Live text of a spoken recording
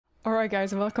Alright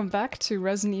guys, welcome back to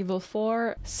Resident Evil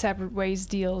 4 Separate Ways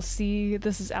DLC.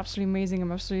 This is absolutely amazing,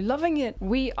 I'm absolutely loving it.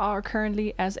 We are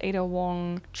currently, as Ada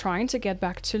Wong, trying to get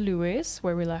back to LIZZ,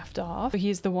 where we left off.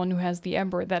 He's the one who has the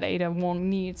ember that Ada Wong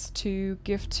needs to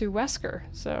give to Wesker.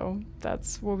 So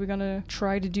that's what we're gonna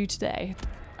try to do today.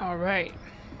 Alright.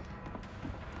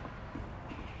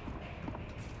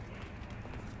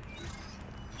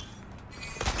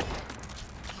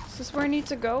 Is this where I need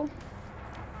to go?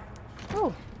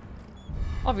 Oh.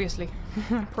 Obviously.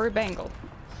 Per bangle.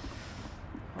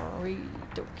 Okie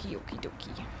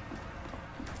dokie.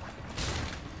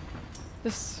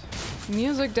 This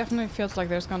music definitely feels like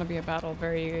there's gonna be a battle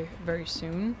very, very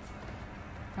soon.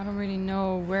 I don't really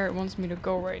know where it wants me to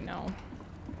go right now.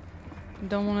 I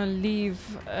don't want to leave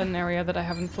an area that I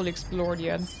haven't fully explored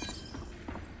yet.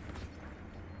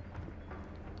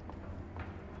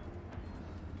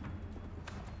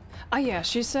 Ah yeah,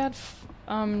 she said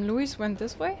Louise went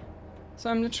this way? So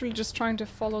I'm literally just trying to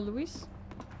follow Louise?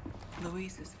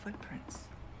 Louise's footprints.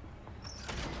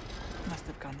 Must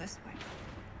have gone this way.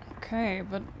 Okay,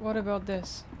 but what about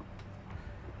this?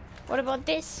 What about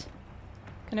this?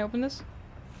 Can I open this?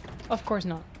 Of course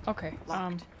not. Okay.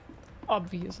 Locked.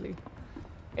 Obviously.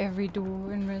 Every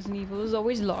door in Resident Evil is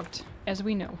always locked, as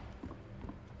we know.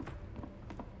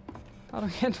 How do I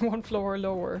get one floor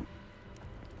lower?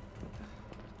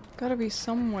 Gotta be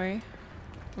some way.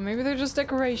 Or maybe they're just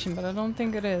decoration, but I don't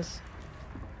think it is.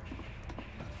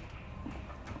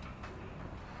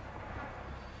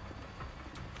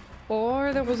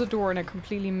 Or there was a door and I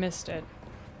completely missed it.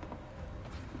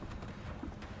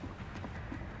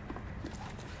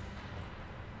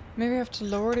 Maybe I have to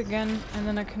lower it again and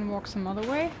then I can walk some other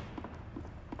way?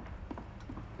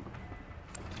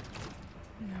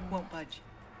 No. Won't budge.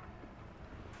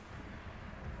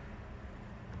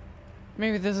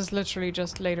 Maybe this is literally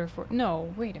just later for—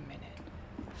 no, wait a minute.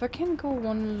 If I can go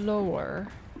one lower...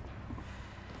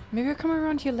 Maybe I'll come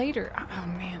around here later. Oh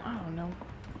man, I don't know.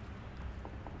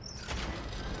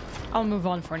 I'll move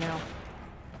on for now.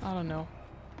 I don't know.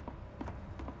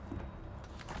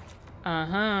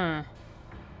 Uh-huh.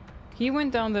 He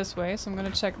went down this way, so I'm gonna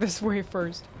check this way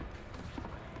first.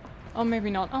 Oh,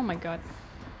 maybe not. Oh my god.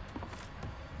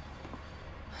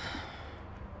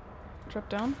 Drop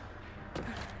down.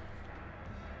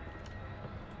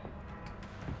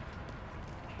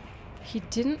 He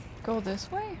didn't go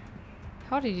this way?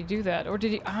 How did he do that? Or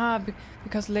did he—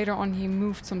 because later on he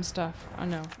moved some stuff. Oh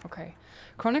no, okay.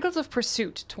 Chronicles of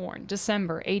Pursuit, torn.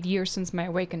 December, 8 years since my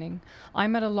awakening.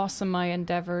 I'm at a loss in my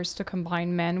endeavors to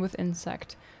combine man with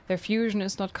insect. Their fusion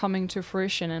is not coming to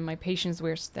fruition and my patience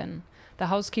wears thin. The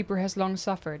housekeeper has long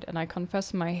suffered, and I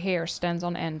confess my hair stands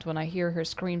on end when I hear her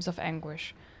screams of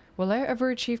anguish. Will I ever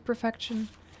achieve perfection?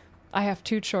 I have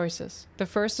two choices. The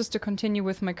first is to continue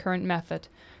with my current method,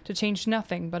 to change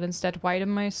nothing but instead widen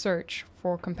my search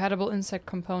for compatible insect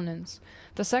components.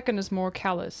 The second is more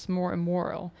callous, more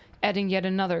immoral, adding yet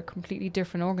another completely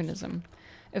different organism.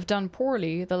 If done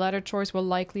poorly, the latter choice will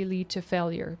likely lead to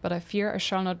failure, but I fear I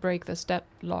shall not break this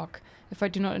deadlock if I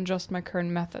do not adjust my current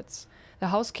methods. The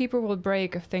housekeeper will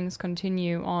break if things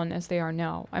continue on as they are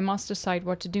now. I must decide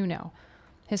what to do now.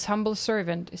 His humble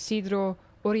servant, Isidro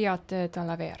Uriarte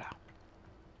Talavera.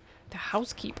 The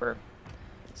housekeeper.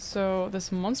 So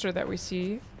this monster that we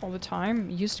see all the time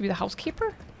used to be the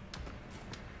housekeeper?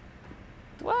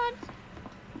 What?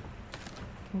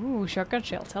 Ooh, shotgun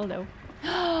shells, hello.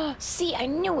 See, I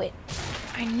knew it!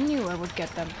 I knew I would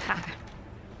get them. Ha!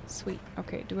 Sweet.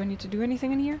 Okay, do I need to do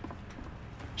anything in here?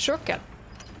 Shortcut!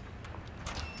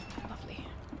 Lovely.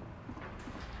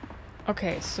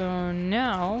 Okay, so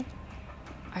now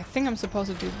I think I'm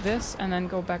supposed to do this and then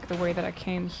go back the way that I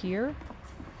came here.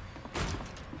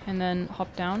 And then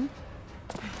hop down.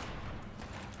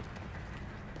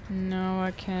 Now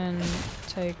I can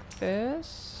take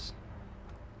this.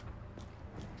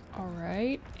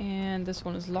 Alright, and this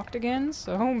one is locked again,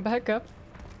 so back up.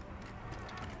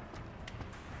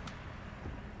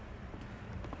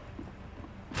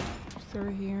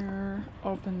 Through here,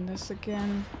 open this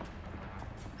again.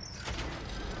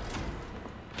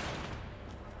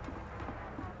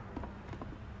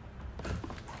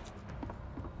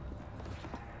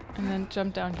 And then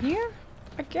jump down here,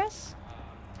 I guess?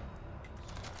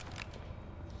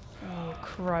 Oh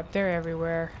crap, they're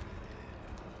everywhere.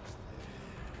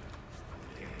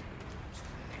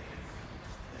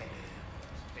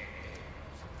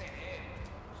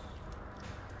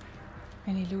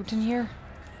 Any loot in here?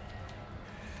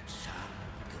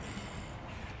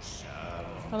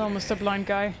 Hello, Mr. Blind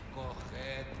Guy.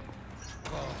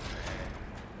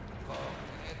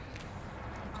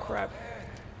 Crap.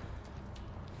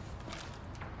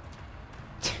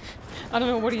 I don't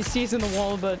know what he sees in the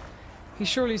wall, but he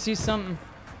surely sees something.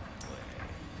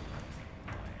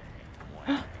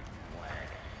 Oh,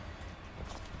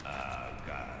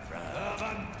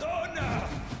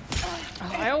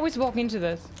 I always walk into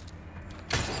this.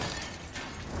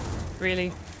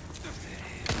 Really?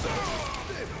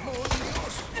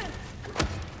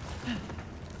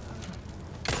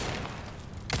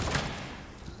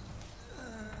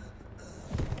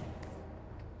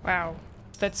 Wow,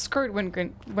 that skirt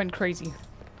went crazy.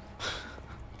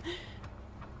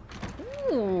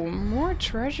 Ooh, more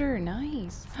treasure,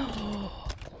 nice. Oh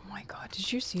my god,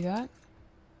 did you see that?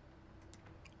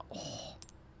 Oh,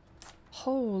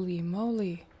 holy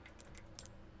moly.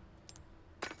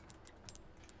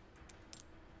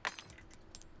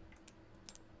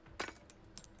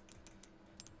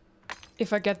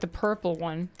 If I get the purple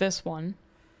one, this one,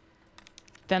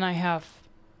 then I have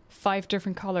 5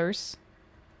 different colors.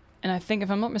 And I think, if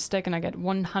I'm not mistaken, I get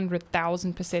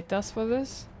 100,000 pesetas for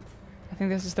this. I think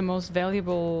this is the most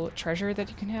valuable treasure that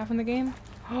you can have in the game.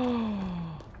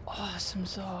 Oh, awesome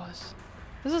sauce.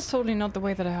 This is totally not the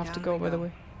way that I have to go, by the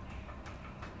way.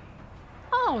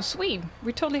 Oh, sweet.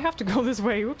 We totally have to go this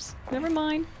way. Oops. Never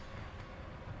mind.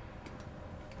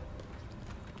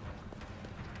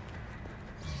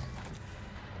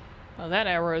 Oh, that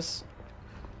arrow is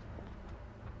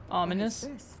ominous.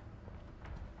 What is this?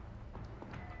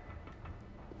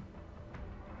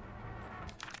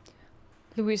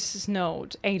 Louise's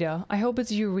note. Ada, I hope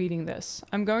it's you reading this.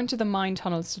 I'm going to the mine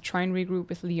tunnels to try and regroup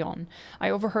with Leon. I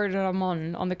overheard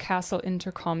Ramon on the castle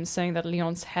intercom saying that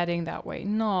Leon's heading that way.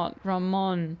 Not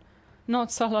Ramon.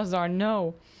 Not Salazar,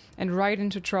 no. And right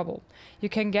into trouble. You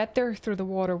can get there through the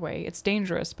waterway. It's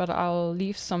dangerous, but I'll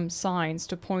leave some signs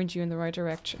to point you in the right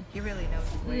direction. He really knows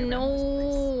his way around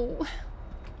this place. No.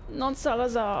 Not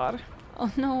Salazar.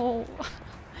 Oh no.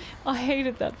 I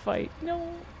hated that fight.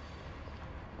 No.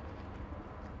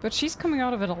 But she's coming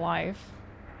out of it alive,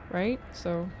 right?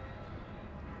 So...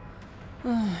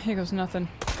 here goes nothing.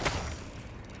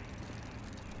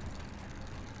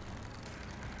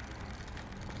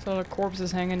 So the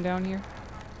corpses hanging down here.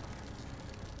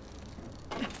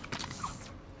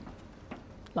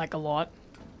 Like a lot.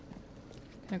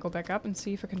 Can I go back up and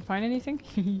see if I can find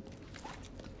anything?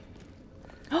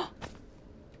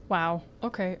 Wow.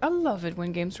 Okay. I love it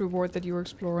when games reward that you're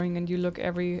exploring and you look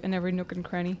in every nook and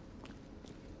cranny.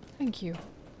 Thank you.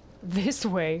 This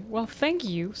way? Well, thank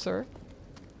you, sir.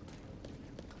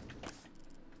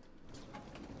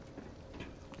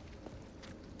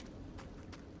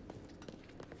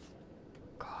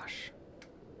 Gosh.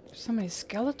 There's so many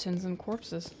skeletons and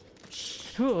corpses.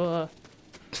 Ugh.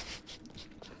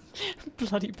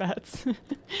 Bloody bats.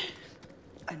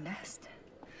 A nest.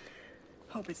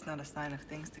 Hope it's not a sign of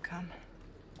things to come.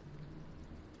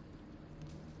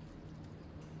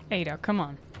 Ada, come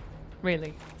on.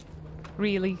 Really?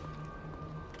 Really?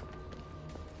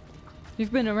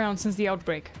 You've been around since the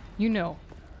outbreak. You know.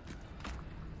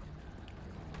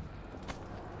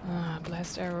 Ah,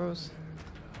 blast arrows.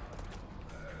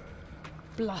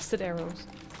 Blasted arrows.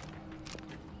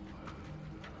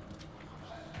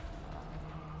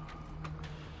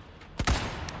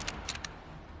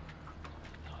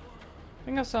 I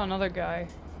think I saw another guy.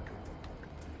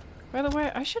 By the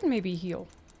way, I should maybe heal.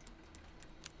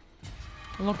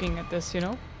 Looking at this, you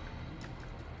know?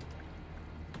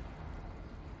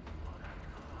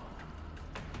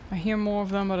 I hear more of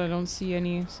them, but I don't see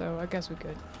any, so I guess we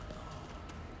could.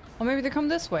 Or maybe they come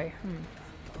this way.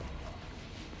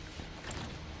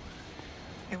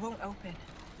 It won't open.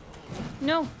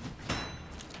 No.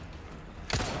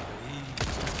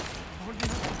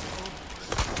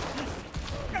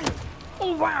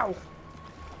 Oh, wow!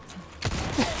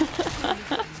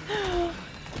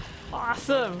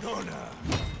 Awesome!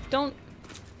 Don't...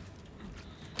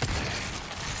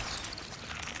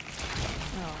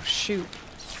 Oh, shoot.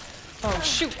 Oh,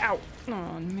 shoot! Ow!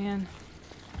 Oh, man.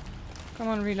 Come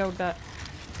on, reload that.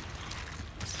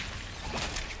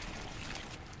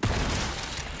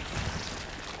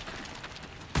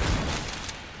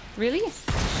 Really?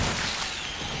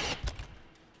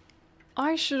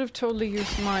 I should have totally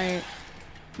used my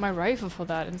rifle for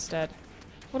that instead.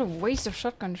 What a waste of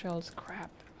shotgun shells. Crap.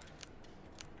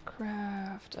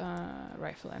 Craft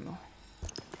rifle ammo.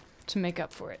 To make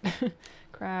up for it.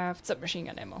 Craft submachine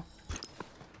gun ammo.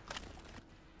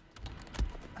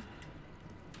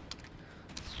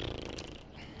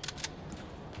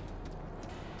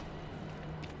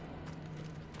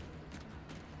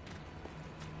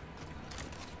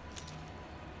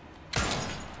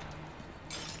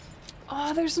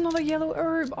 Oh, there's another yellow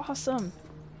herb. Awesome.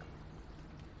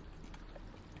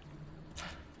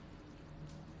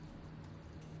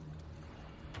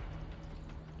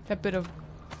 That bit of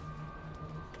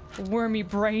wormy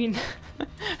brain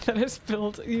that is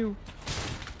built. Ew.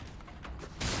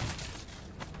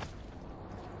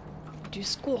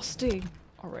 Disgusting.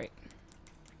 Alright.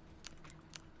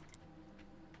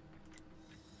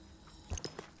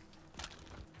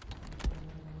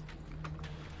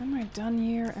 Am I done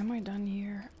here? Am I done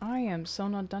here? I am so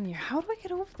not done here. How do I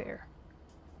get over there?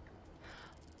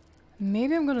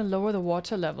 Maybe I'm gonna lower the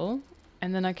water level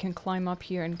and then I can climb up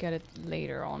here and get it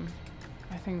later on.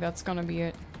 I think that's gonna be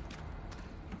it.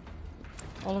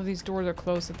 All of these doors are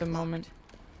closed at the moment.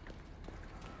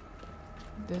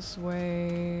 This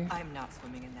way. I'm not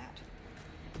swimming in that.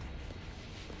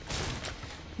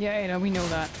 Yeah, Ada, we know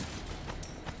that.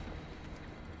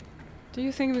 Do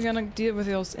you think we're gonna deal with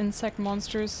those insect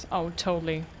monsters? Oh,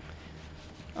 totally.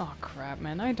 Oh, crap,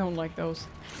 man. I don't like those.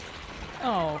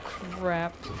 Oh,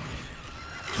 crap.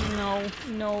 No,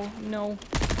 no, no.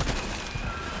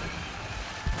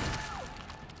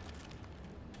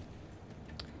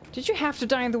 Did you have to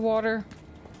die in the water?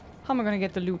 How am I gonna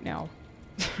get the loot now?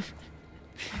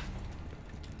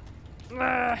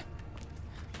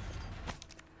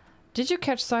 Did you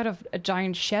catch sight of a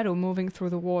giant shadow moving through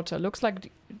the water? Looks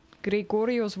like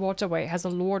Gregorio's waterway has a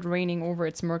lord reigning over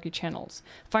its murky channels.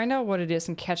 Find out what it is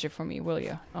and catch it for me, will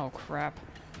ya? Oh crap.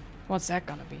 What's that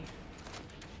gonna be?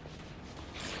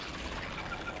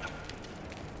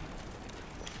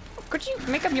 Could you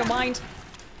make up your mind?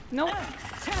 Nope.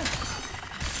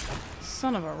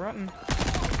 Son of a rotten.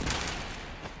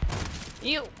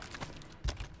 Ew.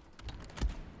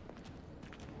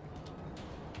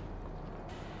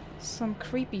 Some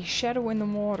creepy shadow in the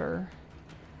water.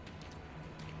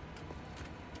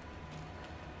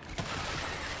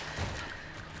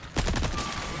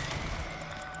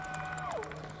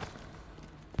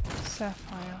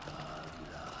 Sapphire.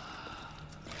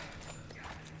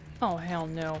 Oh, hell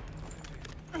no.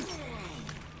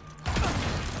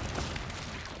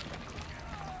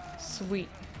 Sweet.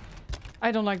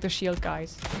 I don't like the shield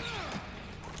guys.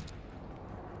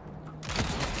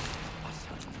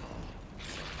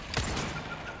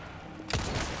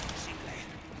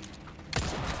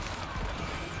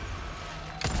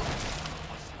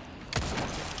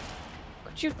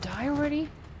 Could you die already?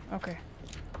 Okay.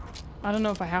 I don't know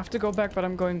if I have to go back, but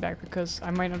I'm going back because I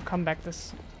might not come back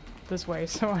this way,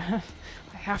 so I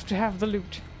have to have the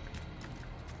loot.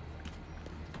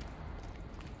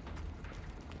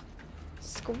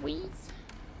 Squeeze.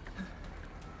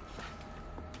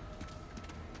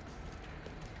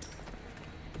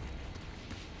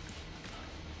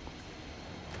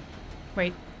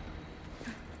 Wait.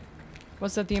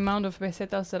 Was that the amount of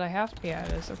pesetas that I have? Yeah,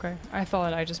 it is. Okay. I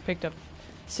thought I just picked up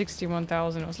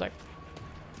 61,000. I was like,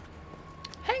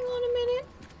 hang on a minute.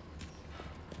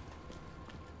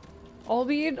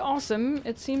 Albeit awesome,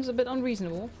 it seems a bit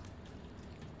unreasonable.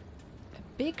 A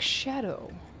big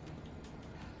shadow.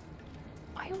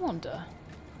 I wonder.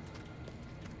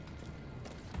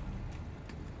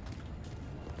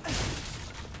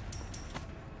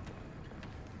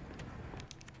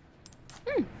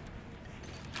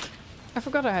 I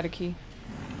forgot I had a key.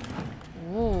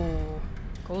 Whoa.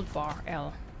 Gold bar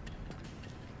L.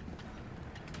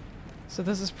 So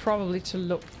this is probably to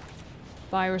look.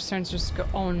 Virus sensors go.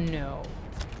 Oh no.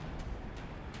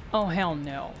 Oh hell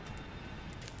no.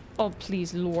 Oh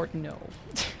please, Lord, no.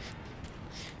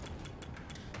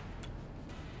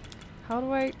 How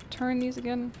do I turn these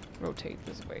again? Rotate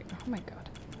this way. Oh my god.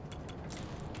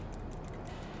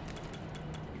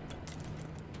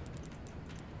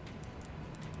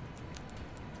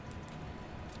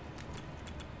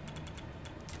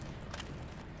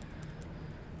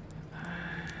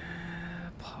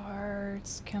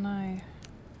 Parts, can I?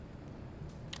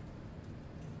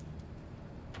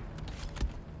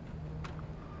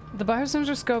 The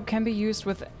biosensor scope can be used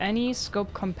with any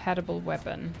scope compatible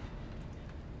weapon.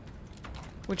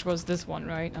 Which was this one,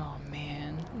 right? Oh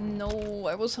man. No,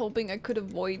 I was hoping I could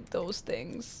avoid those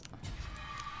things.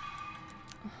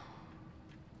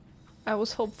 I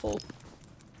was hopeful.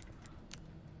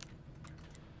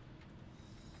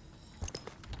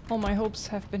 All my hopes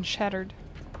have been shattered.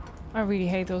 I really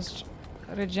hate those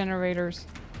regenerators.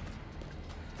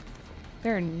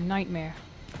 They're a nightmare.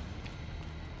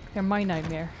 They're my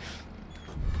nightmare.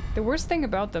 The worst thing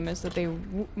about them is that they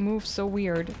move so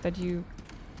weird that you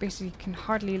basically can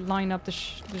hardly line up the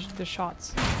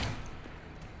shots.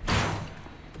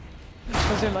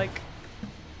 Because they're like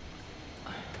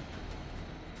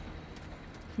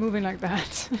moving like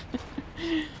that.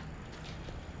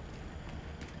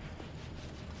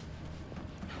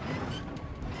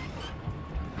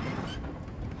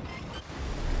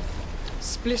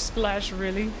 Splish splash,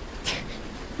 really?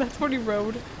 That's what he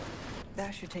wrote.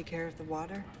 That should take care of the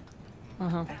water.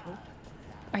 Uh-huh. I hope.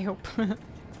 I hope.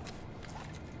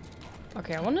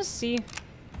 Okay, I want to see.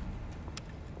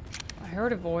 I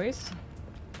heard a voice.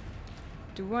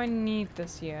 Do I need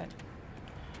this yet?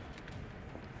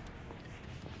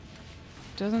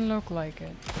 Doesn't look like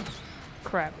it.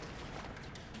 Crap.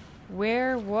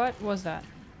 Where? What was that?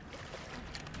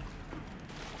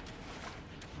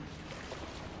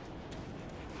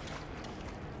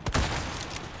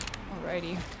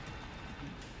 Alrighty.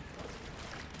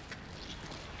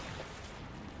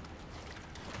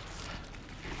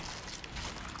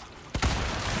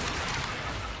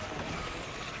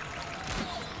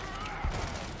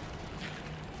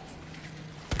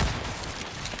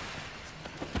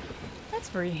 That's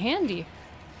very handy.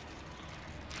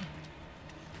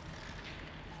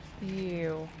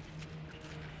 Ew.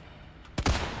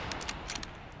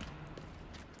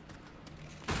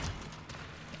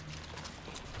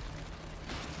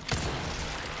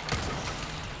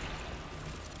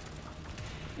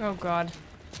 Oh god.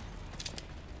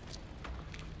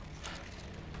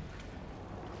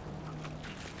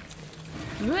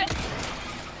 Blech.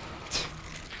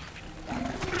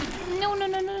 No, no,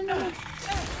 no, no, no.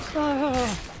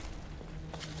 Oh.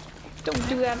 Don't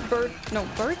do that, bird. No,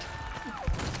 bird?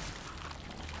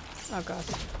 Oh god.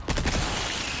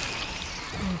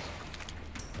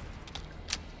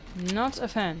 Not a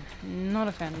fan. Not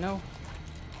a fan, no.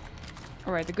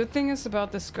 Alright, the good thing is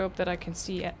about the scope that I can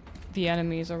see the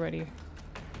enemies already.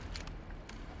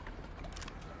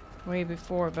 Way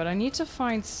before, but I need to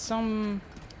find some...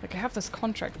 Like, I have this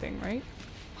contract thing, right?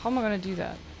 How am I gonna do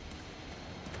that?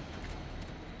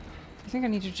 I think I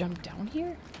need to jump down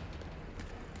here?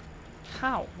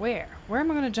 How? Where? Where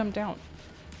am I gonna jump down?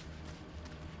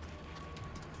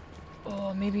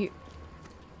 Oh, maybe...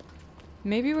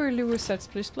 Maybe where Lewis said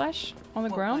Splish Splash on the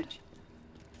ground? Much?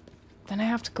 Then I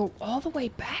have to go all the way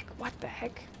back? What the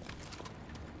heck?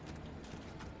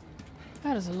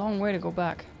 That is a long way to go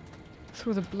back.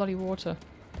 Through the bloody water.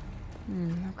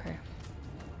 Okay.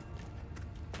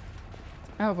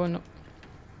 Oh, but no.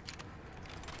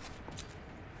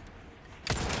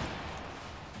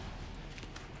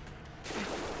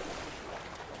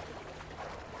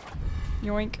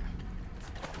 Yoink.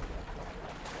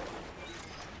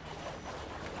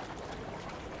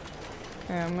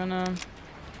 Okay, I'm gonna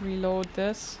reload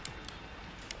this.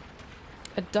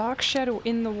 A dark shadow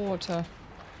in the water.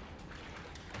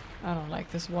 I don't like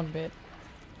this one bit.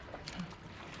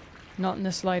 Not in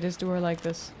the slightest do I like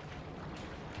this.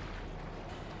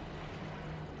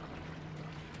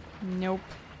 Nope.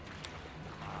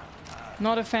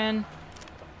 Not a fan.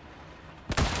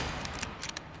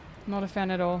 Not a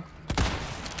fan at all.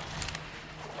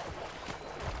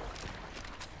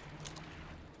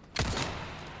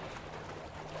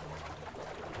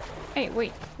 Hey,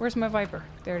 wait. Where's my Viper?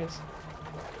 There it is.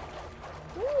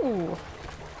 Ooh.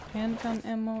 Handgun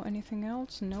ammo. Anything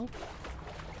else? Nope.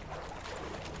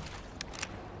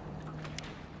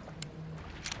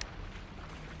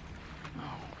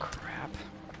 Oh, crap.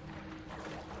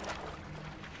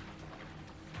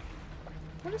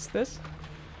 What is this?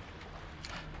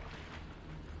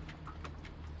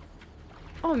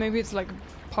 Oh, maybe it's like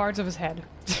parts of his head.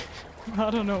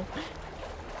 I don't know.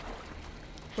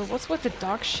 But what's with the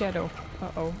dark shadow?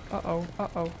 Uh-oh, uh-oh,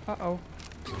 uh-oh, uh-oh.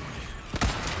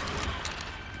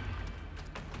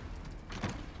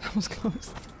 That was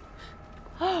close.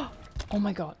 Oh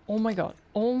my god, oh my god,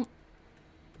 oh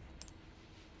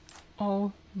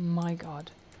my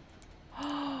god.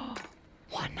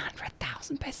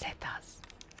 100,000 pesetas.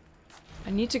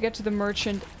 I need to get to the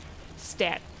merchant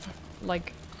stat.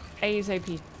 Like,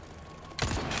 ASAP.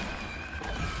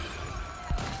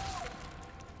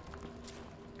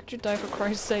 Could you die for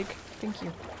Christ's sake? Thank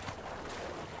you.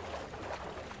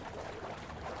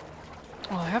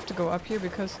 Oh, I have to go up here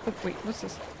because... Oh, wait, what's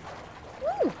this?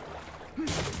 Woo!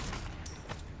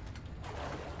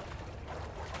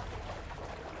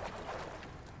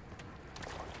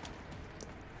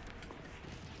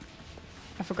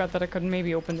 I forgot that I could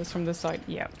maybe open this from this side.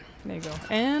 Yeah, there you go.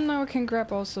 And now I can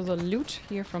grab also the loot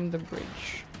here from the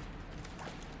bridge.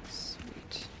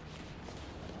 Sweet.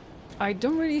 I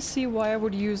don't really see why I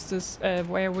would use this,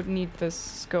 why I would need this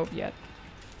scope yet.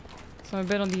 So I'm a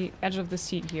bit on the edge of the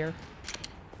seat here.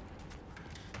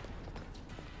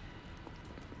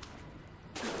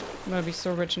 I'm gonna be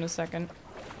so rich in a second.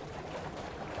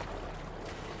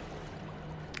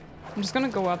 I'm just gonna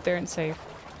go up there and save.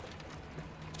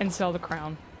 And sell the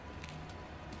crown.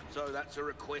 So that's a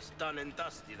request done and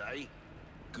dusted, eh?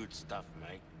 Good stuff,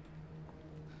 mate.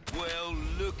 Well,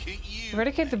 look at you.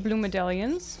 Eradicate the blue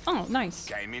medallions. Oh, nice.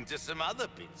 Came into some other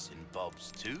bits and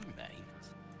bobs too, mate.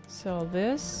 Sell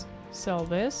this. Sell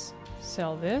this.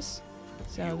 Sell this.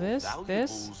 Sell this.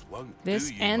 This.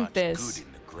 This and this. Good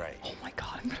in the grave. Oh my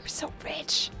god, I'm gonna be so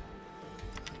rich.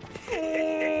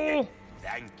 Thank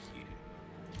you.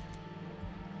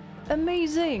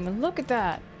 Amazing! Look at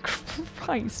that!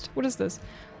 Christ, what is this?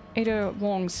 Ada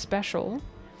Wong special.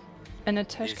 An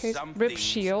attached case. Rip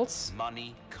shields.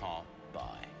 Money can't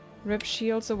buy. Rip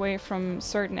shields away from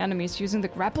certain enemies using the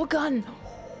grapple gun.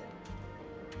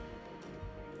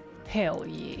 Hell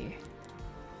yeah.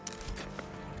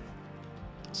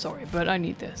 Sorry, but I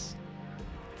need this.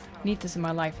 Need this in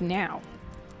my life now.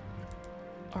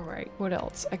 Alright, what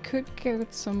else? I could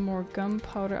get some more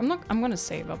gunpowder. I'm gonna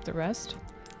save up the rest.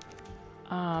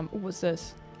 What was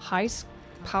this?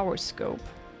 Power scope.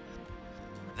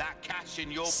 That cash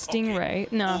in your Stingray.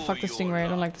 pocket, No, all fuck the your Stingray. I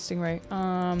don't life. like the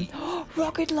Stingray.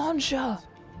 Rocket launcher!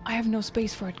 I have no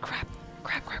space for it. Crap.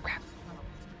 Crap, crap, crap.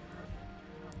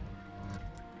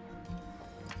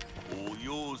 All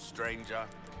yours, stranger.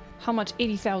 How much?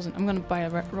 80,000. I'm gonna buy a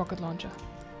rocket launcher.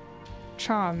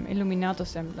 Charm.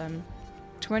 Illuminatus emblem.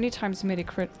 20 times midi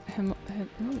crit.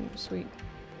 Ooh, sweet.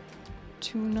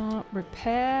 Tuna.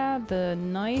 Repair the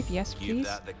knife. Yes, Give please.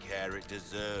 that the care it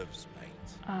deserves, mate.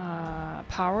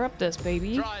 Power up this,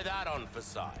 baby. Try that on for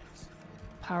size.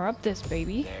 Power up this,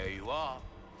 baby. There you are,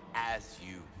 as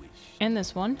you wish. And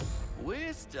this one.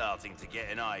 We're starting to get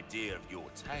an idea of your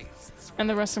tastes. And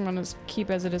the rest I'm gonna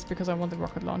keep as it is because I want the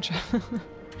rocket launcher.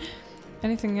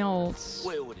 Anything else?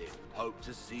 Well, would it? Hope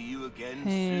to see you again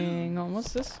Hang on,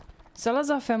 what's this?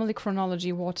 Salazar family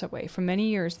chronology waterway. For many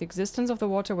years, the existence of the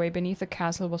waterway beneath the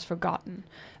castle was forgotten.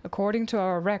 According to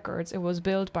our records, it was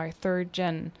built by 3rd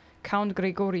Gen, Count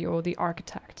Gregorio the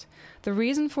architect. The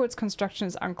reason for its construction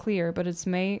is unclear, but it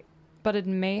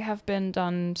may have been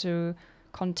done to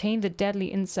contain the deadly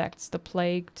insects that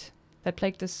plagued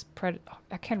this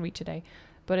I can't read today.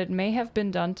 But it may have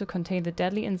been done to contain the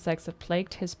deadly insects that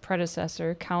plagued his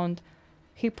predecessor, Count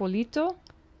Hippolito.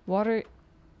 Water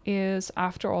is,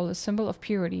 after all, a symbol of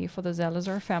purity for the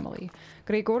Salazar family.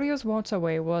 Gregorio's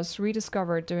waterway was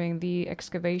rediscovered during the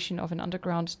excavation of an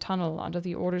underground tunnel under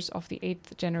the orders of the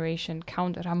 8th generation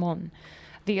Count Ramon.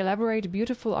 The elaborate,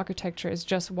 beautiful architecture is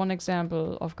just one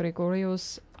example of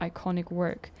Gregorio's iconic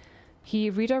work.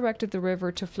 He redirected the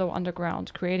river to flow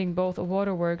underground, creating both a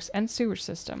waterworks and sewer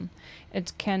system.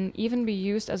 It can even be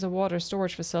used as a water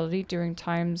storage facility during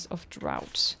times of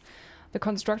drought. The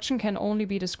construction can only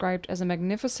be described as a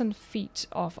magnificent feat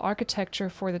of architecture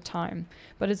for the time,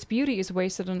 but its beauty is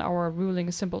wasted on our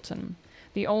ruling simpleton.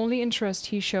 The only interest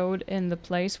he showed in the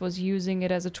place was using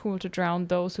it as a tool to drown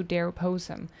those who dare oppose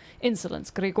him.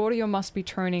 Insolence. Gregorio must be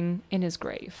turning in his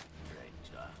grave.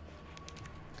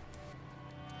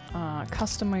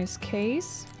 Customize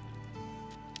case.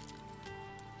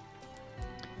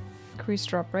 Increase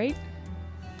drop rate.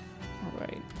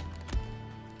 Alright.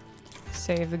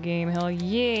 Save the game, hell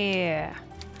yeah!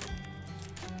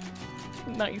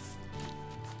 Nice.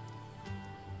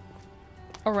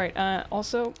 Alright,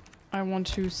 also, I want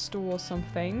to store some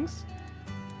things.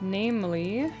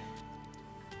 Namely...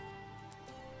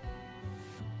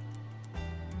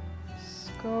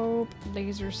 Scope,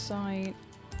 laser sight...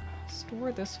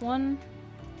 Store this one.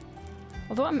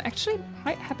 Although I'm actually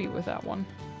quite happy with that one.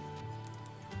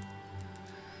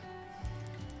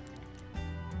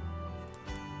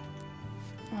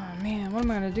 Oh man, what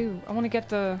am I gonna do? I want to get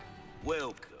the...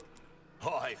 Welcome.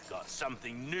 I've got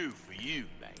something new for you,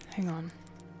 mate. Hang on.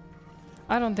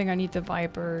 I don't think I need the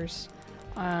Vipers.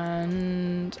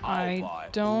 And I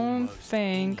don't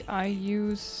think I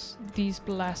use these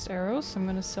blast arrows. So I'm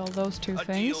gonna sell those two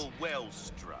things. Deal well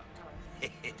struck.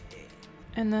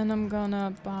 And then I'm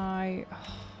gonna buy... Oh,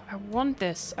 I want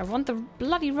this. I want the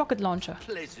bloody rocket launcher.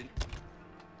 Pleasant.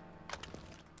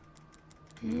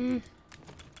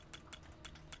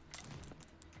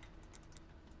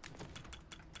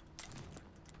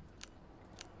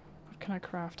 What can I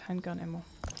craft? Handgun ammo.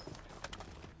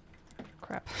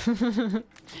 Crap.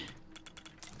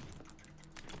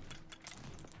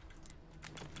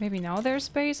 Maybe now there's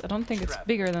space? I don't think it's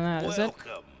bigger than that, is it?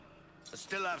 Welcome. I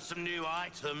still have some new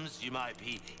items you might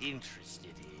be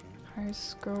interested in. High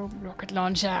scope rocket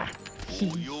launcher.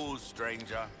 All yours,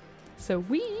 stranger.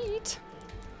 Sweet.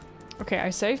 Okay, I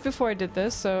saved before I did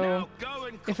this, so Now go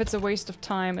and if it's a waste of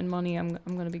time and money, I'm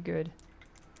gonna be good.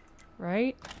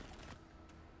 Right?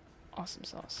 Awesome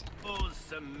sauce. cause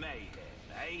some mayhem,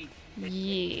 eh?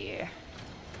 Yeah.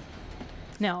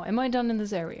 Now, am I done in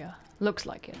this area? Looks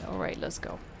like it. Alright, let's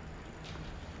go.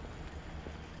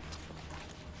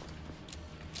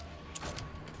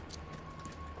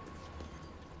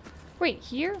 Wait,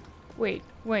 here? Wait,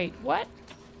 what?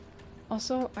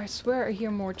 Also, I swear I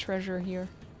hear more treasure here.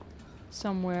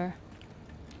 Somewhere.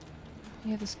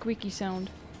 Yeah, the squeaky sound.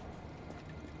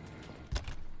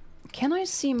 Can I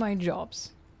see my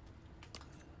jobs?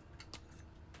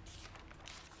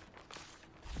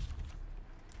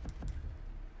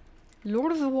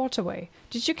 Lord of the Waterway.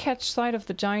 Did you catch sight of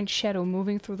the giant shadow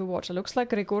moving through the water? Looks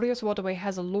like Gregorius Waterway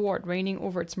has a lord reigning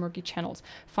over its murky channels.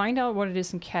 Find out what it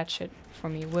is and catch it for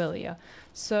me, will ya?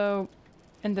 So,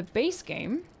 in the base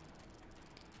game,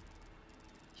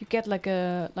 you get like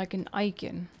an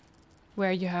icon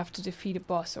where you have to defeat a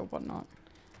boss or whatnot.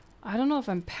 I don't know if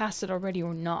I'm past it already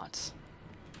or not.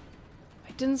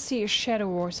 I didn't see a shadow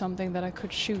or something that I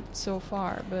could shoot so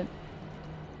far, but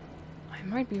I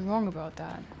might be wrong about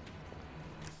that.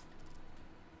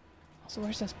 So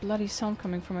where's this bloody sound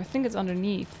coming from? I think it's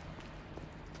underneath.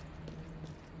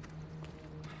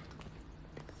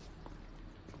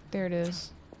 There it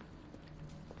is.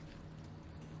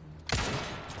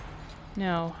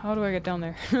 Now, how do I get down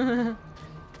there?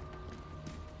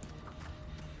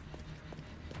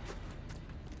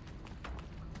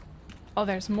 Oh,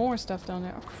 there's more stuff down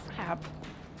there. Oh, crap.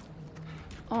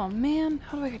 Oh, man.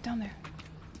 How do I get down there?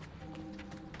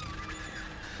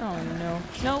 Oh, no.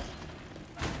 Nope.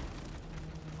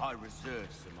 I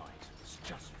reserved some items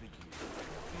just for you.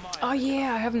 Oh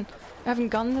yeah, I haven't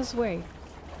gone this way.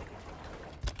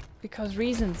 Because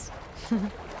reasons.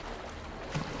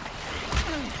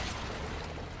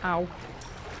 Ow.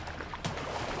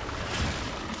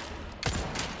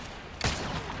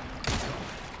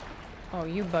 Oh,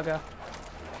 you bugger.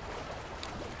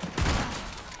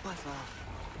 Buzz off.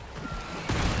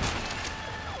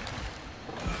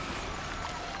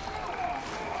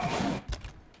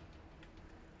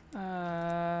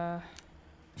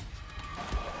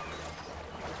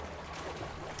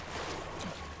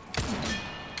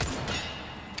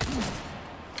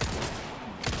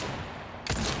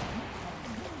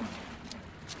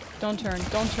 Don't turn,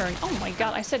 don't turn. Oh my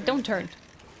god, I said don't turn.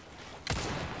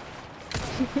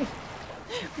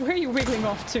 Where are you wiggling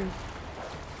off to?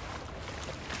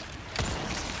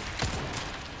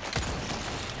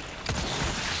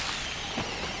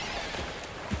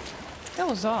 That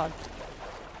was odd.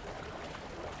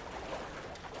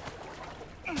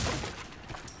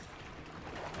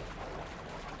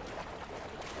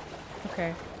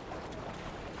 Okay.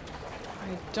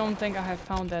 I don't think I have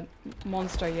found that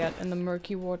monster yet in the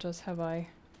murky waters, have I?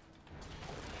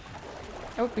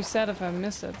 I would be sad if I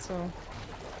miss it, so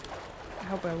I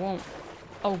hope I won't.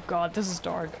 Oh god, this is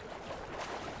dark.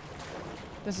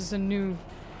 This is a new...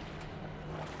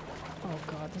 Oh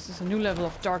god, this is a new level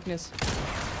of darkness.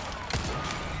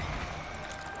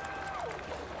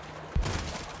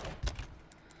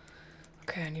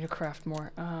 Okay, I need to craft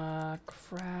more.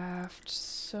 Craft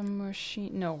some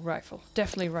machine... No, rifle.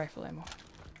 Definitely rifle ammo.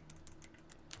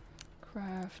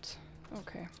 Craft...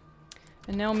 Okay.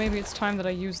 And now maybe it's time that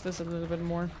I use this a little bit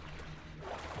more.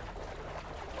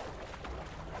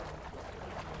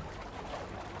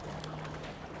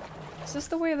 Is this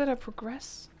the way that I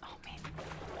progress? Oh, man.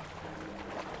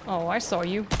 Oh, I saw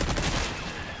you.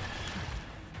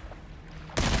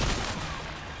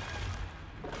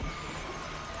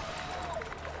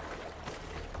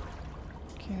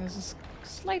 Okay, this is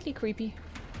slightly creepy.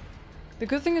 The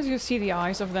good thing is you see the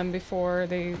eyes of them before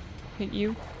they hit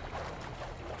you.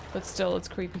 But still, it's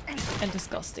creepy and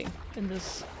disgusting in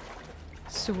this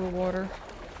sewer water.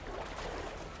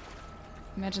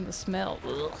 Imagine the smell.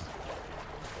 Ugh.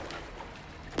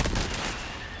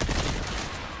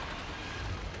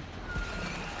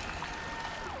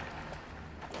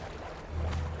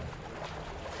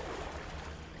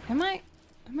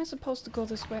 Am I supposed to go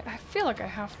this way? I feel like I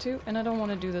have to, and I don't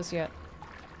want to do this yet.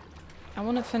 I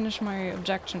want to finish my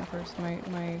objection first.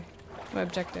 My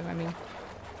objective, I mean.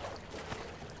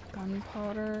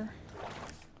 Gunpowder.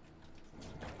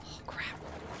 Oh crap.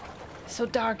 It's so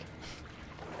dark.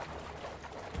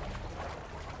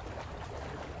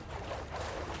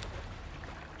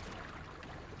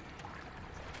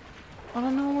 I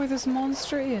don't know where this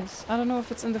monster is. I don't know if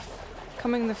it's in the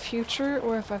coming in the future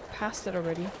or if I've passed it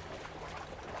already.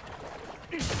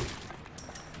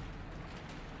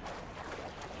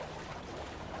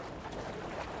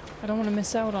 I don't want to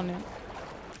miss out on it.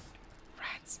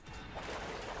 Rats.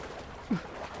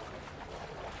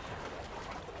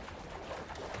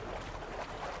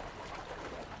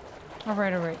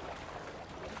 Alright, alright.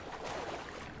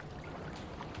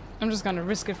 I'm just gonna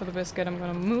risk it for the biscuit. I'm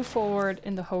gonna move forward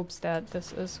in the hopes that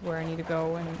this is where I need to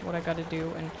go and what I gotta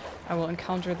do, and I will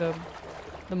encounter the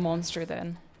monster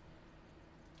then.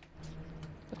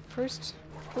 But first...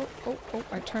 Oh,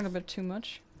 I turned a bit too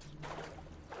much.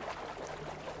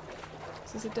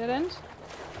 Is this a dead end?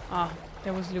 Ah,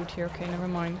 there was loot here. Okay, never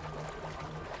mind.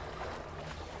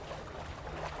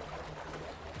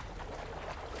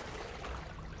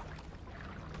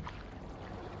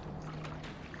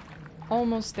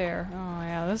 Almost there. Oh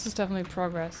yeah, this is definitely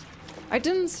progress. I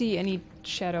didn't see any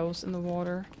shadows in the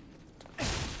water.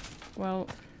 Well...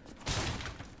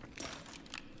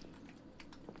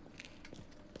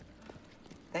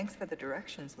 Thanks for the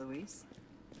directions, Louise.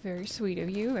 Very sweet of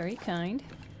you, very kind.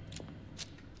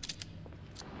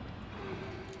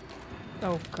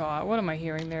 Oh god, what am I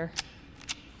hearing there?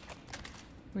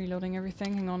 Reloading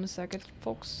everything, hang on a second,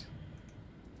 folks.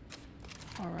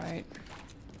 Alright.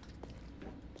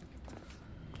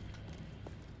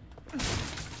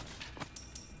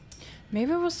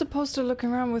 Maybe I was supposed to look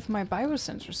around with my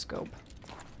biosensor scope.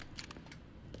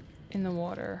 In the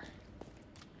water.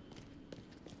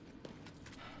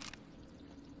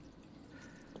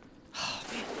 Oh,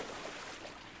 man.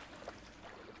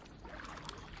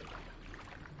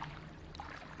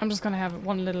 I'm just gonna have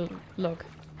one little look.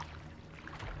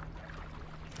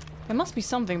 There must be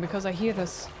something because I hear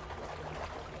this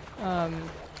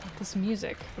this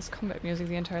music, this combat music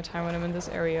the entire time when I'm in this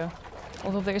area.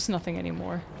 Although there's nothing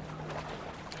anymore.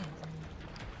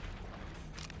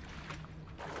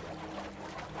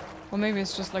 Well, maybe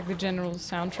it's just like the general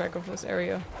soundtrack of this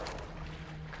area.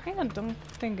 Kinda don't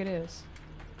think it is.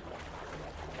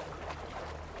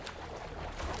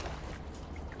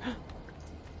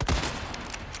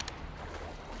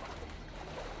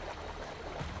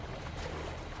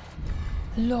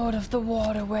 Lord of the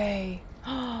Waterway!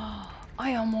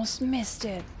 I almost missed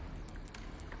it!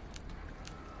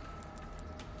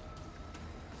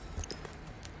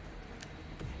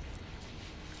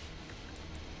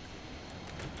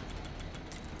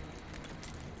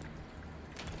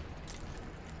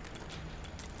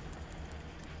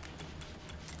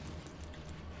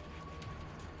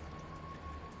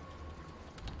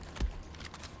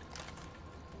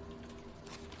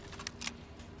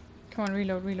 Come on,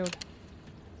 reload, reload.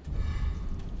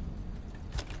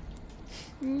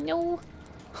 No!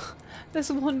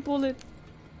 There's one bullet.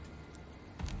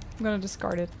 I'm gonna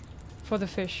discard it. For the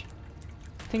fish.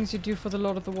 Things you do for the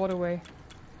Lord of the Waterway.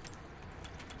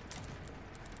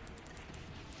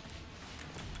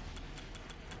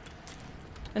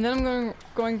 And then I'm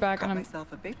going back Got and I'm...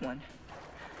 myself a big one.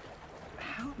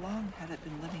 How long had it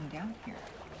been living down here?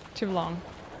 Too long.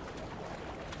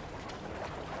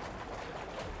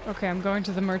 Okay, I'm going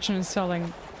to the merchant and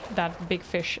selling that big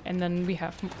fish, and then we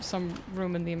have some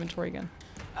room in the inventory again.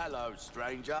 Hello,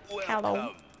 stranger. Welcome.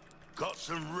 Hello. Got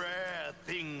some rare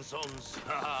things on.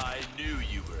 I knew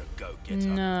you were a go-getter.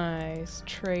 Nice.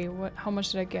 Tray. What? How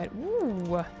much did I get? Ooh.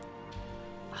 What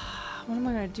am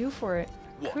I gonna do for it?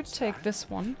 Could take that? this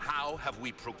one. How have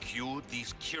we procured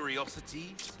these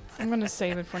curiosities? I'm gonna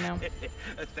save it for now.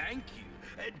 Thank you.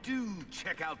 Do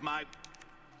check out my...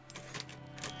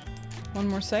 One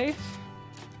more save.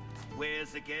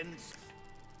 Where's again?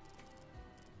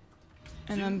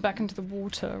 And then back into the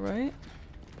water, right?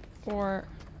 Or...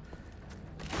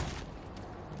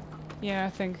 Yeah, I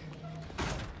think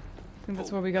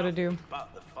that's what we gotta do.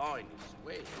 But the finest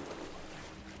way.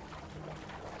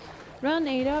 Run,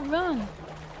 Ada, run!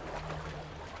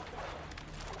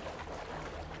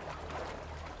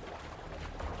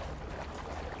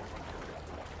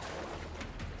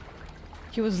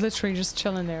 He was literally just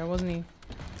chilling there, wasn't he?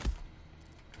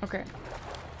 Okay.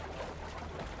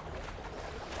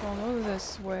 Follow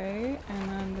this way, and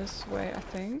then this way, I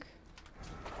think.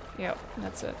 Yep,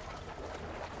 that's it.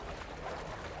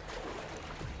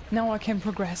 Now I can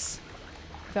progress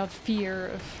without fear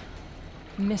of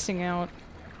missing out.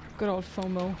 Good old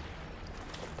FOMO.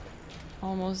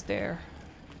 Almost there.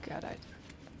 Got it.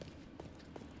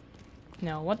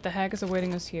 Now, what the heck is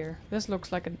awaiting us here? This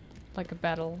looks like a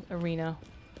battle arena.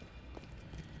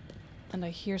 And I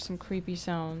hear some creepy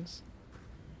sounds.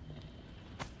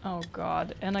 Oh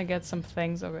god, and I get some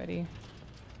things already.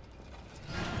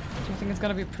 Do you think it's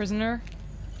gonna be a prisoner?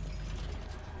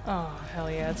 Oh,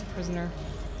 hell yeah, it's a prisoner.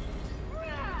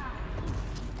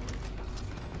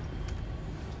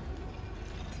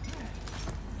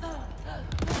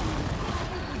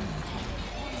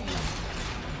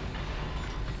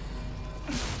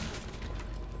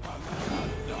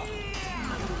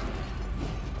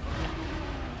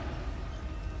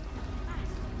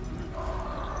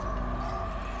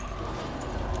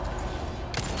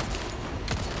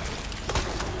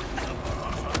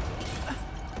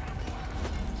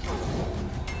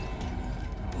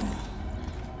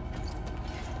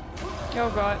 Oh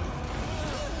god.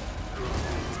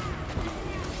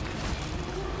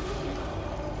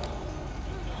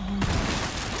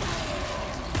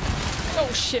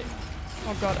 Oh shit!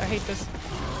 Oh god, I hate this.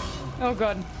 Oh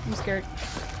god, I'm scared.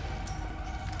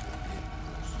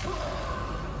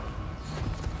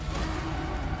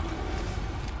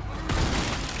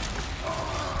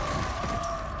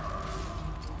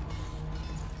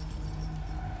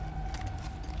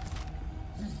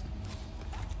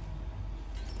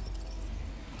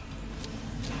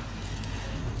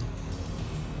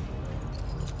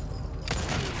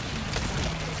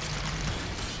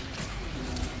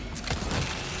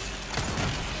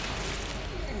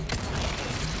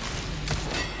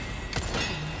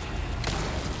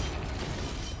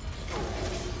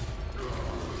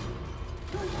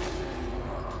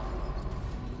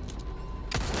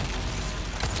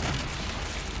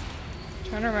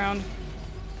 Turn around.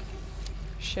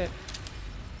 Shit.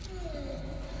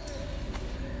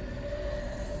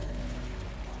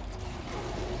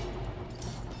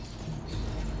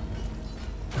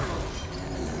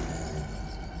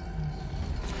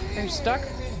 Are you stuck?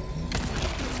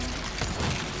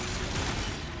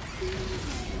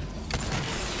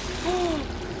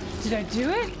 Did I do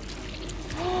it?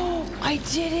 Oh, I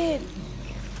did it!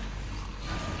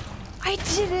 I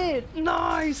did it!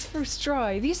 Nice! First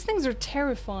try. These things are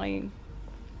terrifying.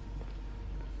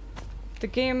 The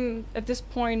game, at this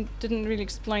point, didn't really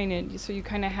explain it, so you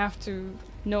kind of have to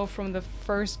know from the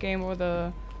first game or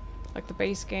the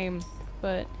base game.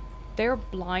 But they're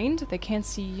blind, they can't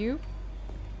see you,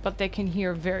 but they can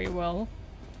hear very well.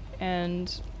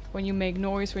 And when you make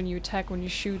noise, when you attack, when you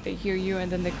shoot, they hear you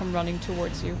and then they come running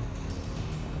towards you.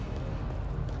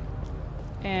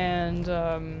 And,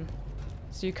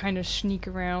 so you kind of sneak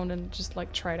around and just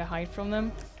like try to hide from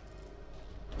them.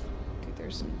 Okay,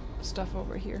 there's some stuff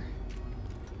over here.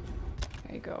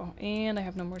 There you go. And I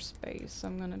have no more space, so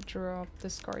I'm gonna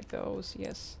discard those,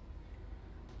 yes.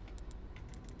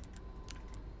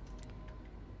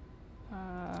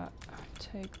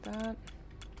 Take that.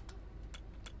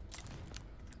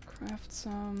 Craft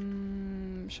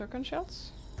some shotgun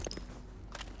shells.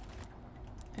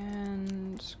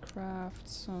 And craft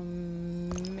some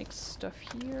mixed stuff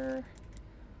here.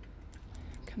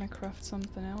 Can I craft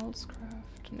something else?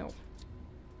 Craft? No.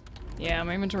 Yeah,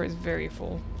 my inventory is very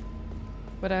full.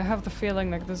 But I have the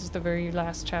feeling like this is the very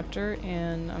last chapter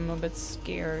and I'm a bit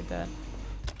scared that,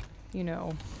 you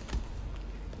know,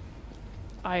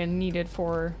 I need it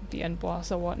for the end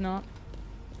boss or whatnot.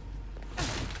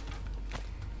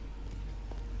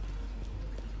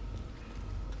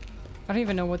 I don't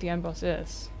even know what the end boss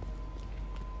is.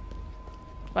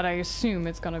 But I assume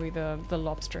it's gonna be the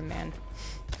lobster man.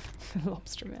 The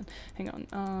lobster man. Hang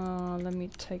on. Let me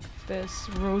take this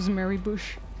rosemary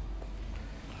bush.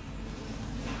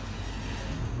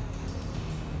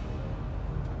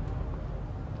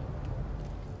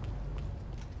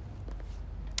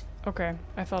 Okay,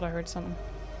 I thought I heard something.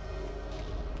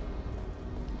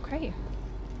 Okay.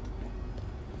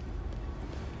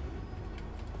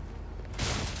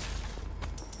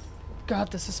 God,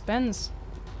 the suspense.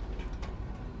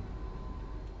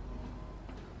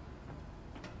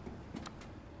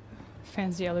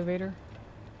 Fancy elevator.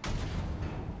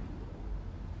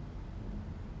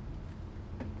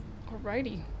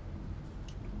 Alrighty.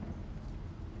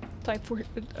 Time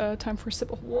for a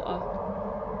sip of water.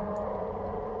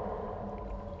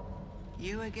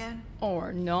 You again?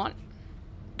 Or not.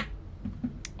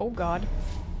 Oh god.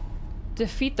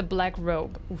 Defeat the black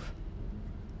robe. Oof.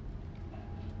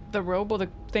 The robe or the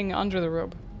thing under the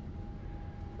robe?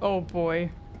 Oh boy.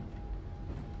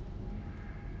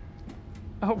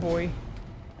 Oh boy.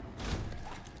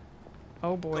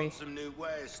 Oh boy. Got some new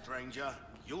wares, stranger.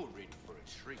 You're in for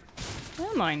a treat. Where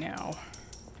am I now?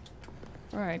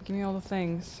 Alright, give me all the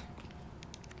things.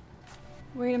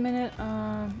 Wait a minute,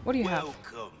 what do you have?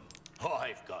 Welcome.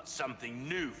 I've got something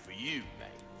new for you,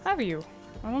 mate. Have you?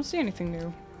 I don't see anything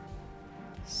new.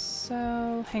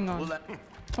 So, hang on.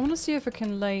 I want to see if I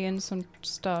can lay in some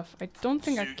stuff. I don't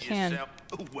think I can.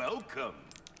 Welcome.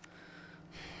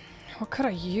 What could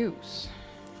I use?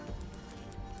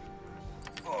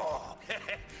 Oh,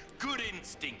 good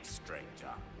instinct,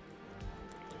 stranger.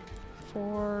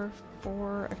 4.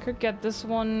 I could get this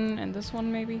one and this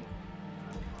one maybe.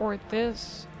 Or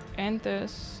this and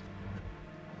this.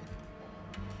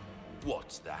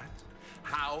 What's that?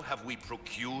 How have we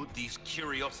procured these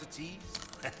curiosities?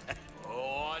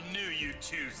 Oh, I knew you'd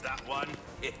choose that one.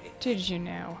 Did you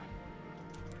now?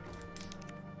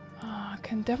 I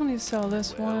can definitely sell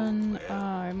this one.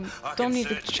 I don't need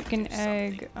the chicken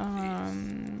egg.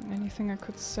 Anything I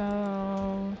could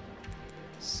sell?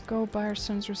 Scope, buyer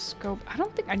sensor scope. I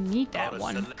don't think I need that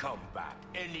one. Come back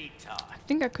anytime. I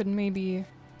think I could maybe...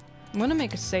 I'm gonna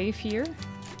make a save here.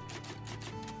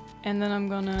 And then I'm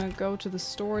gonna go to the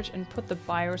storage and put the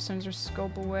biosensor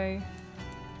scope away.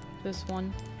 This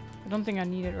one. I don't think I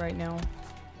need it right now.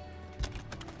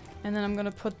 And then I'm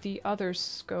gonna put the other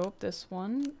scope, this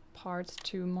one, parts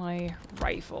to my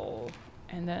rifle.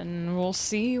 And then we'll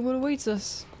see what awaits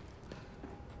us.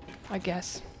 I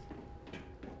guess.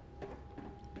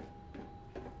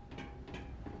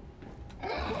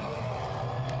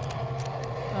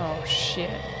 Oh shit.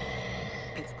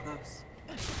 It's close.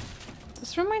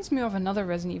 This reminds me of another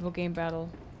Resident Evil game battle.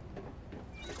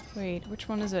 Wait, which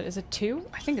one is it? Is it 2?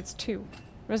 I think it's 2.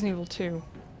 Resident Evil 2.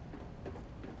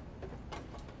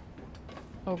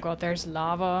 Oh god, there's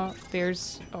lava.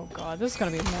 There's... Oh god, this is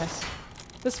gonna be a mess.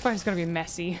 This fight is gonna be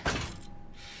messy.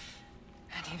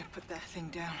 I need to put that thing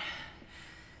down.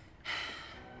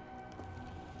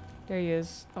 There he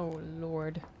is. Oh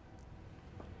lord.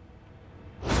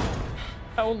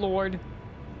 Oh lord.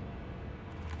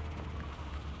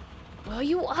 Well,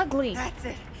 you ugly! That's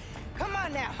it. Come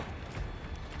on now.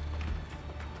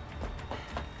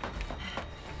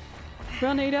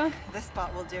 Run, Ada. This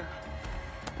spot will do.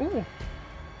 Ooh.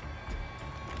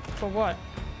 For what?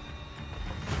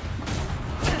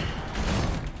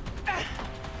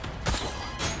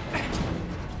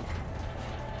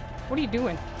 What are you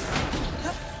doing?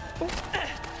 Ooh.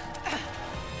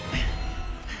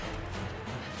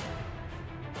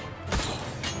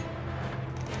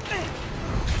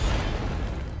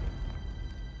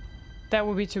 That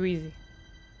would be too easy.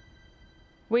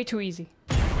 Way too easy.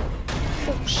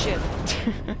 Oh shit.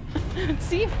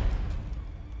 See?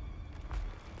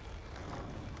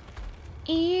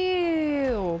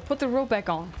 Ew. Put the rope back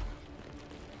on.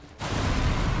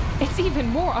 It's even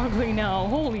more ugly now.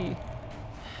 Holy.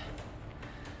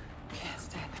 Can't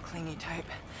stand the clingy type.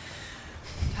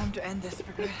 Time to end this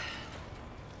for good.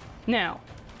 Now.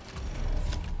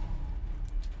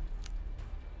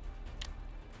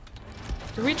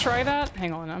 Do we try that?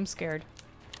 Hang on, I'm scared.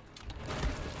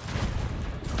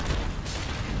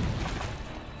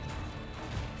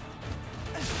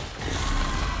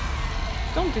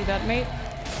 Don't do that, mate.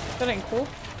 That ain't cool.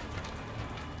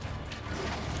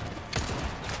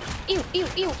 Ew, ew,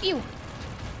 ew, ew.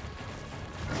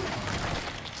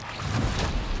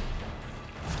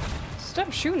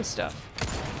 Stop shooting stuff.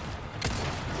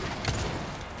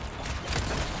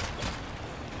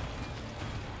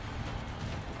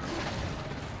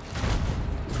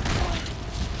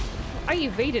 I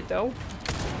evaded though.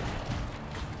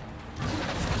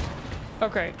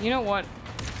 Okay, you know what?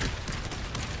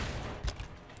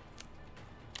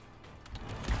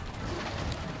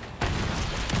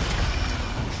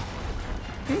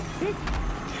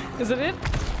 Is it it?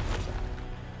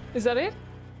 Is that it?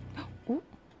 Ooh.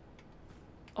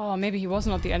 Oh, maybe he was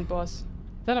not the end boss.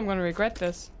 Then I'm gonna regret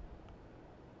this.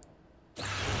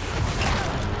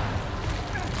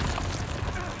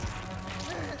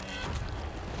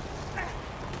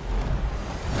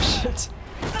 Shit.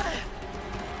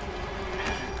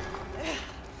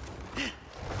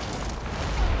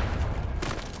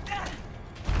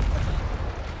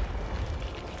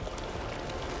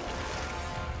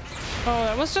 Oh,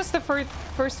 that was just the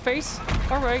first phase.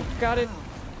 Alright, got it.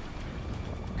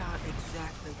 Not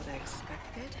exactly what I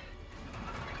expected.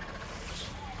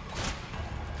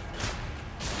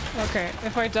 Okay,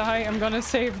 if I die, I'm gonna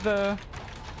save the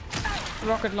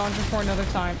rocket launcher for another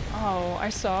time. Oh, I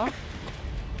saw.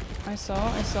 Oh,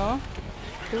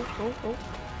 oh, oh.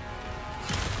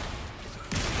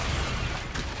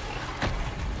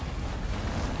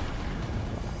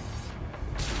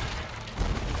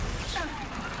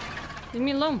 Leave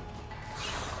me alone.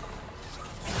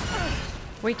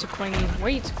 Way too clingy.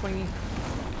 Way too clingy.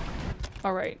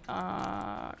 Alright,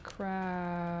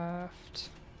 craft.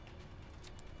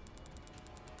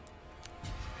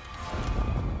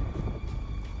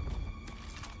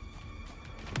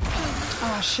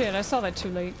 Oh shit, I saw that too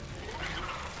late.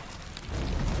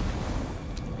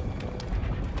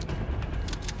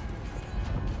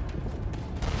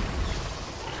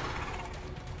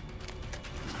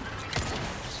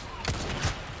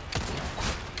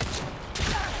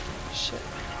 Shit.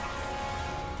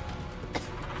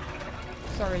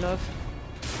 Sorry, love.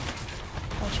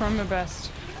 I'll try my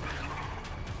best.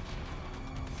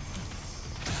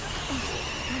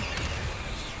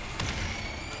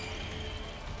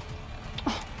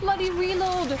 Bloody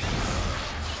reload!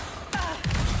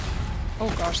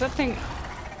 Oh gosh, that thing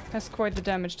has quite the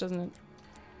damage, doesn't it?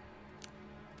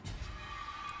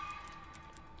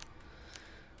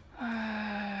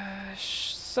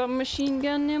 Submachine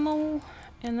gun ammo,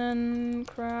 and then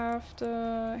craft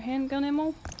handgun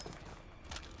ammo.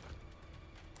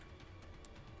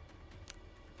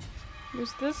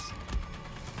 Use this.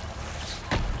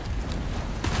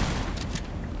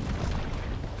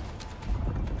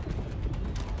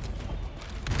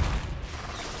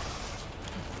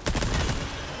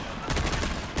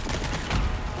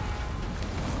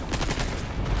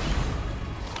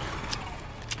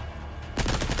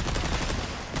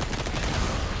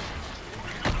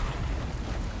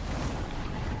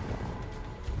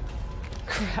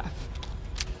 crap.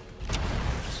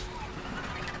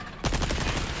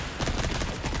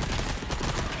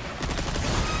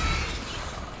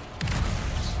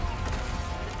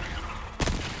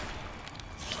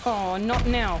 Oh, not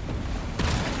now.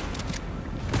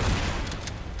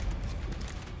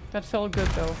 That felt good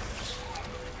though.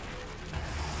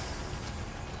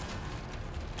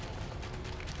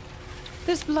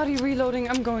 This bloody reloading,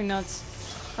 I'm going nuts.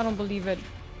 I don't believe it.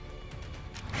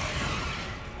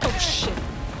 Oh shit.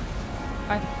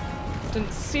 I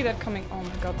didn't see that coming. Oh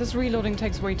my god, this reloading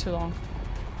takes way too long.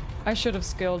 I should have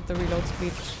scaled the reload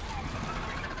speed.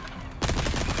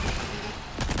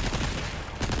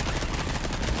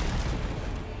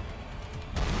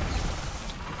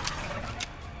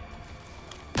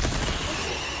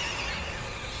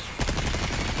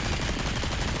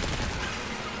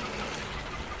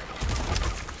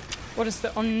 What is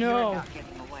the— oh no! You're not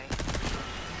getting away.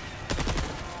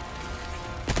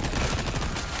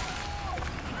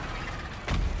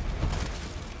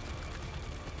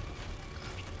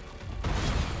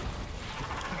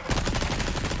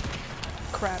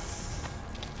 Crap.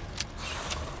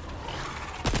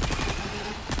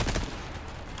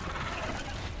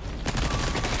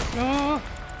 Oh!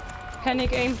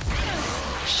 Panic aim.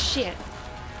 Shit.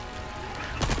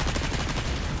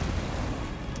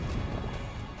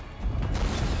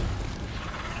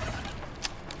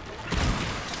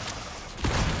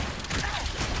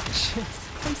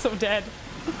 I'm so dead.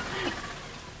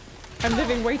 I'm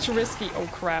living way too risky. Oh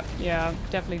crap. Yeah,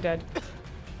 definitely dead.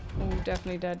 Oh,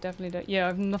 definitely dead, definitely dead. Yeah, I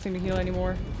have nothing to heal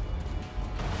anymore.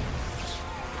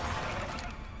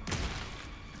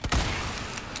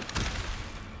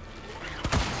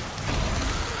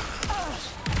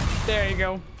 There you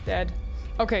go. Dead.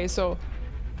 Okay, so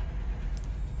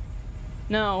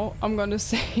now I'm gonna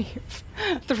save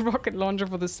the rocket launcher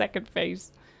for the second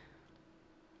phase.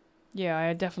 Yeah,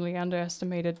 I definitely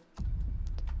underestimated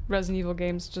Resident Evil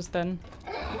games just then.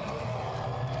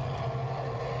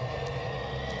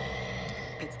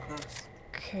 It's close.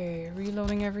 Okay,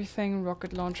 reloading everything.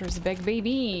 Rocket launcher's back,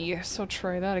 baby! So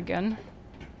try that again.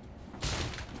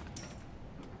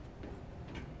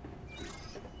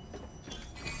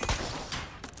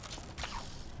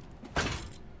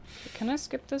 Can I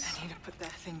skip this? I need to put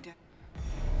that thing down.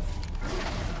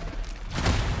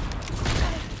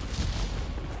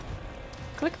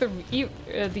 Click the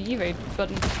evade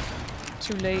button.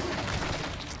 Too late.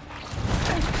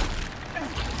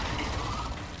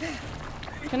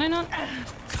 Can I not?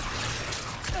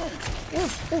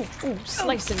 Ooh,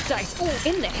 slice and dice. Ooh,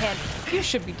 in the head. You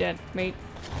should be dead, mate.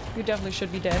 You definitely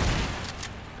should be dead.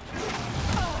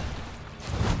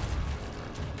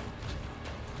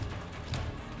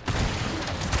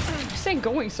 This ain't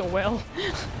going so well.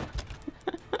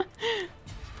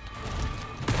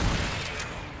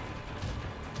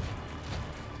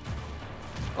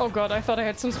 Oh god, I thought I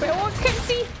had some space. Oh, can't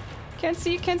see! Can't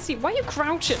see, can't see. Why are you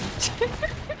crouching?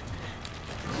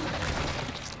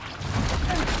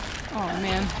 Oh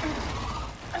man.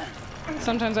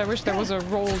 Sometimes I wish there was a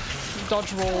roll,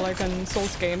 dodge roll like in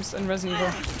Souls games and Resident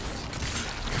Evil.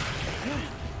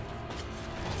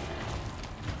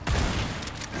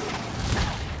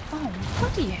 Oh,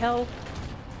 what the hell?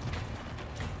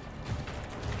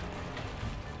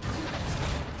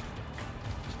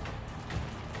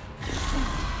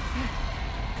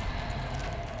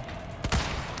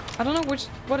 I don't know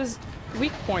what his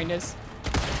weak point is.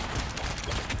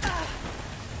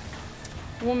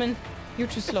 Woman, you're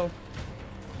too slow.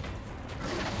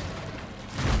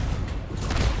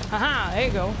 Haha, there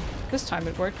you go. This time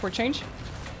it worked for a change.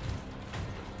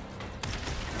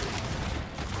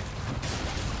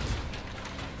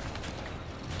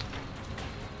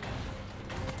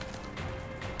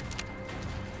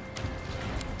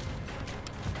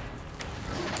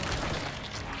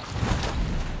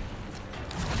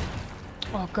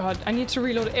 Oh god, I need to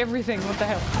reload everything. What the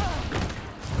hell?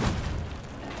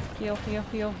 Heal, heal,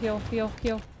 heal, heal, heal,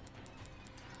 heal.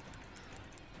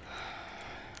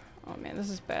 Oh man, this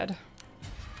is bad.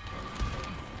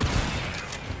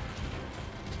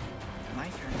 My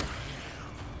turn.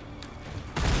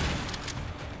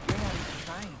 You're not even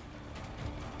trying.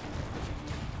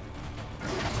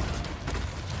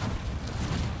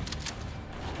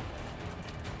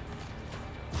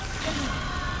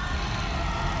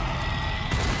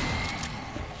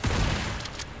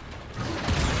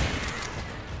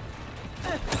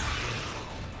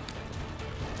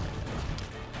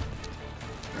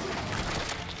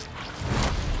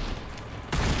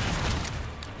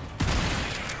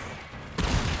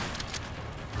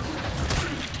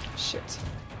 Shit.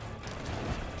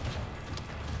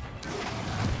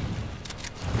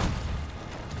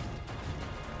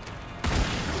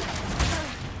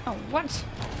 What?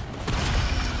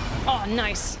 Oh,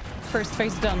 nice. First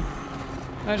phase done.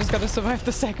 I just gotta survive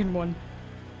the second one.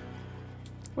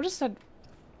 What is that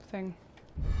thing?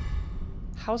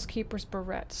 Housekeeper's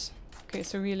barrettes. Okay,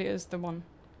 so really is the one.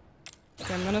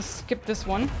 Okay, I'm gonna skip this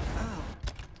one. Oh,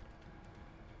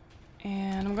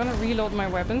 And I'm gonna reload my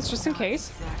weapons just in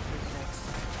case. exactly fixed.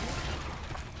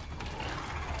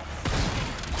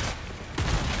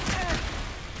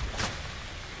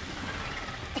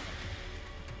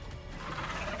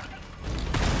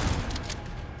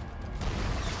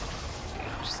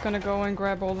 Just gonna go and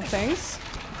grab all the things.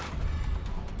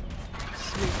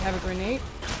 Sweet, have a grenade.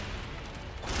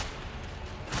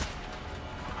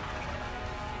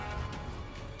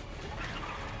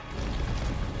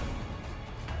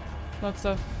 Lots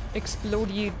of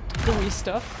explodey gooey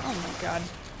stuff. Oh my god.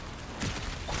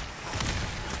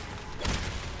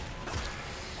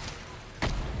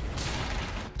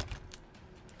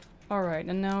 Alright,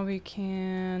 and now we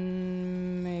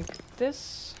can make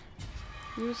this.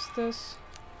 Use this.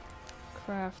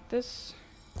 Craft this.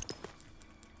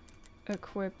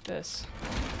 Equip this.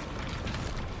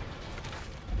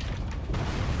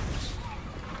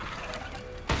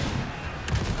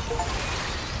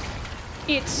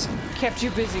 It kept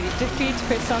you busy. Defeat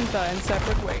Pesanta in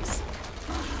separate ways.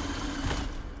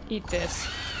 Eat this,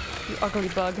 you ugly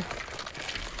bug.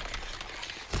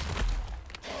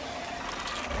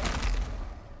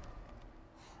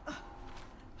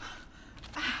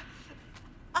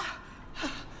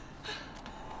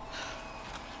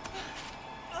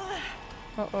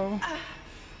 Uh-oh.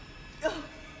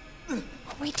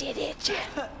 We did it!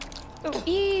 Oh,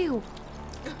 ew!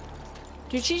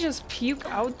 Did she just puke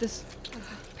out this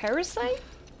parasite?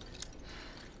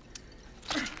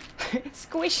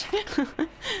 Squish!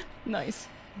 Nice.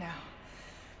 Now,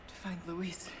 to find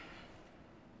Louise.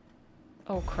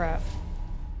 Oh crap.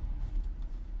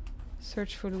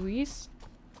 Search for Louise?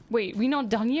 Wait, we not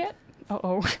done yet?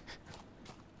 Uh-oh.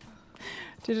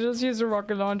 Did you just use a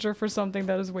rocket launcher for something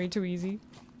that is way too easy?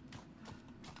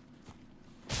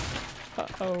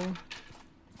 Uh-oh.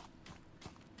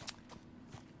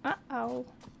 Uh-oh.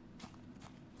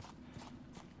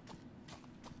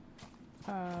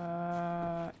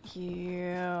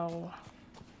 Yeah.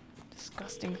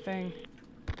 Disgusting thing.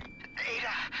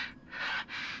 Ada!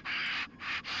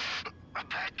 A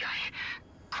bad guy.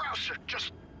 Krauser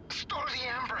just stole the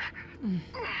amber.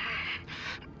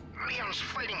 Leon's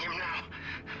fighting him now.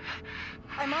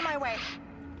 I'm on my way.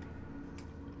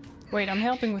 Wait, I'm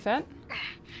helping with that?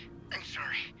 I'm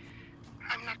sorry.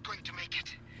 I'm not going to make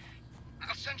it.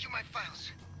 I'll send you my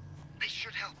files. They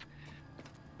should help.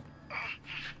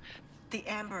 The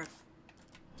amber.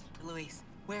 Louise,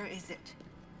 where is it?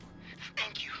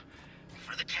 Thank you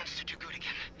for the chance to do good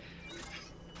again.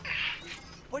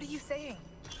 What are you saying?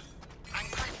 I'm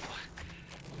grateful.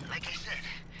 Like I said,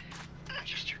 I'm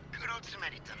just your good old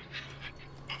Samaritan.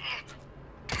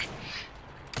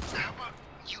 How about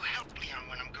you help Leon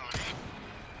when I'm gone, eh?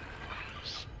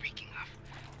 Speaking of...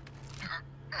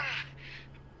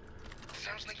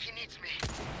 sounds like he needs me.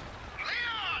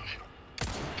 Leon!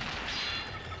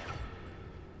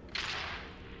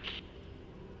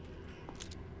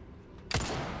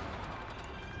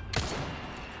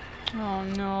 Oh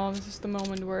no, this is the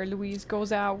moment where Louise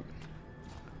goes out.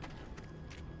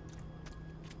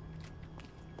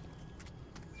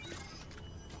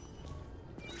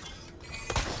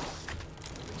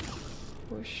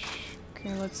 Push.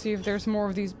 Okay, let's see if there's more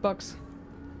of these bugs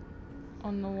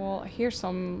on the wall. I hear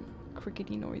some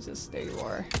crickety noises. There you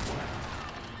are.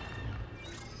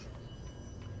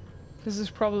 This is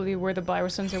probably where the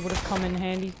biosensor would have come in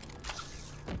handy.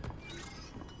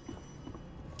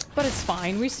 But it's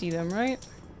fine, we see them, right?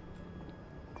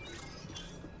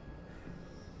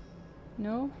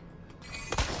 No?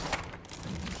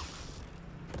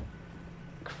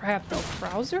 Crap, no.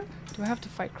 Krauser? Do I have to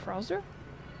fight Krauser?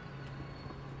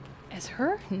 As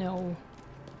her? No.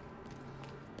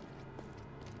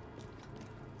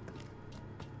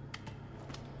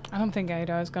 I don't think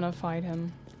Ada is gonna fight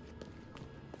him.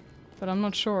 But I'm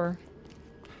not sure.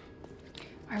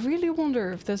 I really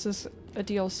wonder if this is a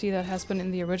DLC that has been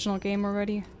in the original game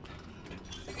already.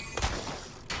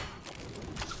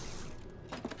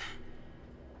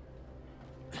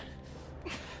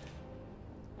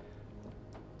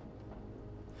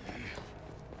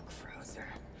 Krauser.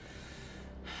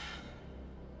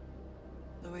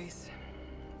 Louise,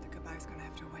 the goodbye's gonna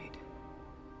have to wait.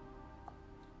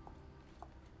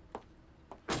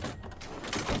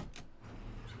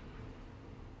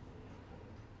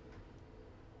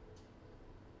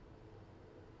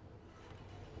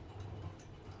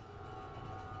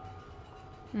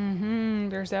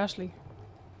 There's Ashley.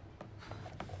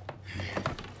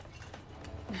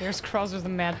 there's Krauser the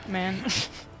madman.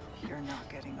 You're not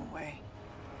getting away.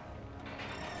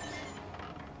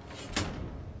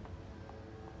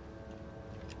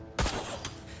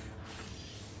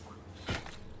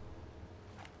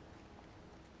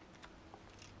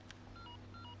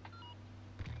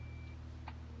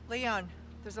 Leon,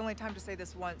 there's only time to say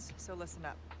this once, so listen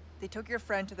up. They took your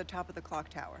friend to the top of the clock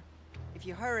tower. If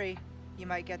you hurry, you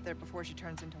might get there before she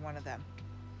turns into one of them.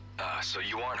 So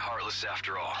you aren't heartless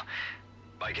after all.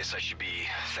 I guess I should be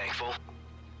thankful.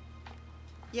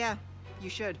 Yeah, you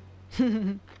should.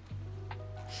 Now,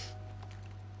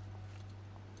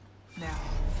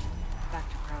 back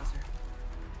to Krauser.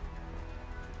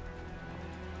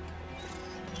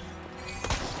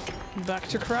 Back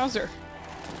to Krauser.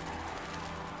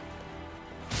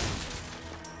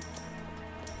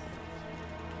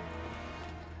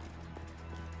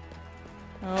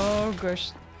 Oh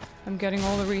gosh, I'm getting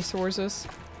all the resources.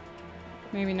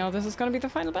 Maybe now this is gonna be the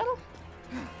final battle?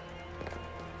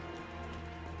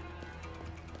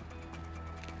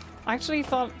 I actually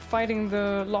thought fighting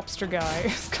the lobster guy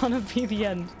is gonna be the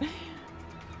end.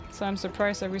 So I'm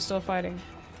surprised that we're still fighting.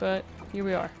 But here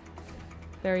we are.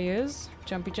 There he is.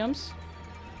 Jumpy jumps.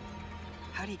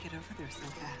 How do you get over there so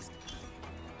fast?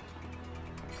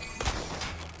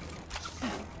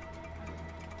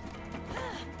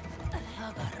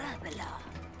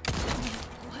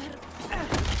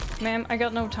 Ma'am, I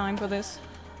got no time for this.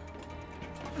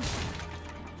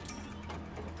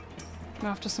 I'm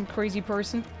after some crazy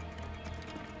person.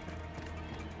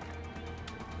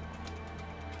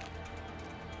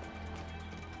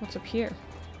 What's up here?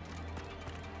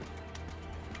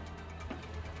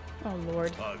 Oh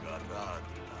lord.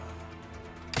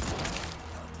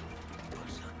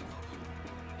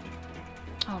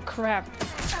 Oh crap.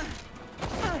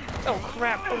 Oh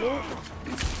crap. Oh.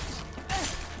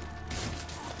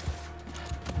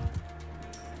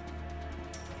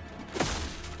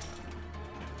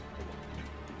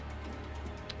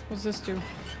 What's this do?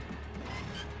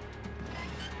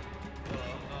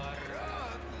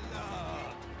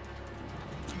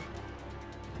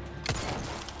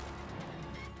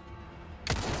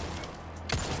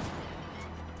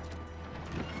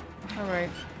 Alright.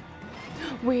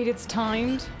 Wait, it's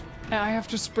timed? I have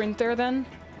to sprint there then?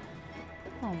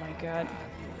 Oh my god.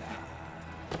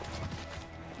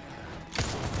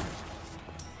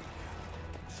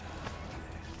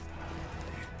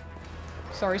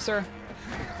 Sorry, sir.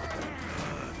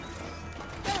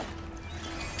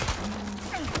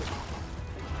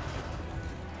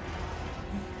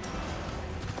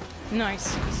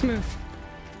 Nice. Smooth.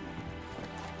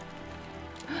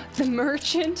 The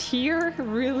merchant here?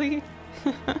 Really?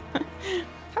 How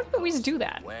do we always do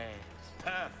that?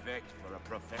 Perfect for a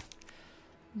prophet.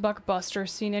 Bugbuster.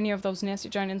 Seen any of those nasty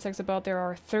giant insects about? There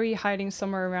are 3 hiding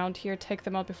somewhere around here. Take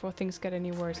them out before things get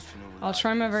any worse. I'll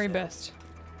try my very best.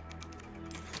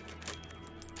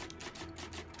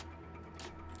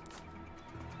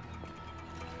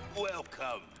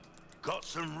 Welcome. Got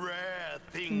some rare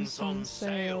things on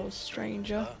sale,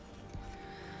 stranger.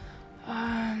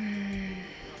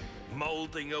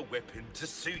 Molding a weapon to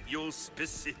suit your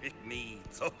specific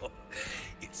needs. Oh,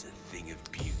 it's a thing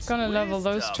of beauty. Gonna level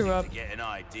We're those 2 starting up. to get an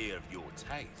idea of your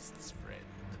tastes, friend.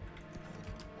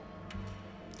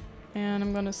 And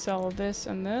I'm gonna sell this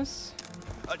and this.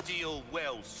 A deal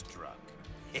well struck.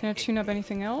 Can I tune up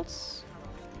anything else?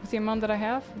 With the amount that I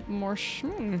have? More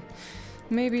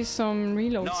maybe some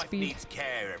reload Knife speed. needs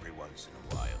care every once in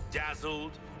a while.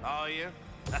 Dazzled, are you?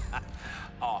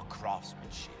 Our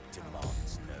craftsmanship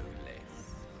demands no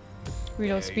less.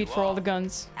 Reload There speed you for all are, the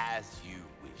guns. As you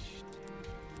wished.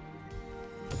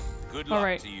 Good luck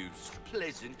Alright. to you.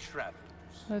 Pleasant travels.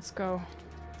 Let's go.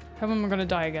 How am I gonna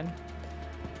die again?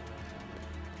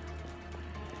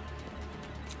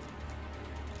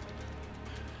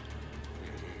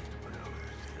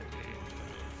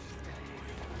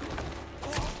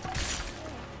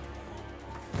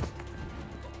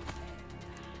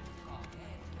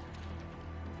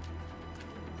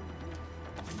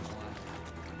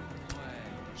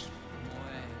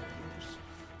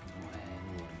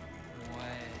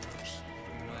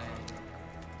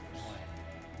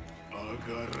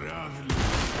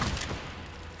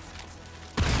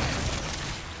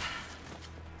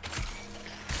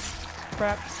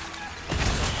 Crap.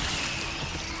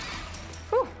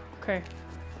 Whew, okay.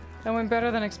 That went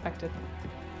better than expected.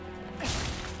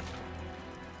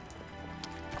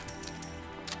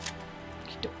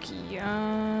 Okie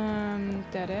dokie.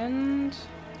 Dead end.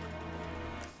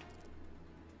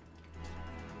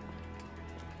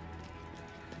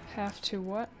 Have to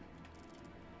what?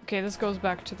 Okay, this goes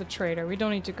back to the trader. We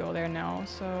don't need to go there now,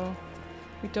 so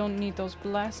We don't need those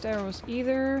blast arrows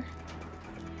either.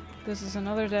 This is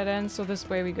another dead end, so this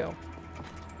way we go.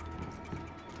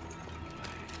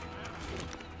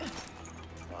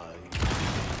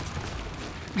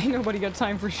 Ain't nobody got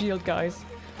time for shield, guys.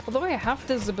 Although I have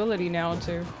this ability now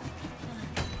too.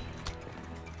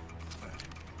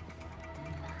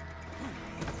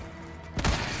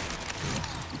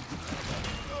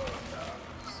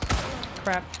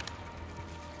 Crap.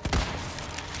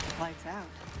 Lights out.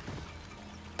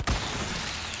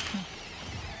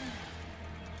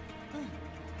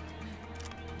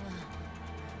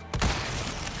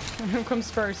 Who comes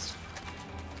first?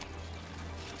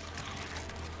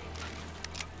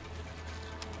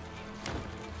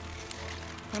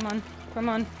 Come on, come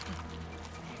on.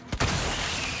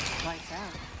 Lights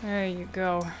out. There you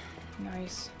go.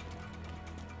 Nice.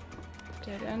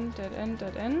 Dead end, dead end,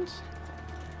 dead end.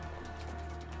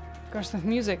 Gosh, that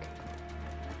music.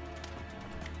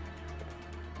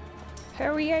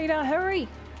 Hurry, Ada, hurry!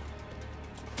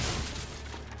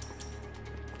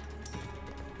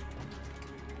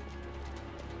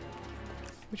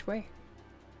 Which way?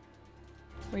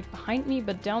 Wait, behind me,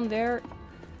 but down there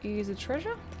is a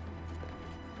treasure?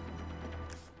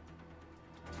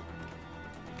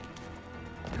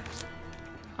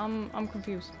 I'm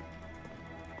confused.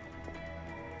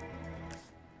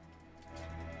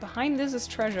 Behind this is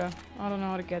treasure. I don't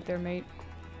know how to get there, mate.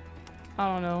 I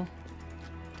don't know.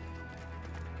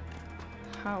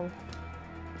 How?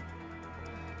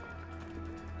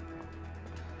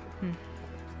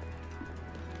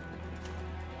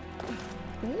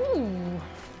 Ooh.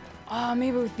 Ah,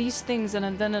 maybe with these things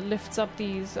and then it lifts up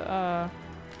these,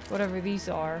 whatever these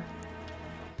are.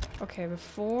 Okay,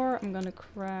 before I'm gonna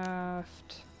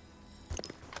craft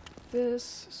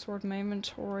this, sort my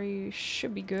inventory,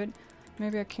 should be good.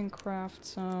 Maybe I can craft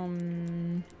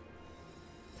some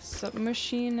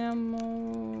submachine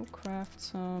ammo, craft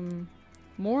some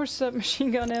more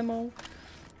submachine gun ammo,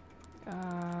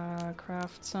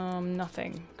 craft some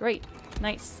nothing. Great,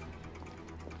 nice.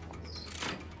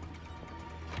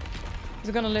 Is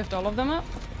it gonna lift all of them up?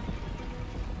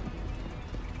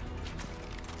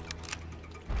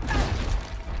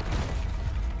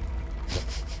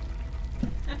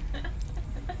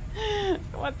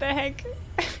 What the heck?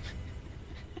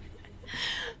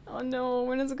 Oh no,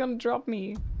 when is it gonna drop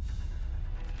me?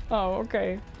 Oh,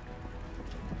 okay.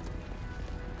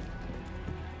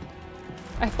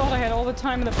 I thought I had all the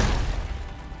time in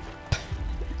the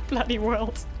bloody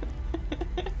world.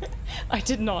 I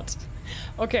did not.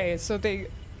 Okay, so they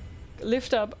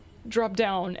lift up, drop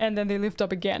down, and then they lift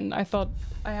up again. I thought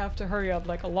I have to hurry up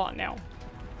like a lot now.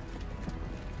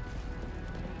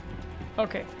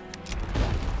 Okay.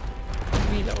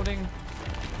 Reloading.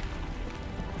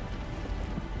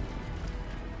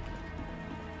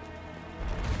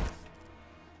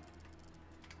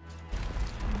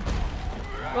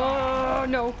 Oh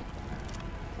no.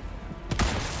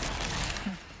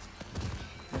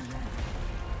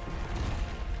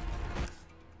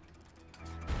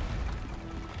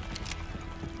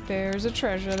 There's a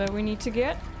treasure that we need to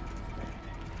get.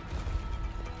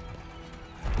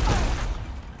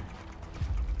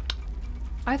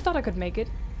 I thought I could make it.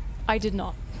 I did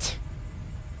not.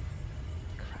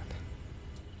 Crap.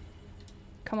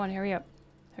 Come on, hurry up.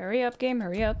 Hurry up, game,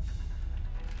 hurry up.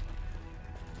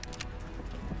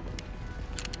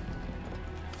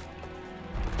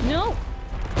 No!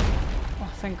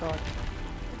 Oh, thank God.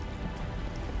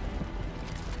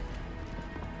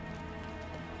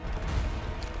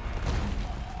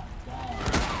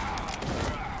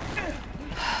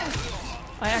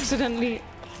 I accidentally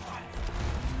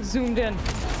zoomed in.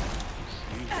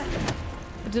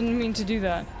 I didn't mean to do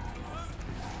that.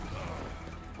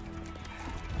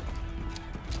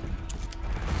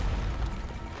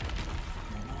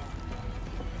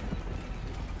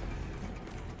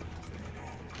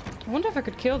 I wonder if I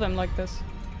could kill them like this.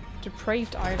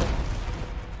 Depraved idol.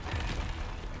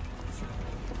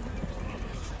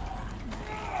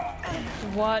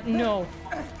 What? No.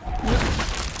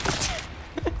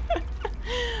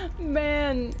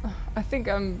 Man, I think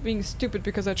I'm being stupid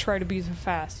because I try to be so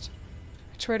fast.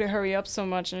 I try to hurry up so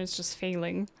much and it's just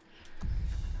failing.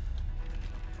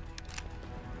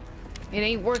 It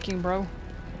ain't working, bro.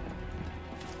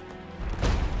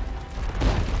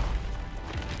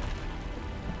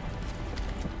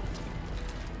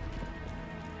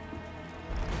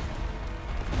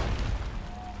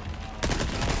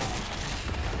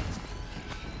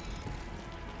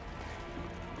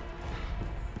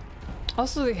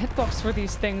 Also, the hitbox for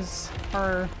these things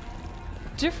are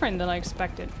different than I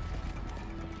expected.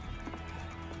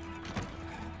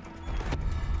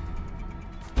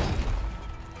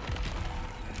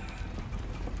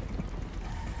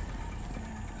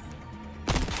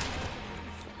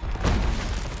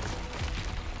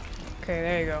 Okay,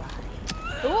 there you go.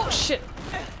 Oh, shit!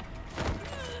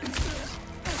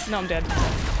 No, I'm dead.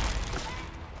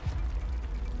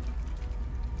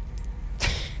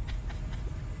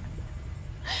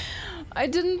 I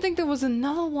didn't think there was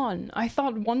another one. I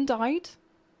thought one died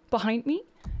behind me,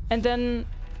 and then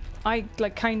I,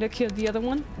 like, kinda killed the other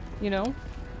one, you know?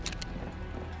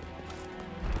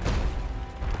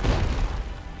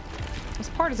 This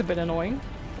part is a bit annoying.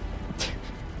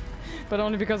 But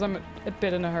only because I'm a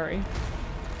bit in a hurry.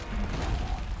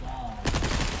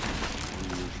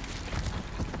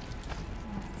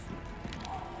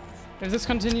 If this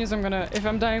continues, I'm gonna... If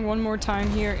I'm dying one more time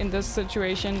here in this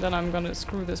situation, then I'm gonna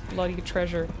screw this bloody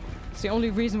treasure. It's the only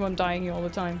reason why I'm dying here all the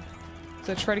time.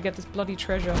 So I try to get this bloody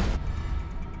treasure.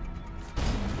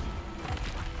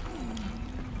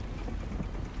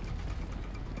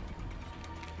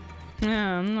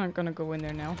 Yeah, I'm not gonna go in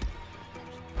there now.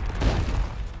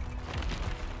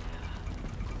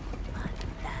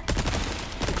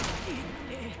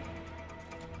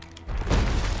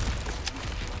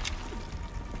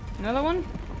 Another one?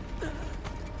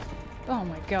 Oh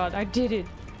my god, I did it!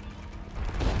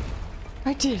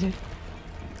 I did it!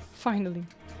 Finally.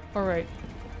 Alright.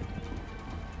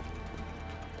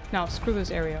 Now, screw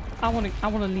this area. I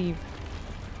wanna leave.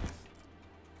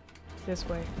 This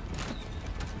way.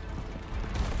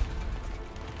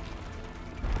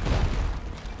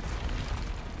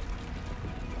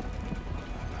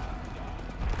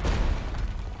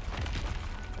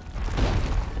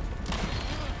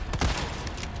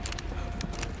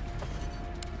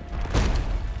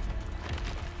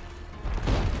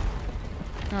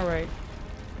 Alright.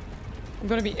 I'm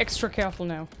gonna be extra careful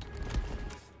now.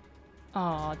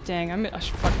 Aw, dang, I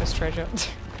should fuck this treasure.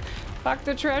 Fuck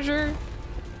the treasure!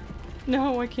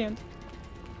 No, I can't.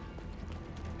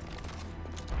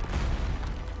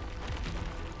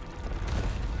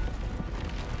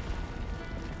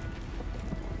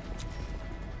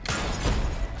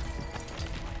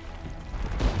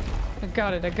 I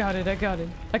got it, I got it, I got it.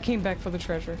 I came back for the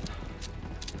treasure.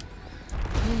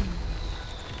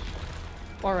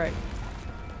 Alright.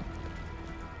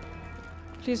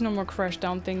 Please no more crash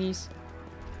down thingies.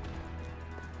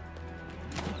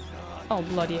 Oh,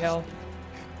 bloody hell.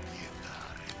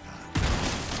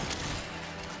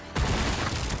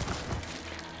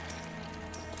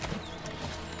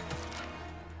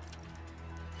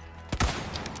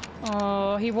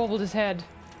 Oh, he wobbled his head.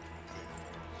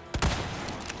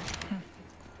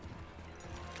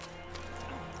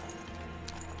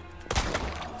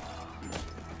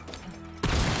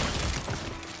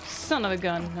 Son of a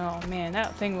gun. Oh man,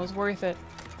 that thing was worth it.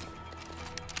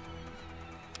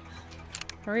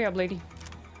 Hurry up, lady.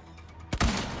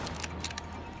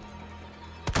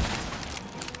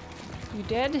 You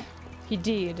dead? He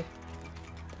did.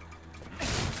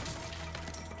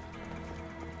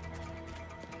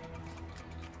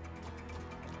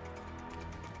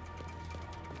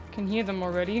 Can hear them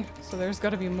already, so there's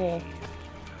gotta be more.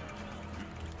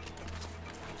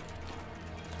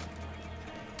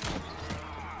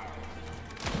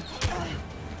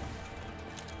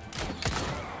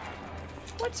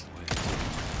 What?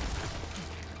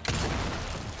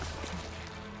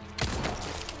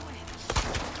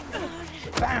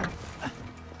 Bam!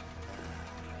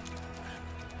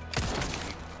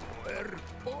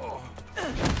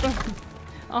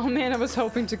 Oh man, I was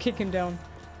hoping to kick him down.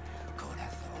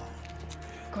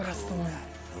 Corazón.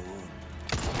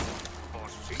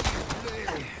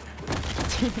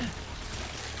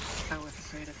 I was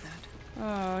afraid of that.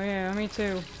 Oh yeah, me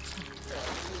too.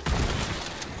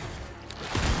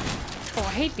 Oh,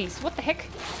 I hate these. What the heck?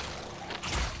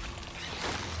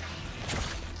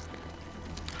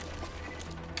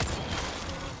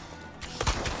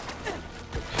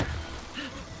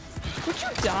 Would you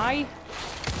die?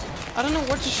 I don't know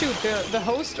what to shoot, the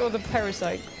host or the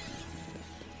parasite.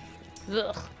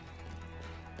 Ugh.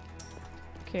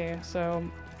 Okay, so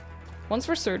once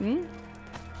for certain,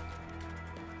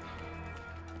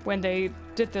 when they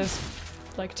did this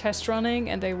like test running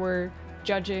and they were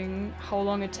judging how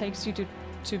long it takes you to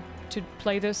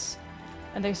play this,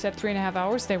 and they said 3.5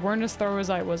 hours, they weren't as thorough as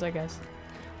I was, I guess.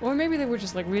 Or maybe they were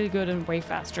just like really good and way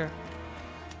faster,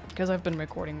 because I've been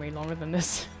recording way longer than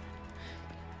this.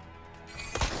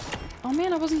 Oh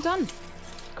man, I wasn't done.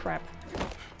 Crap.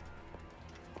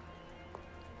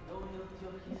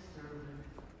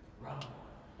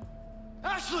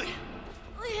 Ashley!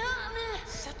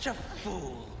 Such a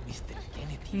fool, Mr.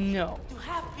 Kennedy. No. To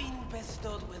have been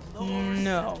bestowed with Lord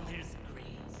No. Sattler's grace,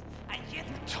 and yet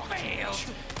failed.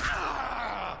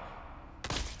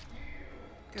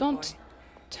 Good Don't boy.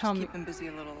 tell me. Keep him busy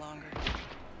a little longer.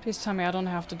 Please tell me I don't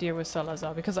have to deal with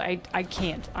Salazar, because I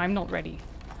can't. I'm not ready.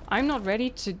 I'm not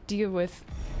ready to deal with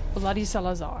bloody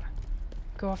Salazar.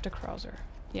 Go after Krauser.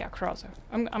 Yeah, Krauser.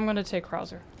 I'm gonna take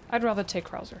Krauser. I'd rather take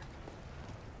Krauser.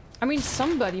 I mean,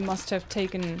 somebody must have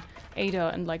taken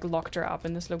Ada and like locked her up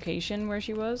in this location where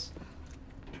she was.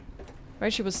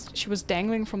 Right? She was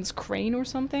dangling from this crane or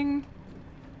something.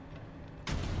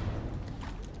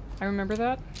 I remember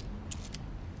that.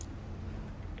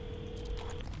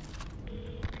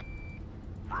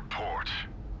 Report.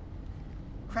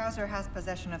 Krauser has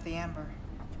possession of the amber.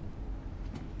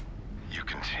 You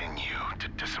continue to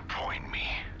disappoint me.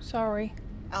 Sorry.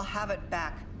 I'll have it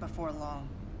back before long.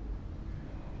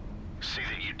 See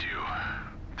that you do.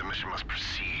 The mission must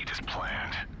proceed as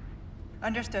planned.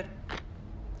 Understood.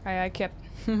 I kept.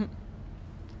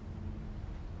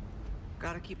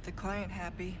 Gotta keep the client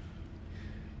happy.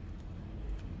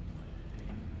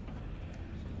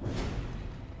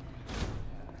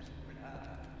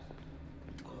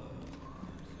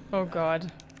 Oh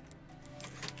god.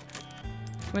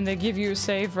 When they give you a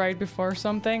save right before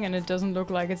something and it doesn't look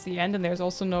like it's the end and there's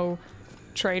also no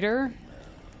traitor.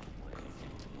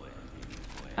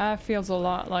 Feels a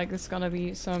lot like it's gonna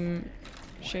be some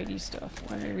shady stuff.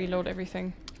 Let me reload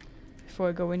everything before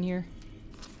I go in here.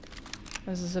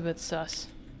 This is a bit sus.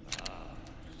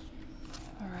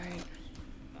 Alright.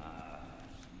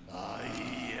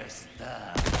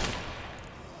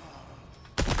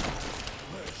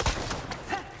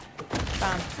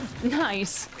 Bam.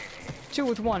 Nice! 2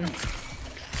 with 1.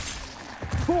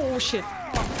 Oh shit.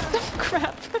 Oh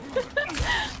crap.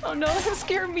 Oh no, that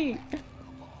scared me.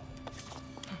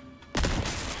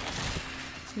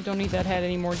 You don't need that head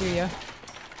anymore, do ya?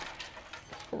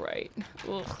 Right.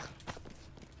 Ugh.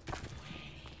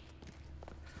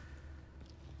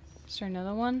 Is there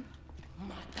another one?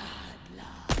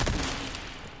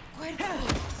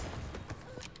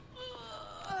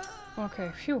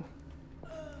 Okay, phew.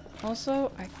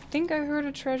 Also, I think I heard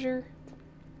a treasure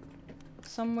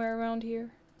somewhere around here.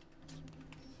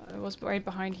 It was right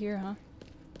behind here, huh?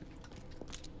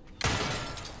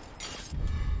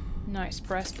 Nice,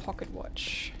 brass pocket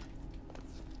watch.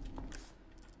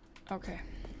 Okay.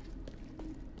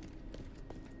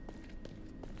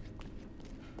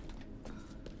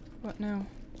 What now?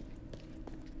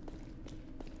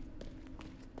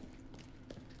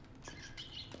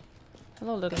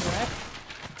 Hello, little rat.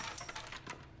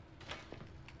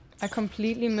 I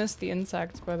completely missed the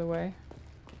insects, by the way.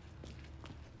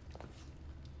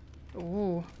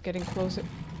 Ooh, getting closer.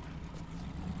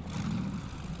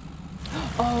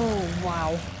 Oh,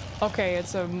 wow. Okay,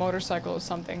 it's a motorcycle or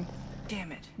something.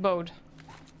 Damn it. Boat.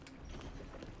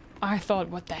 I thought,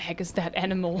 what the heck is that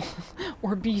animal?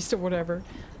 Or beast or whatever.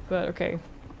 But okay,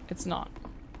 it's not.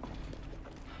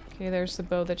 Okay, there's the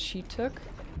bow that she took.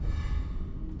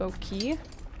 Bow key.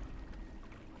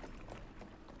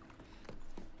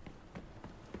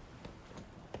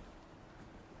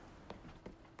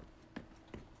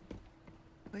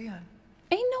 Leon.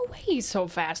 Ain't no way he's so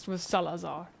fast with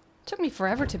Salazar. Took me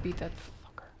forever to beat that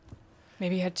fucker.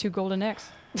 Maybe he had 2 golden eggs.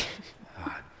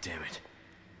 Ah, damn it.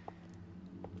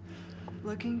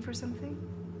 Looking for something?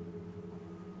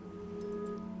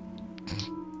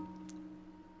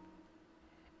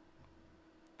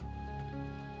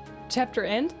 Chapter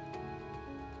end?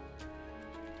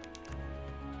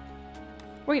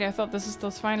 Wait, I thought this is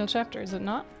the final chapter, is it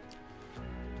not?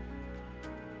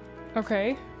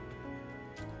 Okay.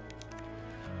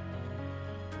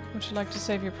 Would you like to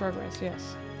save your progress?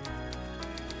 Yes.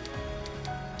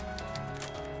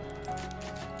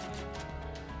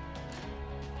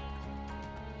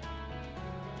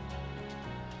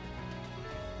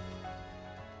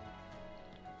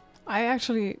 I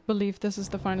actually believe this is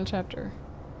the final chapter.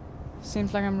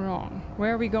 Seems like I'm wrong.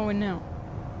 Where are we going now?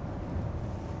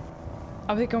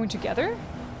 Are they going together?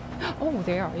 Oh,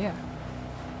 they are, yeah.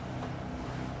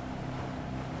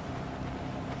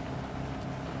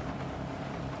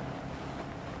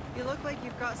 You look like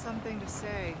you've got something to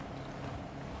say.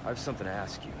 I have something to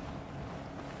ask you.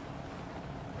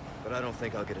 But I don't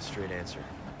think I'll get a straight answer.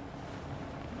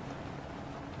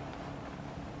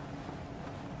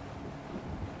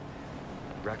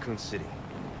 Raccoon City.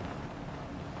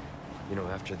 You know,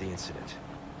 after the incident,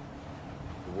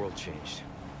 the world changed.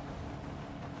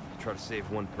 Try to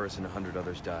save one person, 100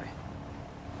 others die.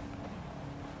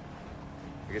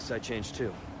 I guess I changed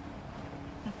too.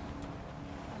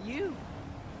 You.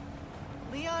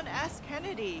 Leon S.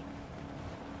 Kennedy.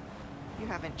 You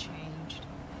haven't changed.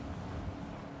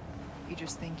 You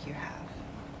just think you have.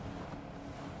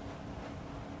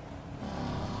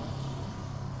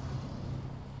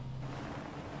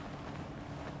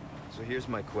 So here's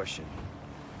my question.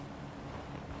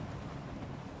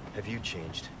 Have you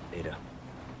changed, Ada?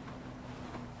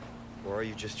 Or are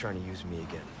you just trying to use me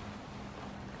again?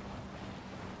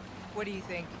 What do you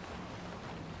think?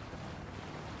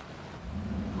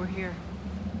 We're here.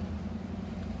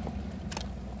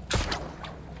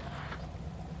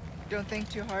 Don't think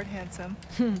too hard, handsome.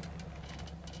 Don't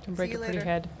break See a you pretty later.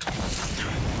 head.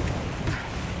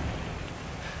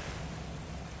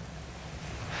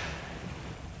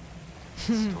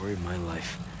 Story of my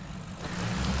life.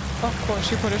 Of course,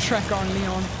 you put a Shrek on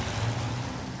Leon.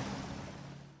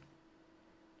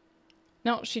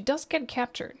 Now, she does get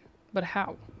captured, but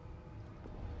how?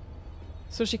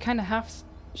 So she kind of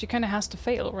has to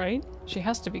fail, right? She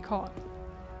has to be caught.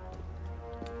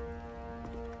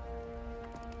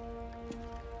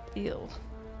 Ew.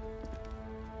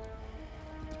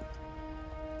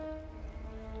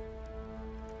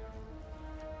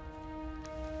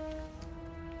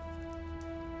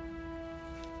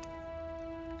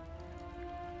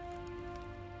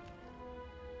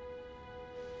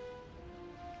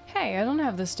 Hey, I don't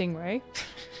have the stingray.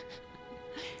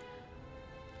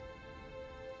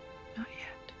 Not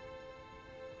yet.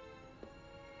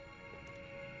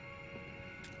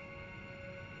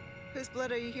 Whose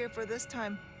blood are you here for this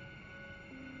time?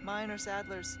 Mine or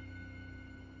Sadler's?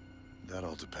 That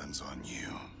all depends on you.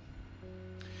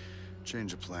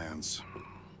 Change of plans.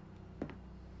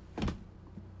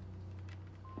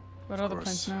 What other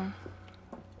plans now?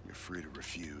 You're free to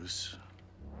refuse.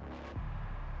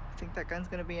 Think that gun's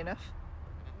gonna be enough?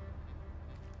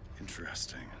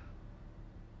 Interesting.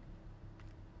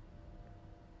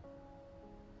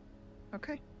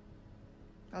 Okay.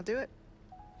 I'll do it.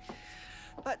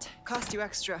 But cost you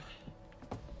extra.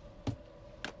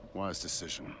 Wise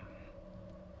decision.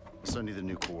 I'll send you the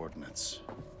new coordinates.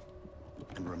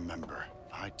 And remember,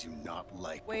 I do not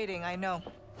like... Waiting, I know.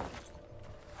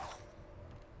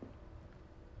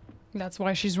 That's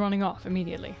why she's running off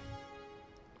immediately.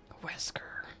 Wesker.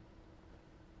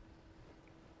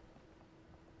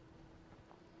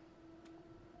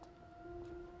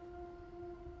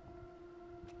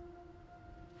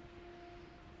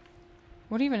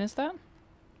 What even is that?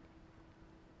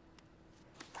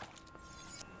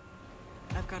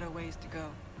 I've got a ways to go.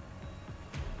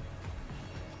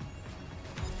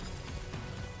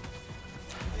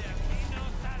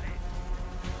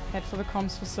 Head for the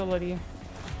comms facility.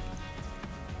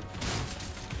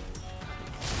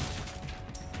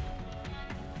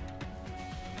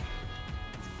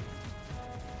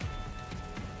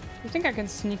 You think I can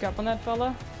sneak up on that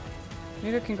fella?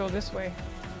 Maybe I can go this way.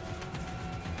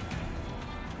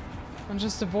 And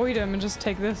just avoid him and just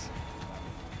take this.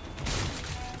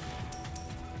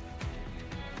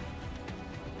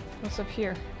 What's up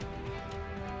here?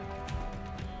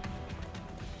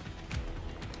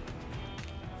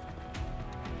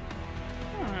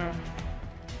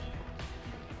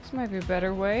 This might be a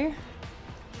better way.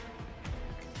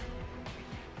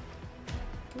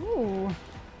 Ooh.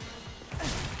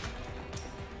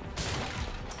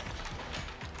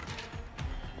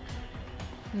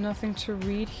 Nothing to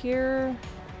read here.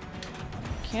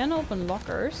 Can open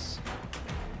lockers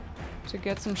to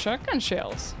get some shotgun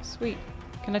shells. Sweet.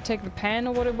 Can I take the pan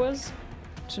or what it was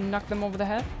to knock them over the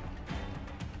head?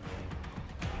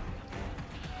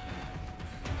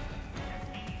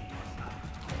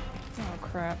 Oh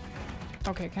crap.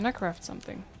 Okay, can I craft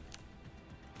something?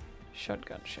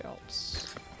 Shotgun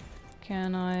shells.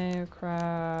 Can I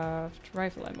craft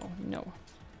rifle ammo? No.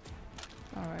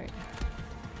 Alright.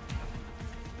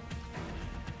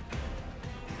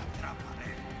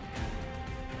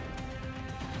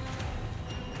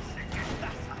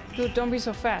 Dude, don't be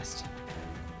so fast.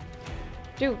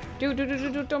 Dude,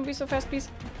 don't be so fast, please.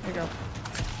 There you go.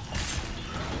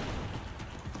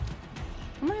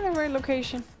 Am I in the right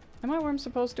location? Am I where I'm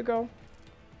supposed to go?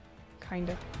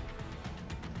 Kinda.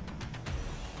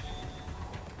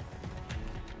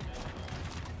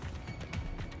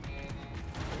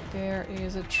 There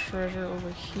is a treasure over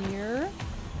here.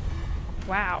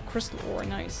 Wow, crystal ore,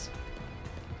 nice.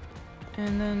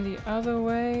 And then the other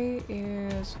way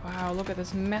is... Wow, look at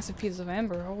this massive piece of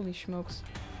amber. Holy smokes.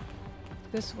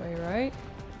 This way, right?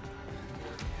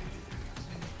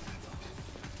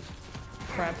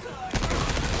 Crap.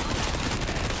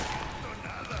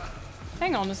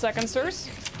 Hang on a second, sirs.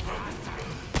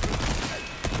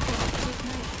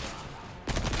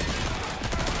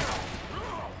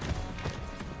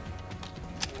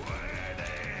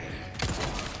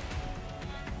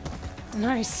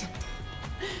 Nice.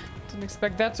 Didn't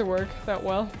expect that to work that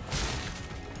well.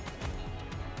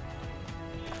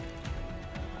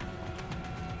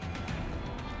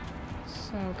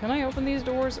 So, can I open these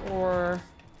doors or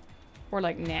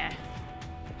like, nah?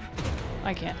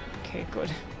 I can't. Okay, good.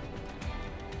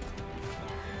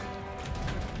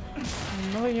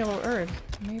 Another yellow herb.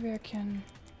 Maybe I can...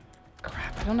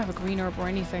 Crap, I don't have a green herb or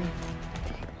anything.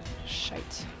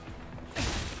 Shite.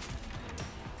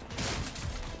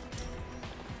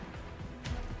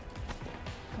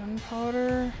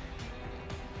 Gunpowder.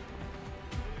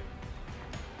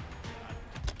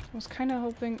 I was kind of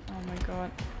hoping... Oh my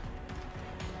god.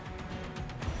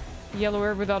 Yellow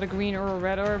herb without a green or a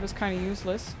red herb is kind of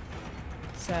useless.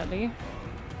 Sadly.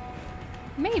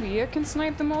 Maybe I can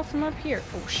snipe them all from up here.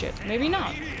 Oh shit, maybe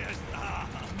not.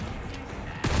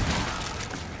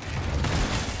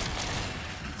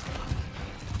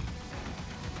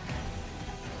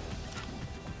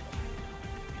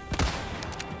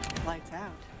 Lights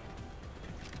out.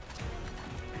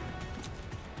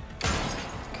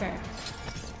 Okay.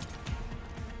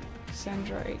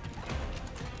 Sandrite.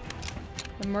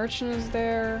 The merchant is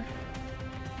there.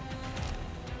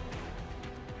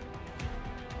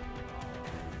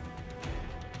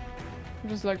 I'm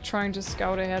just like trying to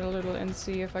scout ahead a little and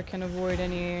see if I can avoid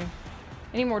any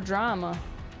more drama.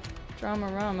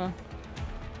 Drama-rama.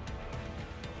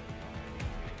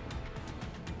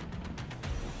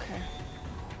 Okay.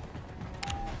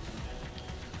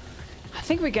 I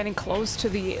think we're getting close to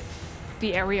the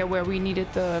area where we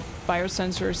needed the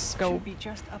biosensor scope. Should be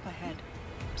just up ahead.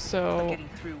 So But getting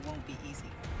through won't be easy.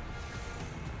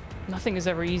 nothing is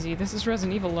ever easy. This is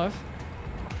Resident Evil, love.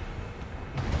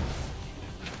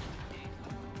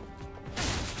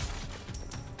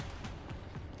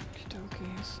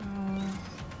 Okey-dokey, so...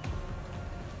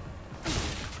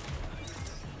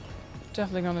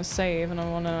 Definitely gonna save, and I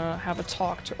wanna have a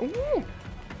talk to... Ooh!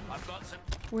 I've got some.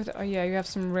 With... Oh yeah, you have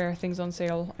some rare things on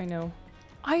sale, I know.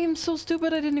 I am so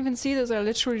stupid, I didn't even see this. I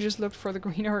literally just looked for the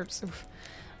green herbs. Oof.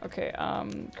 Okay,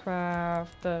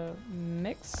 craft the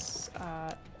mix.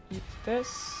 Eat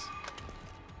this.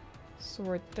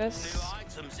 Sort New this.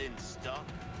 items in stock.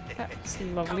 That's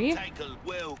lovely. Come take a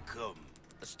welcome.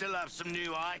 I still have some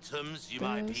new items you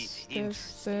might be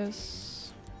interested.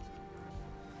 This.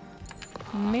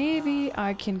 Maybe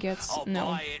I can get I'll no.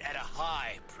 buy it at a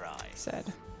high price.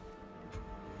 Said.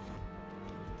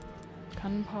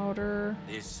 Gunpowder.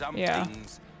 There's some Yeah.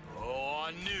 things. Oh,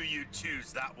 I knew you'd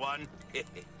choose that one.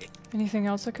 Anything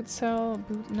else I could sell?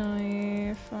 Boot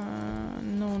knife?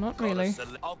 No, not really.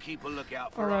 I'll keep a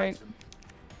lookout for Alright. items.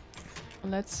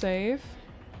 Let's save.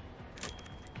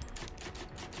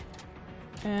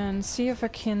 And see if I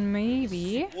can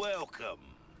maybe... Welcome.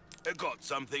 I got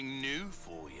something new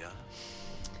for you.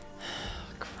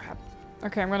 Crap.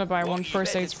 Okay, I'm gonna buy one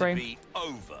first aid spray. Be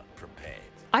over prepared.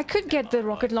 I could get the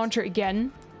rocket launcher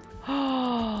again.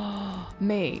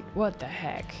 Mate, what the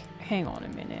heck? Hang on a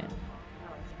minute.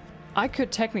 I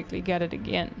could technically get it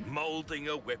again. Molding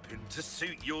a weapon to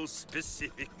suit your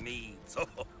specific needs. Oh,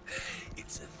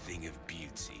 it's a thing of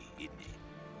beauty, isn't it?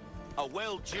 A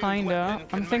well-tuned Kinda. weapon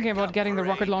can I'm thinking make about up getting the for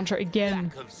rocket a launcher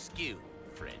again. lack of skill,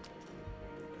 friend.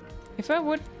 If I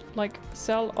would, like,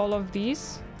 sell all of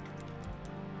these,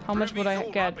 how much would I Ruby's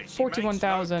all get? rubbish, it makes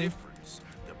 41,000. no difference.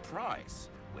 The price,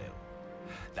 well,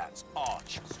 that's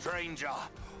arch stranger.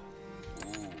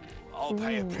 Ooh, I'll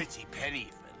pay a Ooh. pretty penny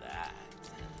for that.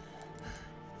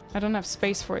 I don't have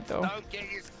space for it though. Don't get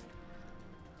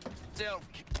yourself.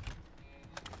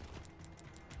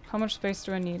 How much space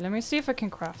do I need? Let me see if I can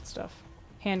craft stuff.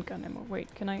 Handgun ammo.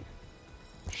 Wait, can I?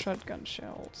 Shotgun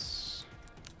shells.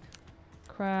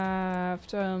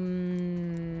 Craft.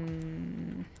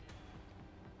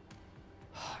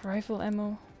 Rifle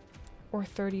ammo. Or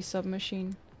 30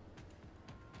 submachine.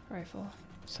 Rifle.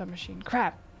 Submachine.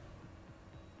 Crap!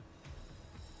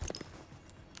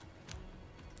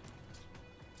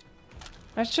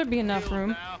 That should be enough Build room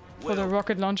now. for the Well,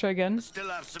 rocket launcher again. Still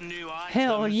have some new items.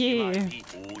 Hell you yeah. might be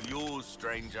all yours,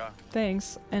 stranger.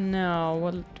 Thanks. And now,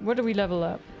 what do we level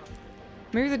up?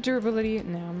 Maybe the durability?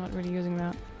 No, I'm not really using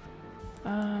that.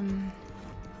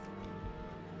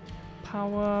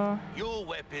 Power. Your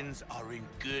weapons are in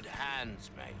good hands,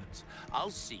 mate. I'll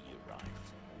see you right.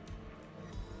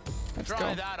 Let's Try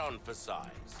go. that on for size.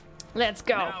 Let's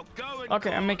go. Now go and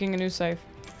Okay, I'm call making a new save.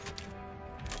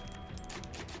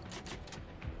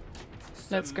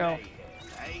 some Let's go. mayhem,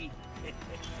 eh?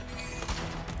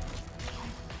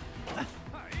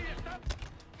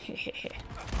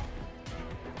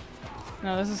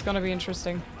 Now this is gonna be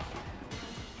interesting.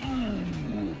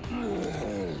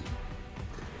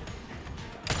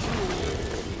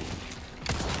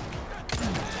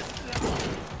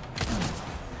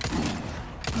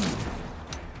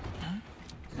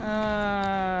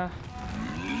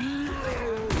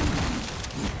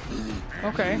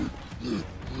 Okay.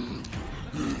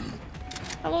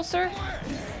 Hello, sir.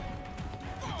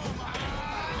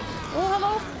 Oh,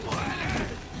 hello!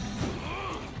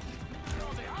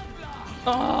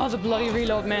 Oh, the bloody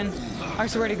reload, man. I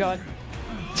swear to God.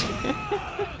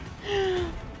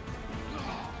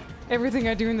 Everything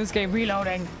I do in this game,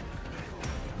 reloading.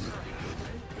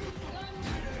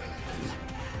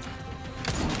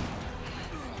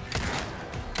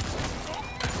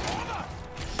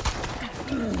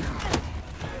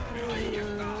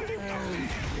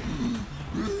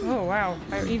 Oh, wow.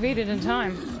 I evaded in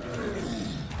time.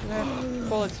 I have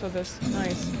bullets for this.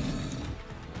 Nice.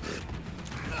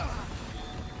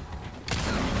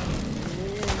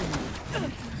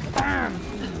 Bam!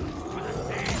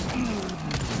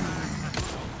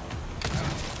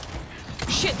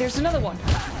 Shit, there's another one!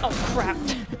 Oh, crap.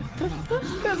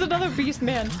 There's another beast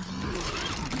man.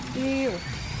 Ew.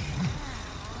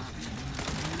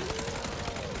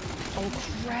 Oh,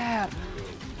 crap.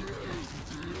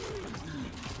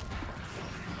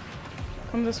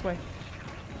 Come this way.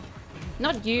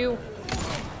 Not you!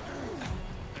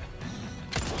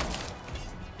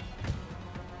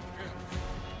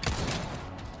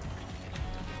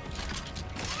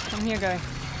 Come here, guy.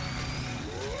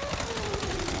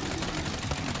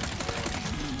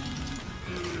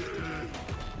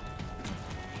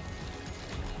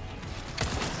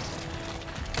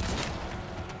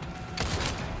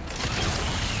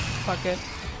 Fuck it.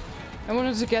 I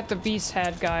wanted to get the beast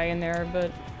head guy in there,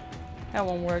 but that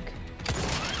won't work.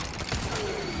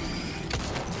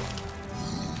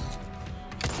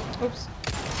 Oops.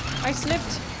 I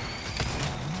slipped.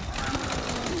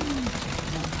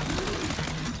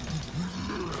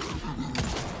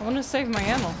 I want to save my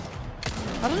ammo.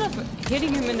 I don't know if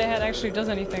hitting him in the head actually does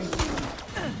anything.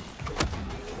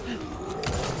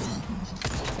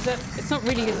 Is that... It's not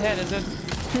really his head, is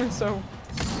it? So...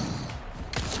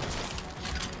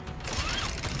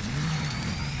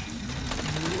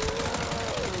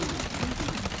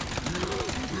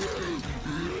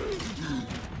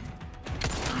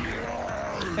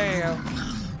 There you go.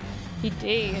 He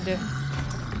did.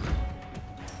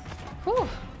 Whew.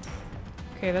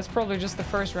 Okay, that's probably just the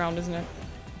first round, isn't it?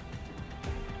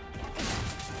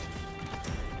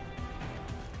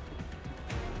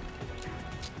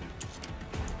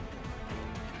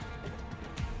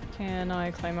 Can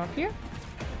I climb up here?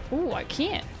 Ooh, I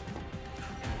can't.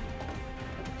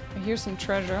 I hear some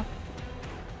treasure.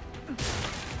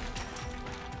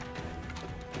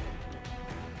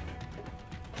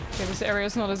 Okay, this area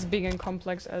is not as big and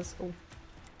complex as... Oh.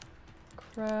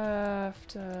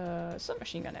 Craft...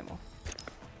 submachine gun ammo.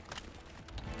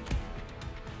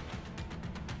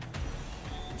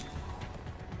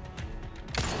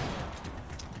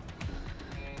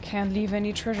 Can't leave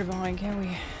any treasure behind, can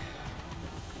we?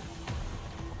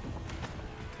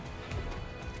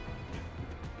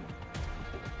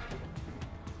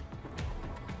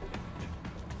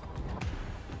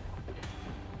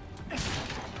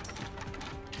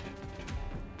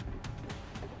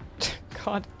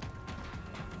 God.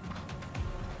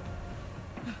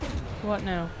 What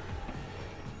now?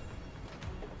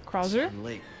 Krauser? I'm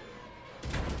late. I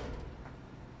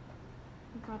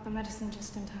brought the medicine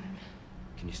just in time.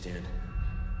 Can you stand?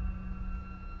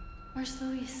 Where's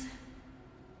Luis?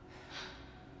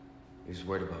 He was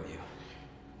worried about you.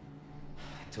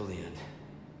 Till the end.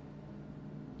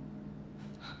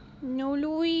 No,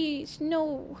 Luis,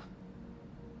 no.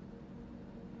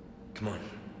 Come on.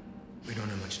 We don't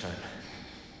have much time.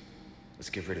 Let's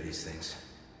get rid of these things.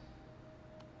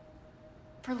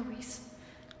 For Luis.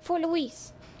 For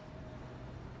Luis.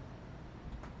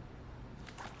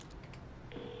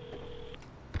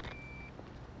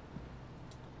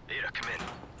 Ada, come in.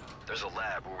 There's a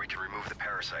lab where we can remove the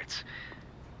parasites.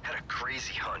 Had a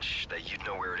crazy hunch that you'd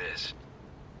know where it is.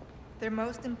 Their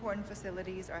most important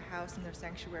facilities are housed in their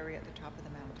sanctuary at the top of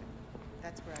the mountain.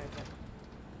 That's where I live.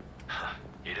 Huh.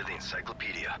 Ada the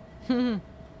encyclopedia.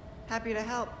 Happy to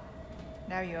help.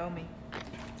 Now you owe me.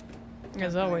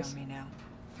 As Don't always. rely on me now.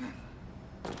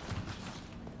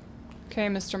 Okay,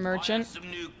 Mr. Merchant. Some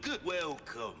new good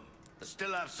welcome. I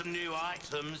still have some new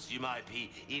items you might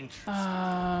be interested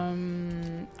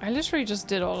I literally just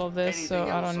did all of this, so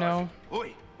I don't know.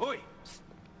 Oi, oi!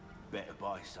 Better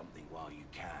buy something while you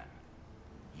can.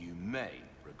 You may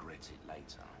regret it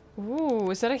later.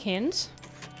 Ooh, is that a hint?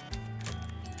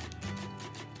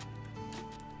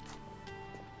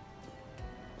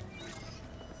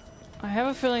 I have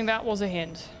a feeling that was a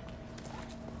hint.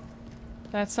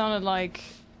 That sounded like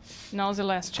now's the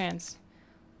last chance.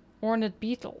 Ornate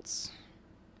beetles.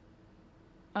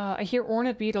 I hear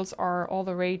ornate beetles are all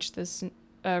the rage this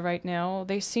right now.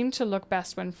 They seem to look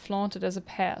best when flaunted as a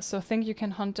pair, so I think you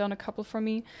can hunt down a couple for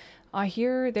me. I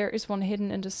hear there is one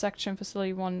hidden in the section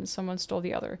facility one. Someone stole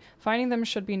the other. Finding them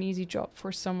should be an easy job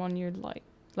for someone you'd like.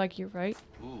 Like you, right?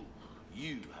 Ooh,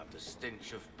 you have the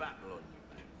stench of battle on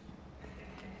you, man.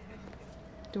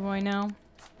 Do I now?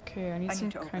 Okay, I I need some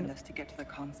need to open kind of this to get to the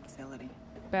comms facility.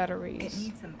 batteries. It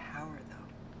needs some power, though.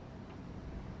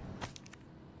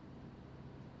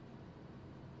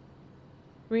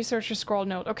 Researcher scroll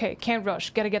note. Okay, can't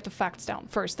rush. Gotta get the facts down.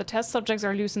 First, the test subjects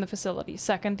are loose in the facility.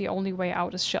 Second, the only way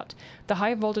out is shut. The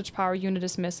high voltage power unit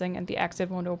is missing and the exit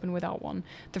won't open without one.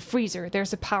 The freezer,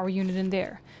 there's a power unit in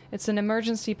there. It's an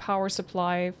emergency power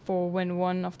supply for when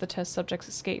one of the test subjects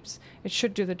escapes. It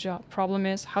should do the job. Problem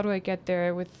is, how do I get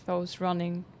there with those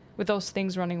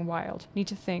things running wild? Need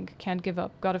to think. Can't give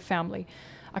up. Got a family.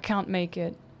 I can't make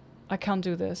it. I can't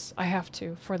do this. I have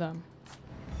to, for them.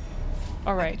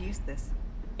 Alright. I could use this.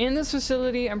 In this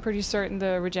facility, I'm pretty certain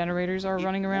the regenerators are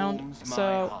running around.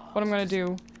 So what I'm gonna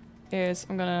do is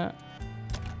I'm gonna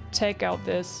take out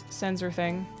this sensor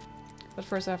thing. But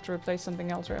first I have to replace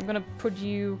something else, right? I'm gonna put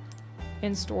you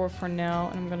in store for now,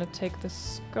 and I'm gonna take the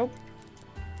scope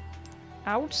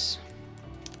out.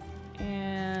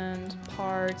 And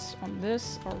parts on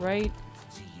this, alright.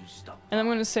 And I'm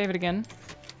gonna save it again.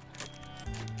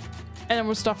 And then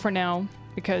we'll stop for now,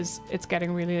 because it's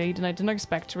getting really late and I didn't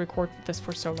expect to record this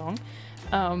for so long.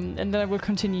 And then I will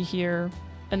continue here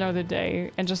another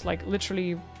day and just like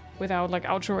literally without like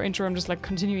outro or intro, I'm just like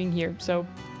continuing here. So,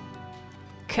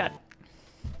 cut.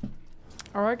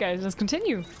 Alright guys, let's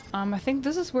continue. I think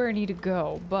this is where I need to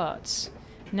go, but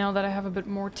now that I have a bit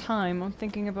more time, I'm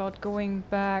thinking about going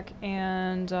back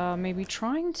and maybe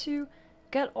trying to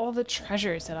get all the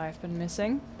treasures that I've been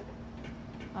missing.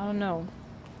 I don't know.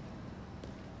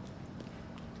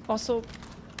 Also,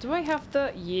 do I have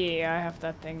the... Yeah, I have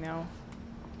that thing now.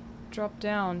 Drop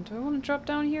down. Do I want to drop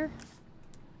down here?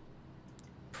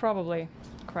 Probably.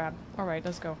 Crap. Alright,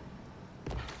 let's go.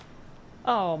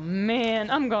 Oh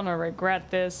man, I'm gonna regret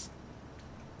this.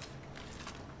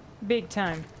 Big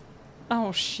time.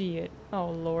 Oh shit.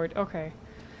 Oh lord. Okay.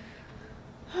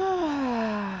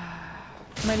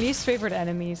 My least favorite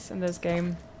enemies in this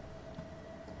game.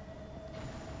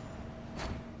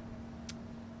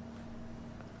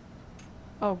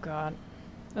 Oh god.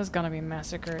 That's gonna be a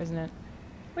massacre, isn't it?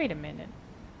 Wait a minute.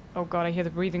 Oh god, I hear the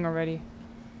breathing already.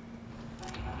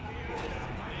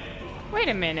 Wait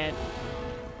a minute.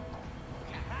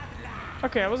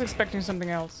 Okay, I was expecting something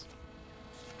else.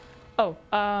 Oh,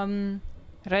 Regenerador.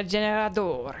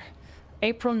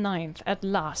 April 9th, at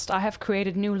last, I have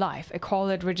created new life. I call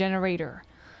it Regenerator.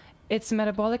 Its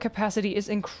metabolic capacity is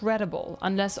incredible.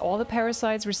 Unless all the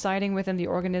parasites residing within the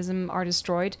organism are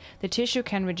destroyed, the tissue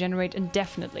can regenerate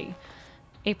indefinitely.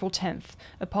 April 10th.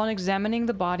 Upon examining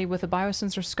the body with a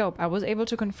biosensor scope, I was able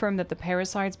to confirm that the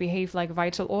parasites behave like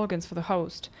vital organs for the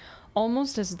host,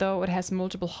 almost as though it has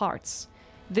multiple hearts.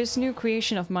 This new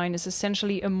creation of mine is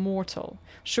essentially immortal.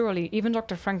 Surely, even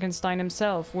Dr. Frankenstein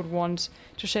himself would want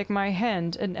to shake my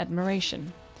hand in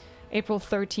admiration. April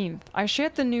 13th. I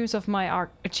shared the news of my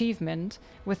achievement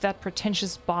with that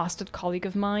pretentious bastard colleague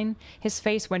of mine. His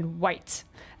face went white.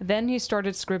 Then he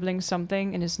started scribbling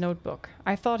something in his notebook.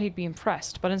 I thought he'd be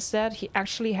impressed, but instead he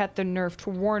actually had the nerve to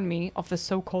warn me of the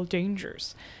so-called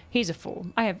dangers. He's a fool.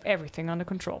 I have everything under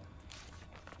control.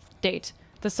 Date.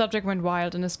 The subject went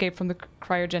wild and escaped from the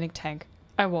cryogenic tank.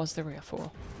 I was the real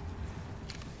fool.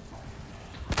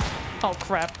 Oh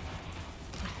crap.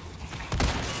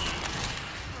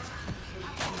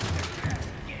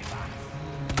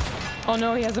 Oh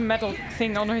no, he has a metal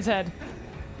thing on his head.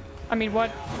 I mean,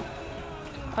 what?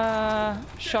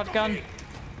 Shotgun.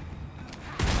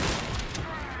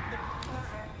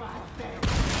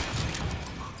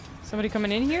 Somebody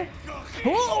coming in here?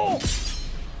 Oh!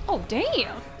 Oh,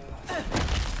 damn!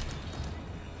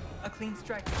 A clean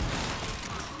strike.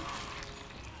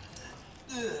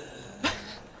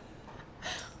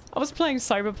 I was playing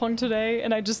Cyberpunk today,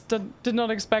 and I just did not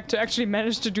expect to actually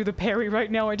manage to do the parry right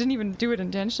now. I didn't even do it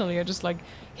intentionally. I just, like,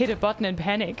 hit a button and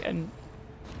panic, and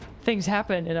things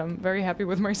happen, and I'm very happy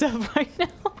with myself right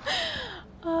now.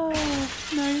 Oh,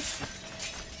 nice.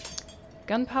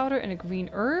 Gunpowder and a green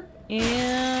herb,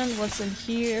 and what's in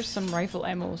here? Some rifle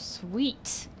ammo.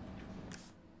 Sweet.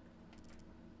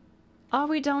 Are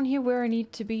we down here where I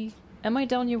need to be? Am I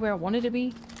down here where I wanted to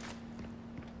be?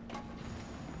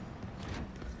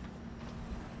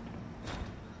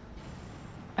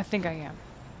 I think I am.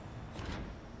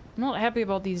 I'm not happy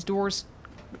about these doors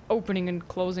opening and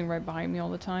closing right behind me all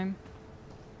the time.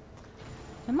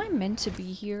 Am I meant to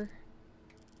be here?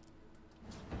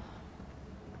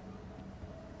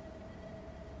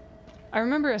 I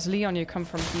remember as Leon you come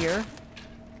from here.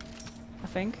 I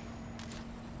think.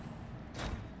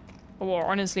 Or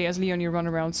honestly, as Leon, you run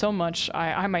around so much,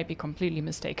 I might be completely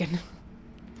mistaken.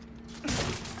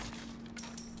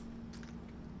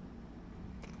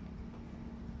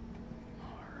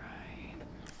 Alright.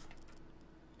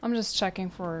 I'm just checking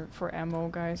for ammo,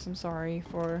 guys. I'm sorry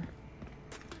for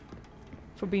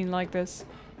being like this.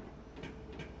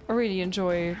 I really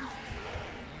enjoy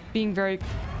being very...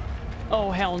 Oh,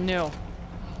 hell no.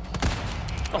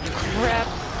 Oh, crap.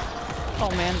 Oh,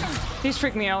 man. These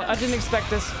freak me out. I didn't expect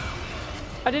this.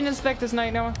 I didn't expect this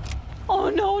night now.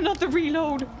 Oh, no, not the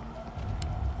reload.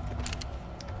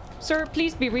 Sir,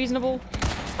 please be reasonable.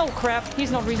 Oh, crap.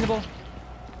 He's not reasonable.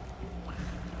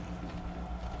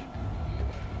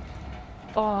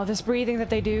 Oh, this breathing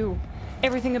that they do.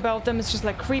 Everything about them is just,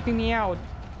 like, creeping me out.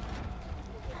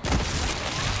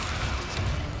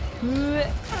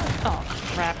 Oh,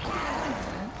 crap.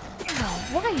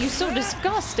 Why are you so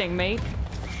disgusting, mate?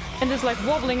 And just like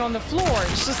wobbling on the floor.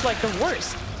 It's just like the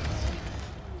worst.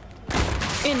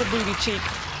 In the booty cheek.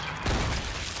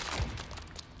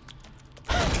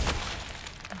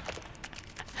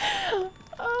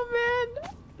 Oh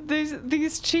man.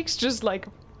 These cheeks just like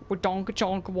donka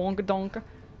chonka wonka donka.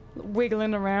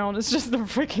 Wiggling around. It's just the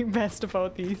freaking best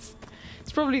about these.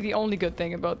 It's probably the only good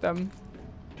thing about them.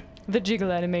 The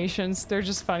jiggle animations. They're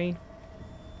just funny.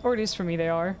 Or at least for me they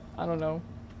are. I don't know.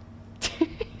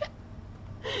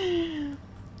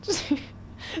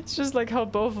 It's just like how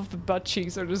both of the butt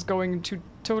cheeks are just going in two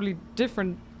totally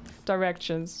different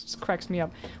directions. It just cracks me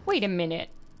up. Wait a minute.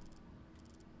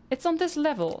 It's on this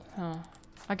level. Huh.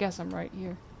 I guess I'm right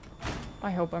here.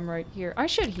 I hope I'm right here. I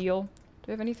should heal. Do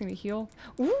I have anything to heal?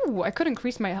 Ooh, I could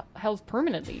increase my health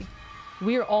permanently.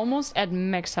 We're almost at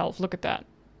max health. Look at that.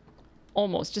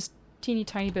 Almost. Just teeny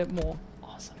tiny bit more.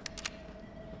 Awesome.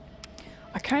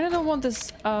 I kind of don't want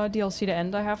this DLC to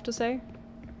end, I have to say.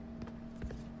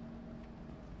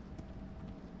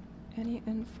 Any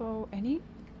info?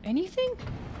 Anything?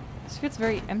 This feels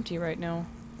very empty right now.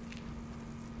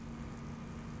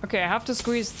 Okay, I have to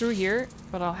squeeze through here,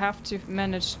 but I'll have to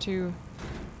manage to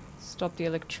stop the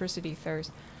electricity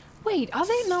thirst. Wait, are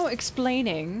they now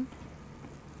explaining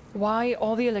why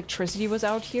all the electricity was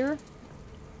out here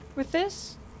with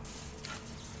this?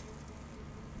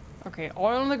 Okay,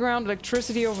 oil on the ground,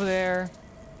 electricity over there.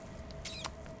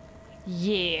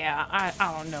 Yeah,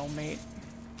 I don't know, mate.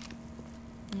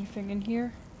 Anything in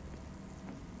here?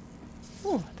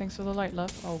 Oh, thanks for the light,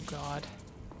 love. Oh, God.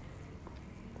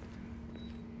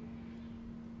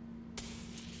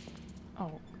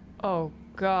 Oh. Oh,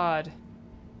 God.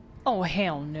 Oh,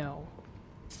 hell no.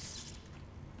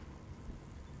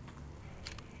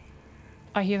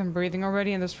 I hear them breathing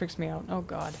already and this freaks me out. Oh,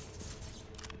 God.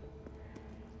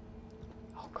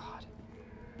 Oh, God.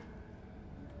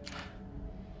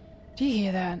 Do you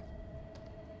hear that?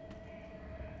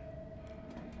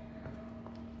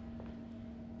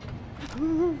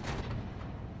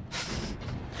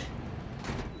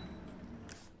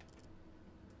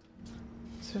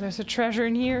 So there's a treasure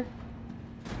in here.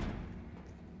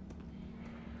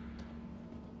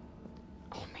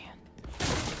 Oh man.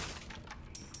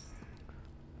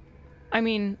 I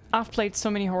mean, I've played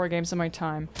so many horror games in my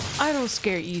time. I don't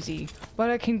scare easy, but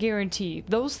I can guarantee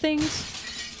those things.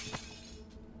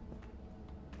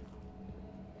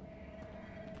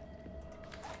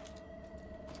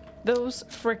 Those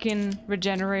frickin'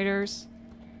 regenerators.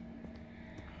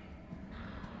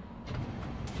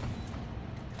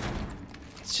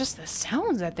 It's just the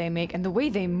sounds that they make and the way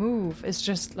they move is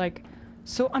just like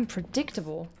so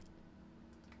unpredictable.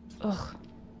 Ugh.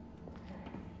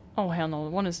 Oh hell no,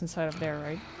 one is inside of there,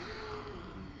 right?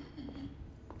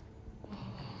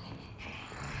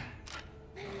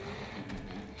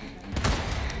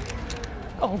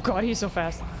 Oh god, he's so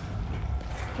fast.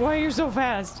 Why are you so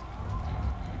fast?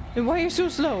 And why are you so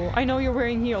slow? I know you're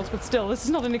wearing heels, but still, this is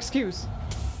not an excuse.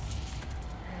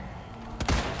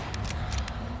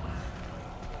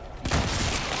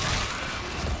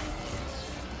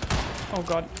 Oh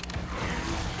god.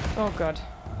 Oh god.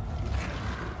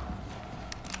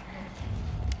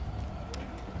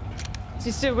 Is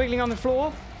he still wiggling on the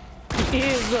floor? He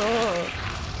is.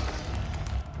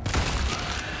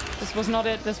 This was not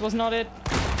it. This was not it.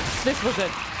 This was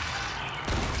it.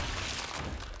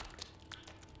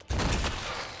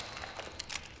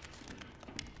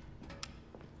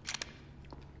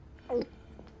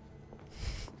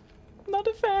 Not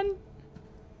a fan.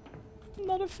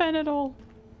 Not a fan at all.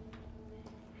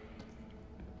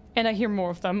 And I hear more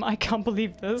of them. I can't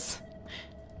believe this.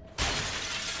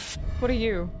 What are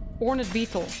you? Ornate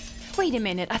beetle. Wait a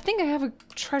minute. I think I have a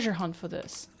treasure hunt for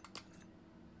this.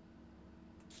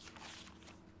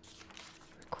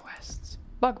 Requests.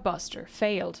 Bugbuster.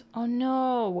 Failed. Oh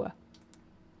no.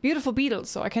 Beautiful beetles,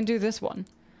 so I can do this one.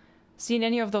 Seen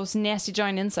any of those nasty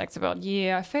giant insects about?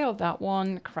 Yeah, I failed that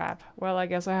one. Crap. Well, I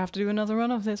guess I have to do another run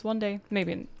of this one day.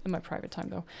 Maybe in my private time,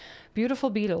 though.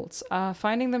 Beautiful beetles.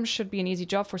 Finding them should be an easy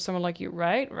job for someone like you,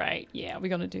 right? Right. Yeah, we're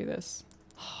gonna do this.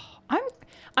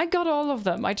 I got all of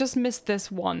them. I just missed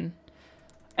this one.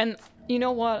 And you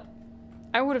know what?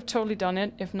 I would have totally done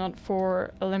it if not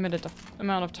for a limited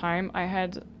amount of time. I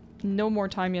had no more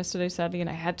time yesterday, sadly, and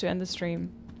I had to end the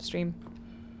stream.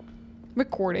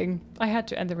 Recording. I had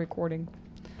to end the recording.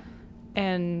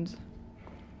 And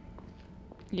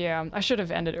yeah, I should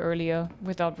have ended earlier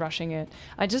without rushing it.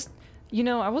 I just, you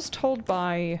know, I was told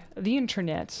by the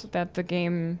internet that the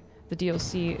game, the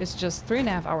DLC, is just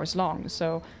 3.5 hours long.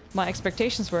 So my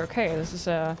expectations were, okay, this is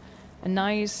a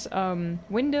nice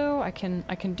window. I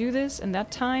can do this in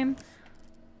that time.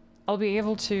 I'll be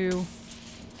able to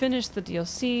finish the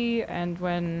DLC, and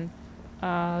when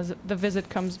the visit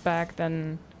comes back,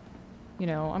 then, you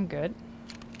know, I'm good.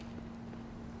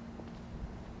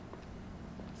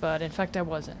 But in fact, I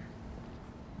wasn't.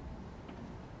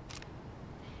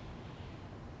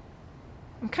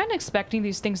 I'm kind of expecting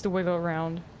these things to wiggle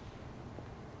around.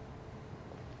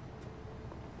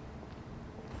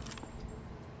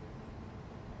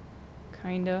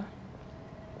 Kinda.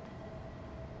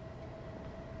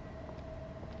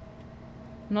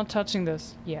 I'm not touching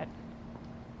this yet.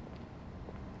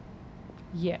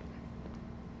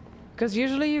 Because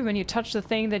usually when you touch the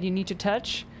thing that you need to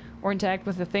touch, or interact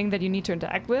with the thing that you need to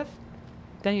interact with,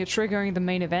 then you're triggering the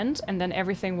main event, and then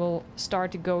everything will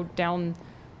start to go down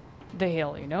the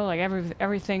hill, you know? Like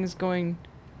everything's going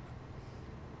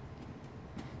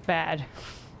bad.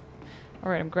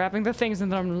 Alright, I'm grabbing the things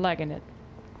and then I'm legging it.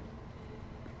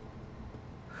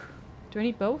 Do I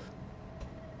need both?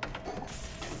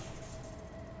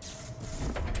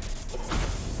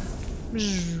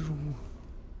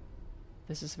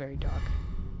 This is very dark.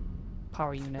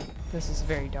 Power unit. This is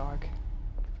very dark.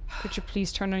 Could you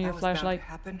please turn on your flashlight?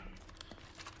 Happen.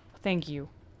 Thank you.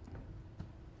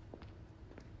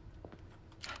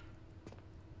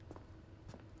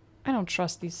 I don't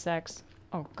trust these sacks.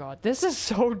 Oh god, this is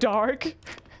so dark.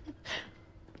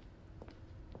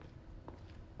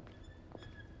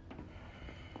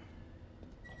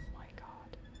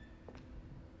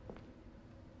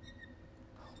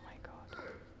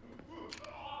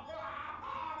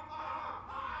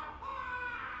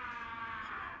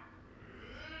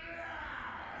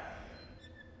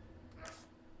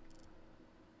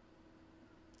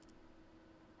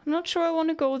 I'm not sure I want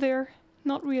to go there.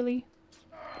 Not really.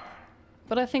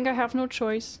 But I think I have no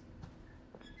choice.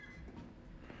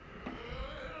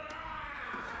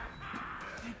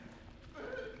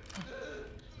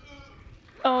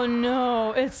 Oh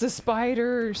no, it's the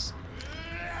spiders.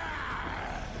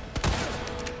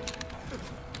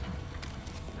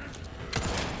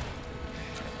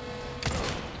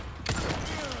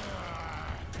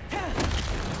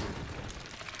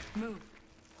 Move.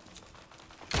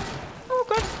 Oh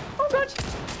god, oh god,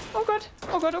 oh god,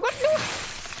 oh god, oh god, no!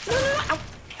 No, no, no, ow!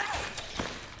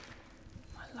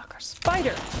 My luck, a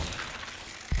spider!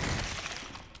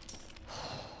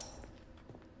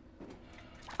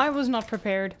 I was not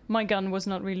prepared. My gun was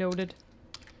not reloaded.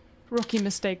 Rookie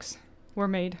mistakes were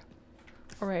made.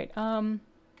 Alright, I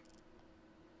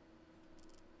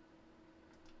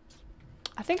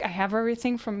think I have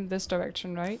everything from this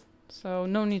direction, right? So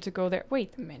no need to go there.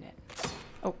 Wait a minute.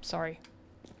 Oh, sorry.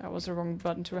 That was the wrong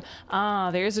button to... Ah,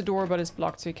 there is a door, but it's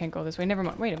blocked, so you can't go this way. Never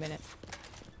mind. Wait a minute.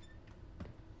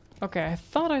 Okay, I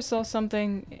thought I saw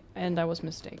something, and I was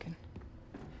mistaken.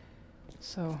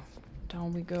 So,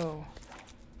 down we go.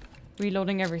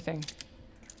 Reloading everything.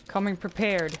 Coming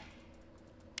prepared.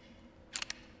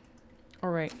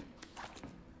 Alright.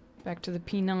 Back to the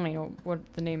P9, or what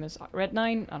the name is. Red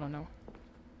 9? I don't know.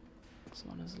 This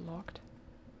one is locked.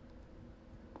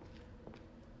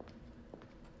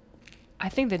 I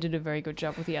think they did a very good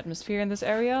job with the atmosphere in this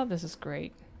area. This is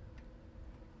great.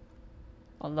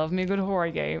 I love me a good horror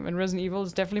game, and Resident Evil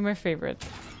is definitely my favorite.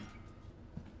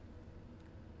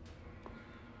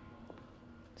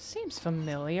 Seems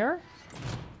familiar.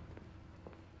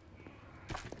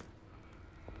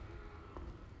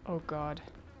 Oh god.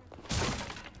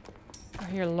 I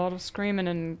hear a lot of screaming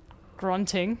and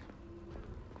grunting.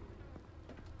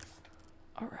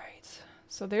 Alright.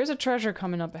 So there's a treasure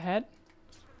coming up ahead.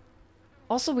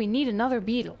 Also, we need another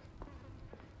beetle.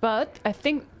 But I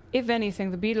think, if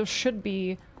anything, the beetle should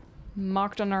be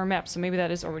marked on our map, so maybe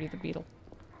that is already the beetle.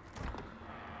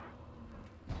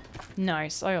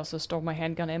 Nice. I also stole my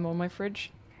handgun ammo in my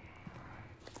fridge.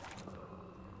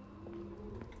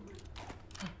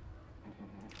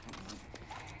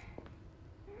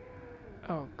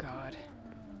 Oh god.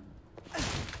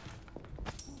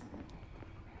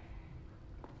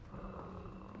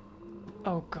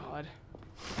 Oh god.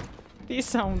 These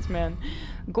sounds, man.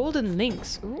 Golden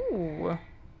links. Ooh.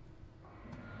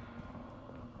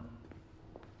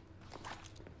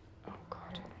 Oh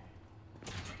god.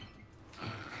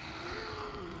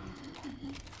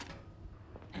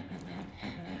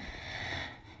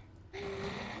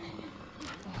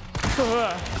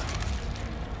 Ugh.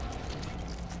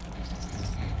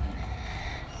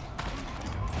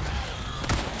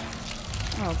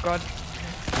 Oh god.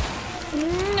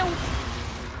 No!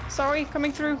 Sorry,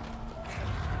 coming through.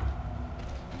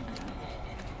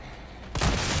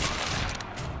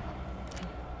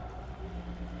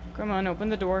 Come on, open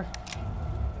the door.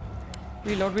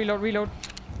 Reload, reload, reload.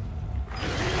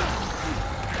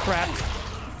 Crap.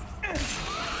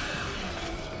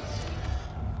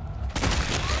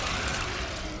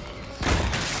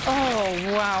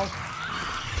 Oh, wow.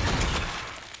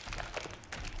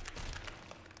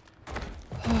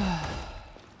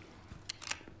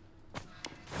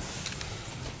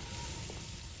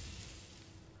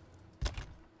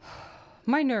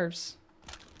 My nerves.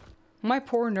 My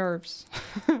poor nerves.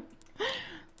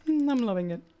 I'm loving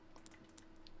it.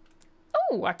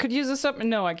 Oh, I could use this up.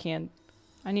 No, I can't.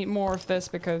 I need more of this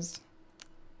because,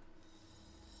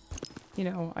 you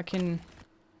know, I can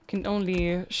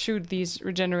only shoot these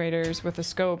regenerators with a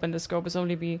scope, and the scope is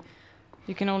only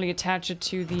you can only attach it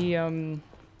to the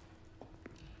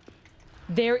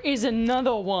There is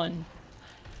another one.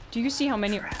 Do you see how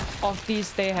many of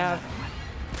these they have?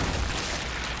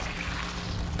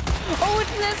 Oh,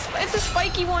 it's this! It's a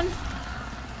spiky one!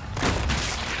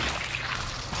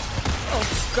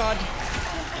 Oh, God.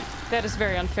 That is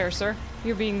very unfair, sir.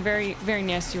 You're being very, very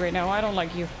nasty right now. I don't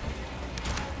like you.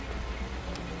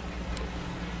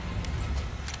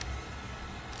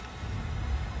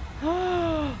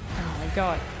 Oh my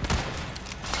god.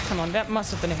 Come on, that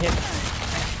must have been a hit.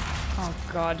 Oh,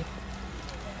 God.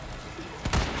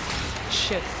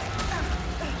 Shit.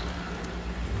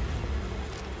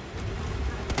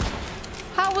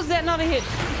 How was that not a hit?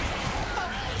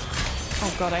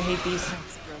 Oh god, I hate these.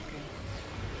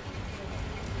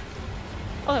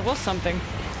 Oh, that was something.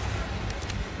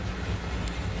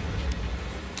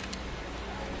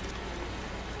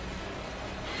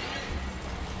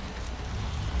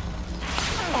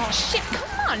 Oh shit,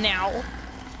 come on now!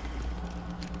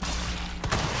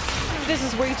 This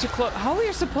is way too close. How are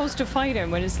you supposed to fight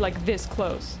him when it's like this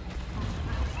close?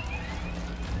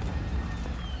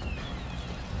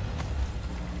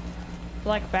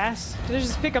 Black bass? Did I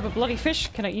just pick up a bloody fish?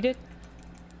 Can I eat it?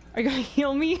 Are you gonna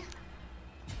heal me?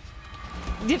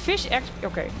 The fish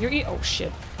okay, you're oh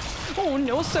shit. Oh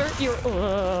no, sir, you're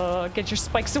get your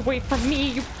spikes away from me,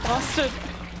 you bastard.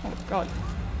 Oh god.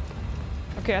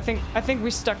 Okay, I think we're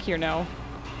stuck here now.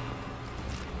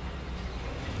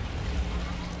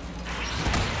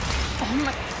 Oh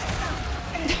my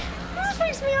this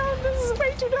freaks me out. This is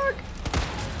way too dark.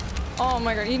 Oh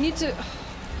my god, you need to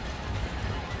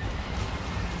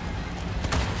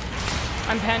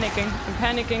I'm panicking. I'm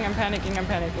panicking. I'm panicking. I'm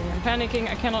panicking. I'm panicking.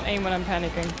 I cannot aim when I'm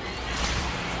panicking.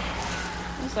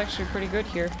 That's actually pretty good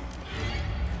here.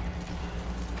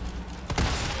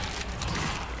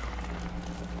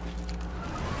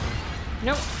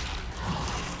 Nope.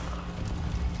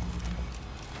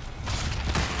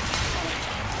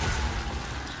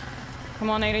 Come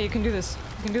on, Ada, you can do this.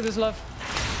 You can do this, love.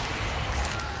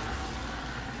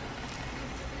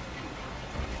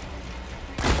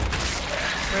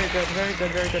 Very good, very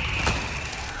good, very good.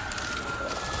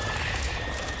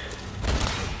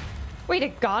 Wait,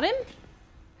 it got him?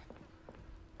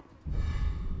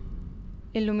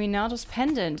 Illuminatus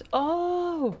pendant.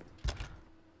 Oh!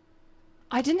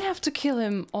 I didn't have to kill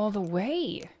him all the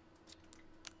way.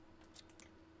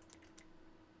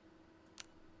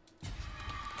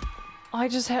 I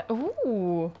just had...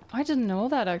 Ooh! I didn't know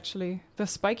that, actually. The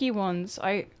spiky ones.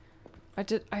 I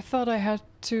thought I had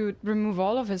to remove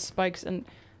all of his spikes, and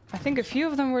I think a few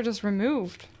of them were just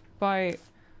removed by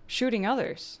shooting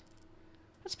others.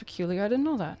 That's peculiar. I didn't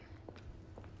know that.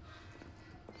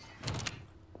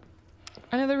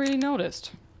 I never really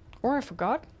noticed. Or I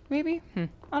forgot, maybe?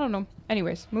 I don't know.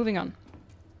 Anyways, moving on.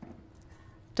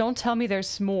 Don't tell me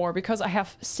there's more, because I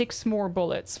have 6 more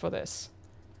bullets for this.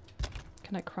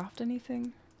 Can I craft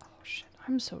anything? Oh shit,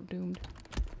 I'm so doomed.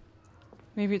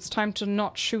 Maybe it's time to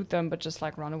not shoot them, but just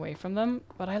like run away from them.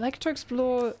 But I like to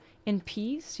explore in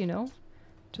peace, you know?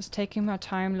 Just taking my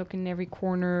time, looking in every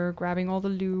corner, grabbing all the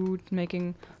loot,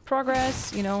 making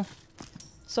progress, you know?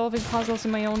 Solving puzzles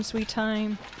in my own sweet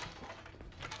time.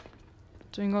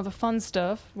 Doing all the fun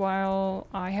stuff while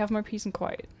I have my peace and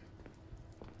quiet.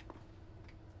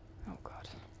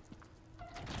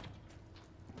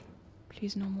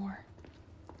 Please no more.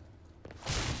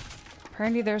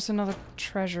 Apparently there's another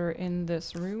treasure in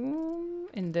this room.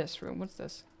 In this room. What's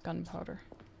this? Gunpowder.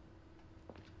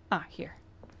 Ah, here.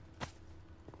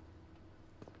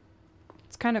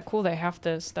 It's kind of cool they have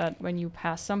this, that when you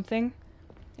pass something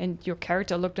and your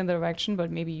character looked in the direction but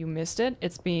maybe you missed it,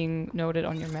 it's being noted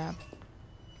on your map.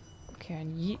 Okay,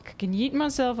 I can yeet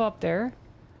myself up there,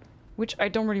 which I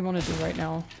don't really want to do right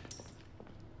now.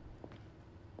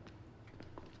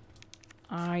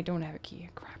 I don't have a key.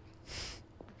 Crap.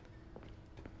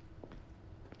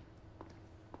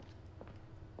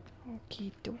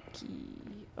 Okie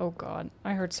dokie. Oh god,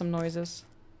 I heard some noises.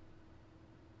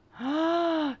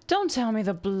 Ah! Don't tell me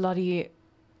the bloody...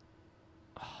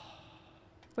 Oh.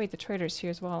 Wait, the trader's here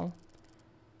as well.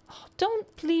 Oh,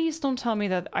 please don't tell me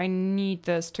that I need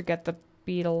this to get the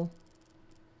beetle.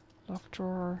 Lock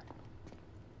drawer.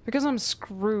 Because I'm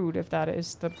screwed if that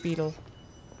is the beetle.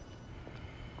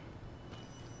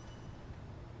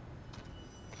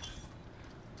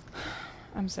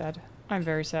 I'm sad. I'm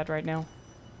very sad right now.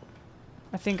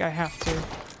 I think I have to.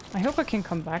 I hope I can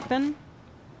come back then.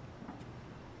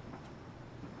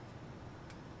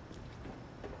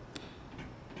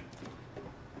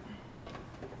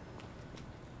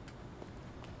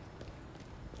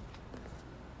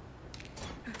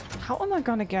 How am I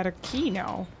gonna get a key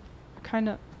now?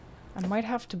 I might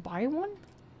have to buy one?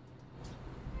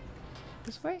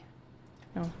 This way?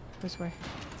 No, this way.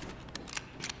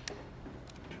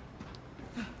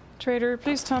 Trader,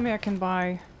 please tell me I can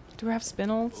buy. Do I have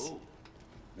spinels? Oh,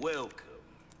 welcome.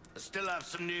 I still have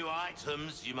some new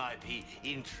items you might be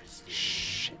interested in.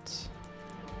 Shit.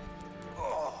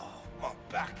 Oh, my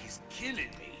back is killing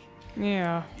me.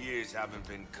 Yeah. Years haven't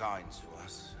been kind to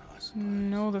us, I suppose.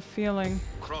 Know the feeling.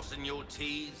 Crossing your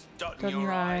T's, dotting Dotting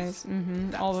your I's.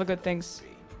 Mm-hmm. All the good things.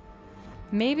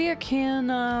 Maybe I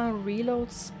can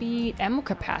reload speed, ammo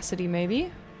capacity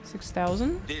maybe.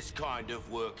 6,000. This kind of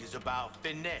work is about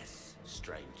finesse,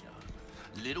 stranger.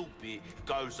 Little bit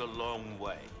goes a long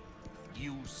way.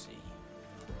 You see.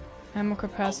 Ammo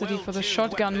capacity for the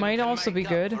shotgun might also be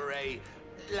good. For a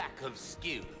lack of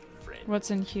skill, friend.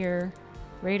 What's in here?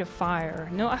 Rate of fire.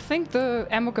 No, I think the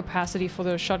ammo capacity for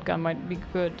the shotgun might be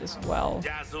good as well.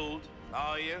 Dazzled,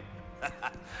 are you?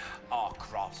 Our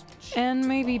craftsmanship. And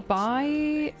maybe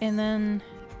buy, and then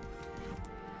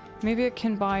maybe I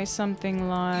can buy something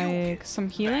like some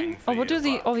healing. Oh, what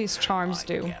do all these charms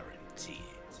do?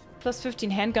 Plus 15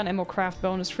 handgun ammo craft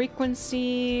bonus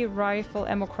frequency, rifle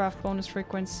ammo craft bonus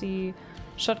frequency,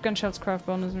 shotgun shells craft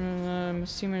bonus. I'm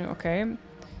assuming, okay.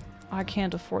 I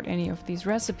can't afford any of these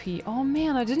recipe. Oh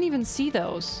man, I didn't even see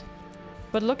those.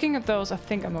 But looking at those, I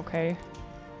think I'm okay.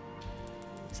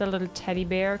 It's a little teddy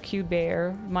bear, cute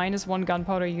bear. -1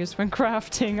 gunpowder used when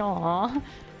crafting. Aww.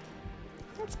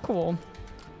 That's cool.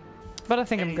 But I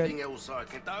think I'm good. Anything else I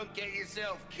can... Don't get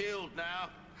yourself killed now.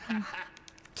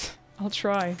 I'll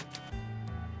try.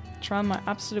 Try my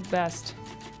absolute best.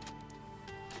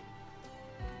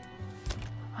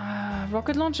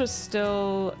 Rocket launcher's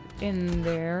still in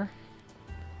there.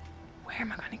 Where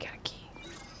am I gonna get a key?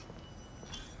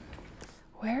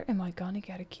 Where am I gonna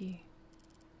get a key?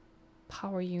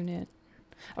 Power unit.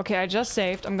 Okay, I just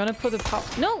saved. I'm gonna put the power...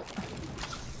 No!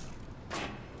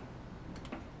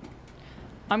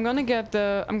 I'm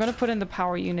gonna put in the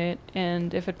power unit,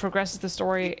 and if it progresses the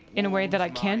story in a way that I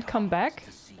can't come back,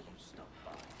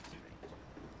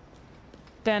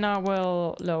 then I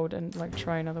will load and like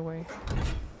try another way.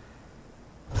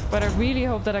 But I really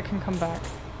hope that I can come back.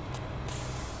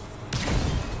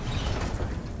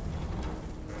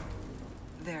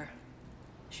 There.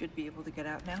 Should be able to get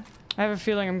out now. I have a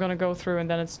feeling I'm gonna go through and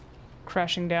then it's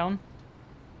crashing down.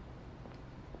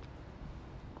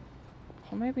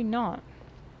 Or maybe not.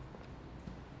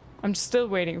 I'm still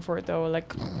waiting for it though,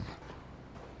 like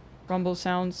rumble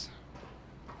sounds,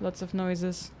 lots of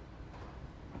noises.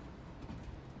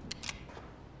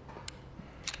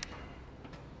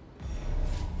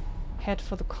 Head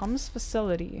for the comms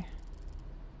facility.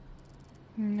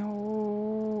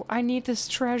 No, I need this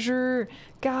treasure,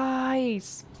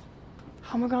 guys.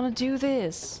 How am I gonna do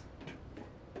this?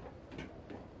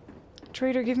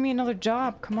 Trader, give me another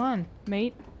job. Come on,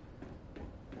 mate.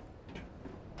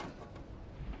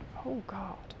 Oh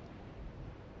god.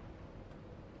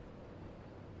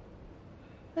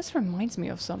 This reminds me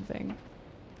of something.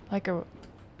 Like a...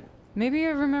 Maybe I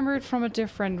remember it from a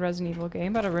different Resident Evil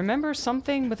game, but I remember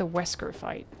something with a Wesker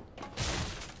fight.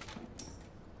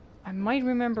 I might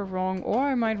remember wrong, or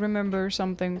I might remember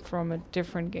something from a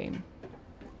different game.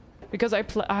 Because I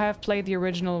have played the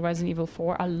original Resident Evil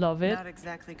 4. I love it. Not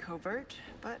exactly covert,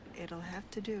 but it'll have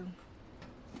to do.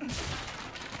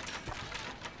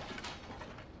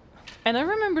 And I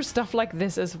remember stuff like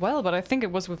this as well, but I think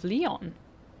it was with Leon.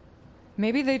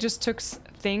 Maybe they just took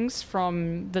things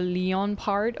from the Leon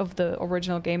part of the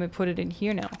original game and put it in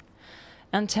here now.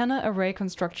 Antenna array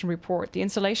construction report. The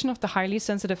installation of the highly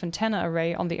sensitive antenna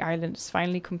array on the island is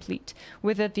finally complete.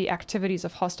 With it, the activities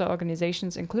of hostile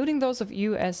organizations, including those of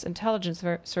US intelligence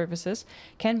services,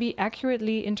 can be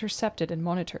accurately intercepted and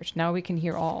monitored. Now we can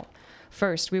hear all.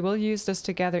 First, we will use this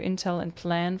to gather intel and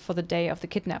plan for the day of the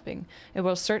kidnapping. It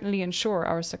will certainly ensure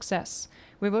our success.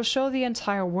 We will show the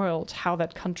entire world how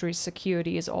that country's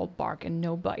security is all bark and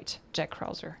no bite. Jack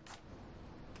Krauser.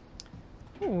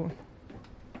 Ooh.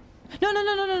 No, no,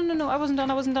 no, no, no, no, no. I wasn't done,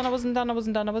 I wasn't done, I wasn't done, I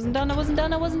wasn't done, I wasn't done, I wasn't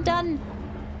done, I wasn't done.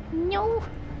 No.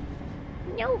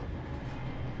 No.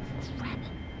 Crap.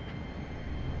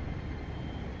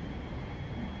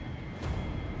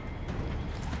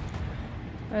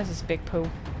 Where's this big poo?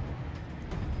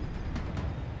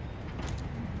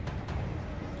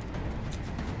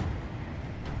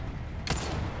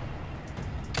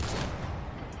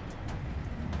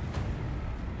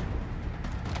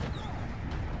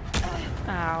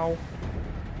 Ow.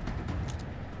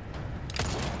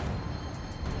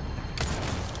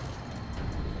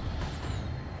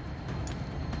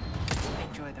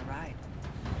 Enjoy the ride.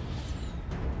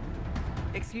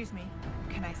 Excuse me,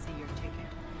 can I see your ticket?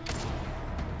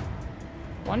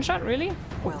 One shot, really?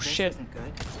 Well, Oh this shit. isn't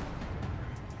good.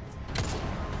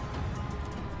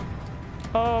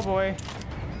 Oh boy.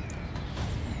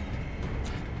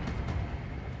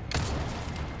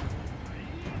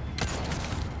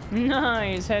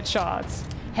 Nice headshots.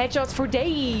 Headshots for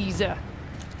days.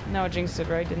 Now I jinxed it,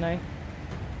 right? Didn't I?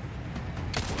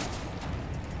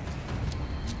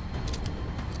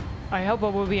 I hope I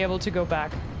will be able to go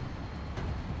back.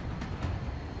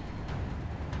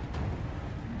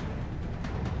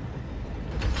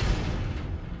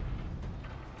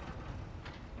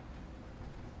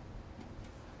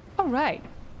 All right.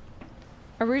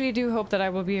 I really do hope that I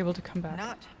will be able to come back.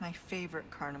 Not my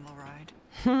favorite carnival ride.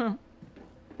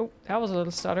 Oh, that was a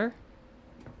little stutter.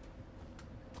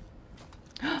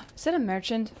 Is that a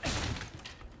merchant?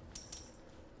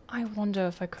 I wonder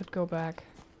if I could go back.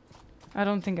 I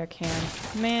don't think I can.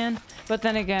 Man. But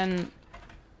then again,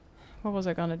 what was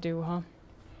I gonna do, huh?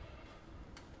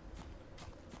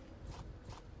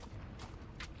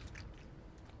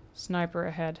 Sniper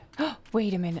ahead.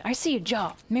 Wait a minute. I see a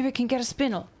job. Maybe I can get a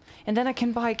spinel. And then I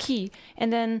can buy a key.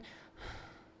 And then...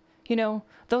 You know,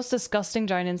 those disgusting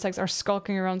giant insects are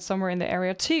skulking around somewhere in the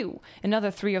area too.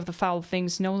 Another 3 of the foul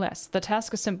things, no less. The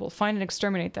task is simple. Find and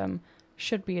exterminate them.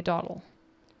 Should be a dawdle.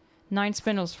 9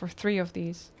 spindles for 3 of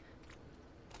these.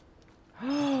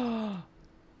 The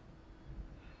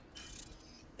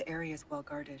area is well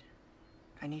guarded.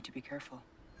 I need to be careful.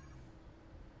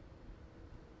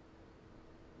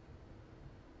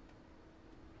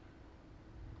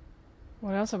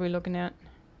 What else are we looking at?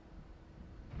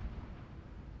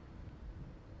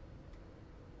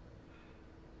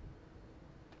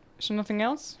 Is there nothing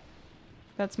else?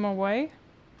 That's my way?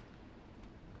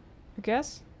 I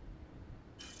guess?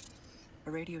 A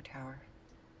radio tower.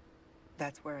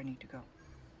 That's where I need to go.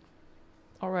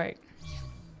 Alright.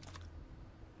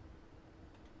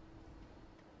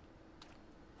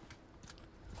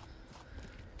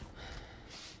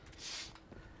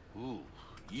 Ooh,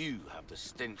 you have the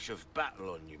stench of battle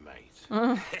on you, mate.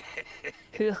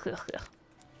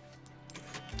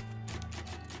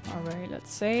 Alright,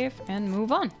 let's save and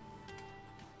move on.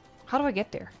 How do I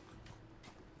get there?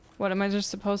 What, am I just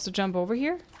supposed to jump over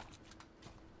here?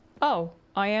 Oh,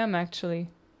 I am actually.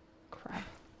 Crap.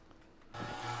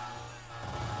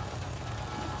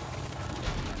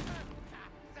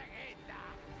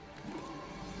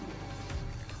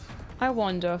 I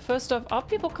wonder, first off, are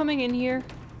people coming in here?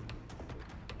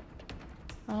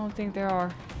 I don't think there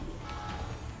are.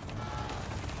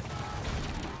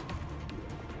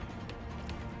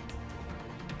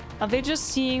 Are they just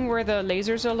seeing where the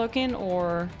lasers are looking,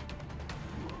 or...?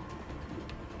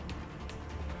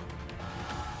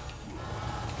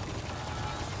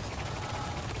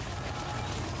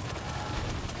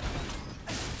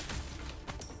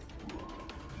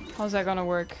 How's that gonna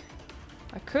work?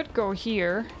 I could go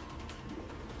here.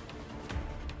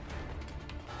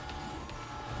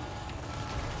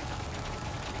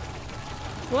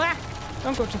 Wah!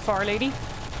 Don't go too far, lady.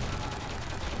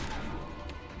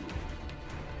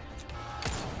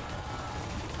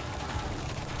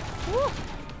 Woo.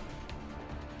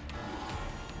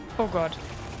 Oh god.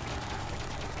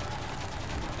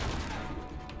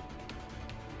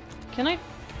 Can I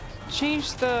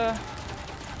change the...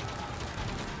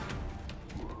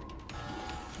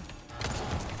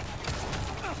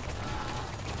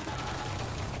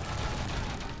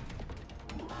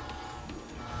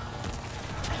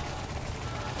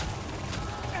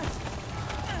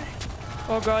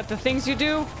 Oh god, the things you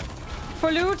do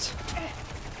for loot.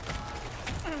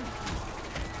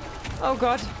 Oh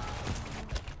god.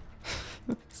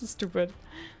 This is stupid.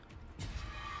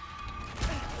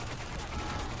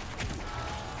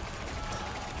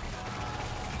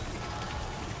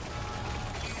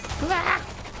 Ah!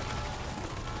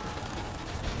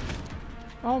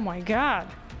 Oh my god.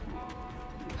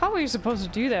 How are you supposed to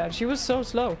do that? She was so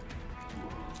slow.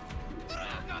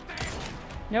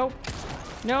 Nope.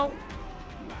 Nope.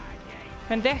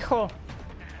 Pendejo.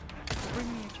 Bring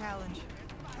me a challenge.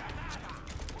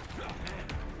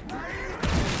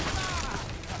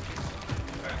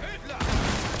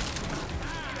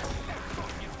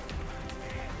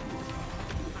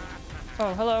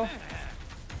 Oh, hello.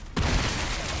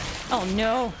 Oh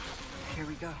no. Here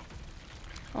we go.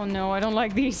 Oh no, I don't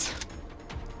like these.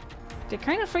 They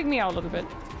kind of freak me out a little bit.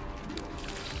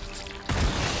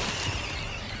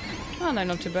 Oh, they're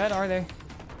not too bad, are they?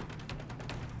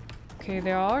 Okay,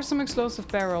 there are some explosive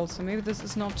barrels, so maybe this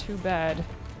is not too bad.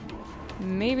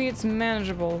 Maybe it's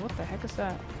manageable. What the heck is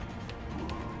that?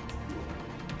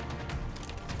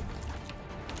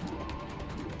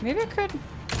 Maybe I could...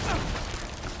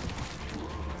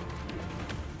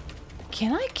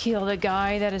 Can I kill the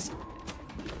guy that is...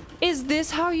 Is this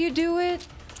how you do it?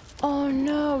 Oh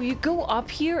no, you go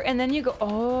up here and then you go...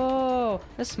 Oh,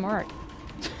 that's smart.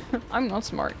 I'm not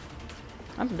smart.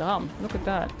 I'm dumb. Look at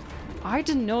that. I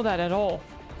didn't know that at all.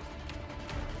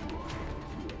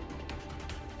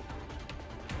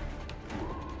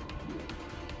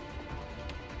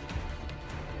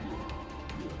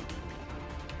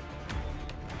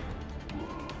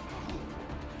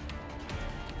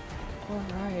 All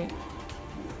right.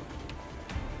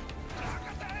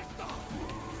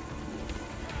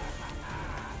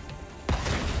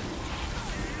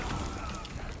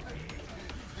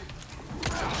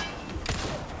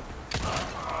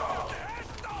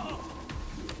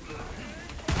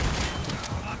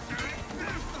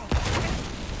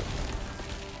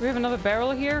 We have another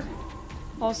barrel here.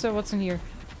 Also, what's in here?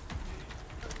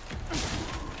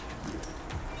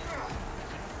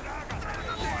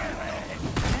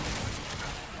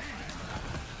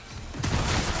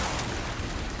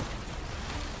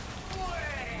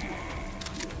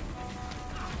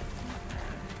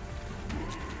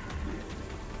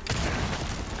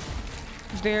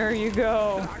 There you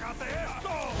go.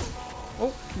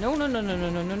 Oh, no, no, no, no, no,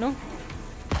 no, no, no.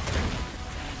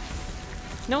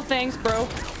 No thanks, bro.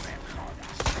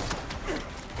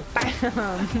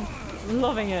 Bam!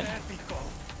 Loving it.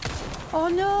 Oh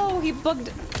no, he bugged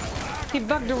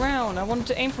around. I wanted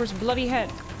to aim for his bloody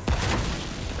head.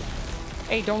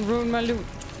 Hey, don't ruin my loot.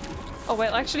 Oh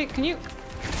well, actually, can you...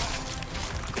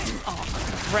 Oh,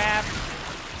 crap.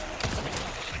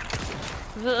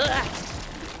 Ugh.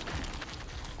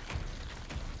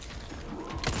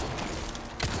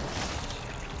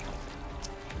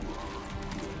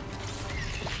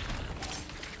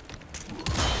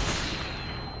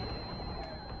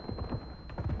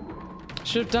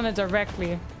 Should have done it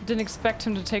directly. Didn't expect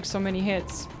him to take so many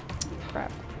hits.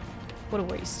 Crap. What a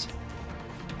waste.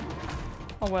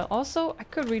 Oh well, also, I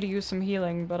could really use some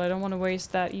healing, but I don't want to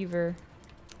waste that either.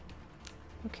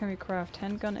 What can we craft?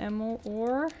 Handgun ammo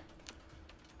or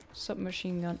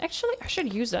submachine gun? Actually, I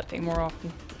should use that thing more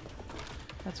often.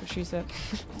 That's what she said.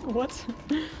 What?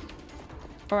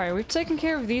 Alright, we've taken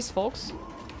care of these folks.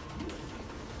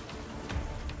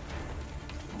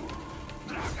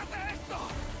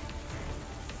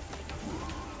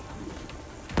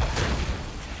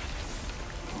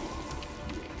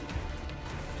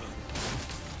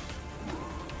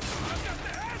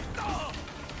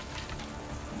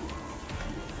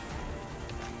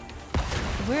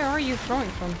 Where are you throwing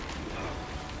from?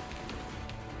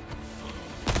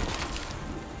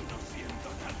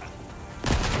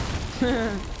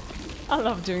 I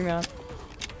love doing that.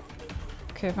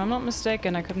 Okay, if I'm not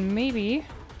mistaken, I could maybe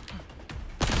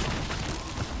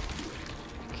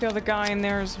kill the guy in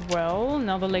there as well.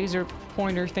 Now the laser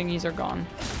pointer thingies are gone.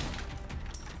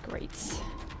 Great.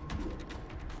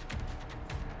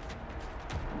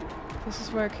 This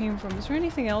is where I came from. Is there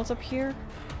anything else up here?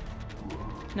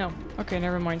 No. Okay,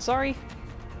 never mind. Sorry.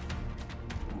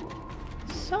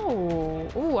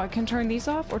 So... Ooh, I can turn these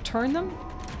off or turn them?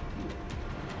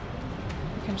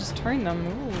 I can just turn them.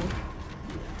 Ooh.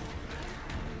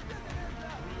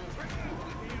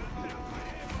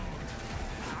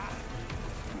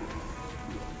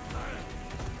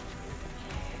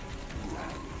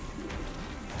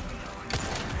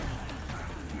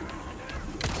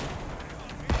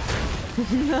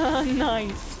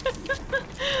 Nice.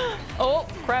 Oh,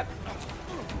 crap.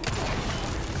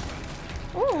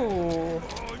 Ooh.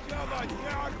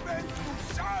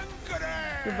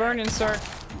 You're burning, sir.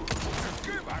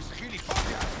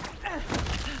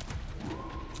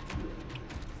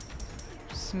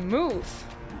 Smooth.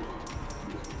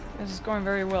 This is going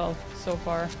very well so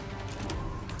far.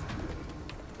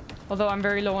 Although I'm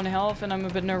very low on health and I'm a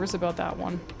bit nervous about that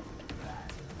one.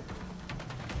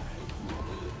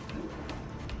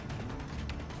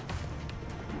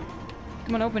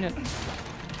 Come on, open it.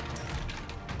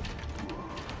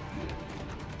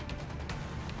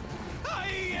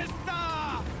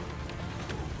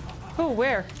 Oh,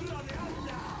 where?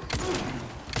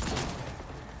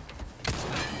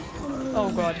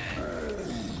 Oh god.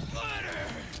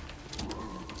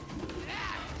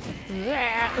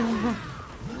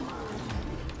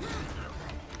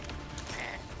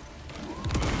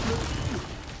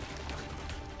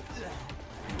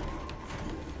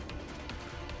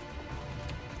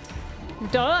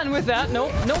 Done with that.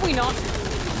 Nope. No, we not.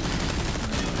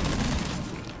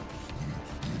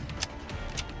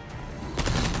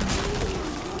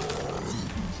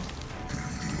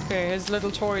 Okay, his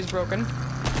little toy is broken.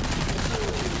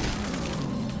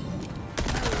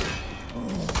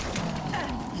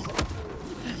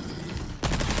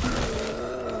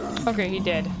 Okay, he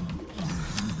did.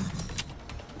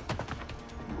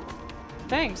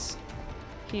 Thanks.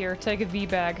 Here, take a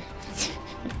V-bag.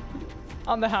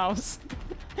 On the house.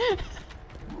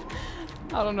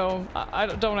 I don't know. I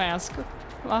don't ask.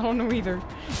 I don't know either.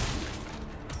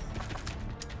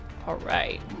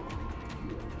 Alright.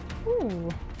 Ooh.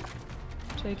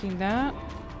 Taking that.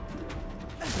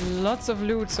 Lots of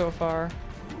loot so far.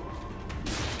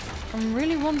 I'm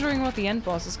really wondering what the end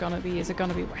boss is gonna be. Is it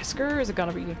gonna be Wesker? Is it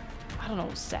gonna be, I don't know,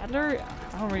 Sadler?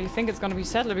 I don't really think it's gonna be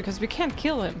Sadler because we can't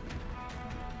kill him.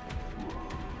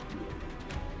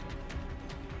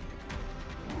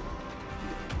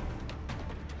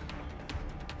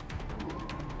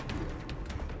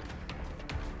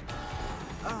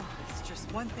 Oh, it's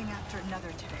just one thing after another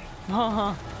today.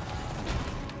 Uh-huh.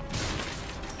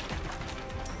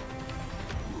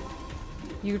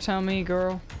 You tell me,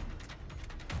 girl.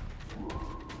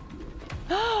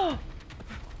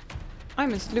 I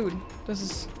missed loot. This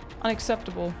is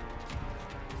unacceptable.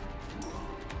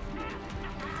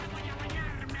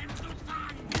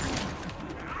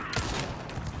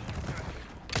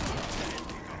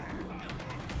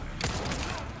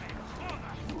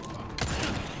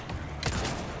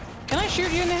 Can I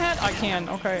shoot you in the head? I can.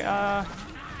 Okay,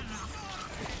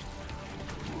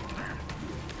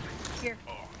 Here,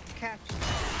 catch.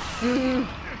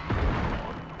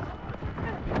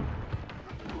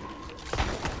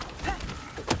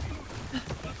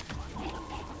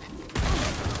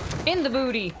 In the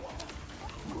booty.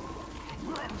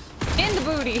 In the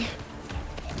booty.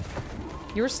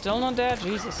 You're still not dead?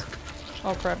 Jesus.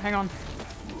 Oh crap, hang on.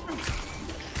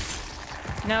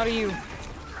 Now to you.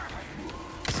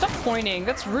 Stop pointing,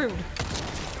 that's rude.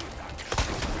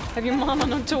 Have your mama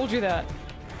not told you that?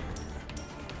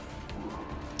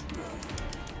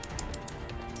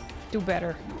 Do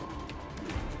better.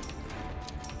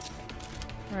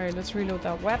 Alright, let's reload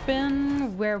that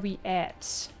weapon. Where we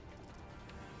at?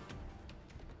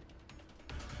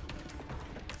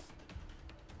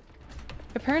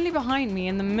 Apparently behind me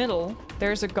in the middle,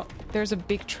 there's a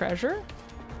big treasure.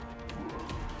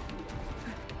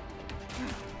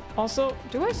 Also,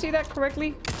 do I see that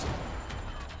correctly?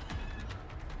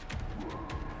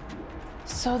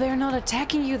 So they're not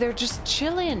attacking you, they're just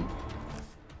chilling.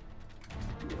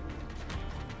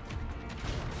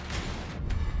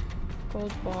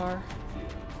 Gold bar.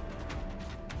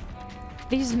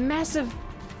 These massive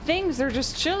things, they're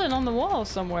just chilling on the wall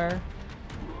somewhere.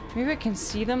 Maybe I can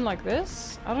see them like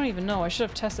this? I don't even know. I should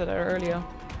have tested it earlier.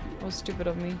 That was stupid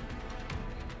of me.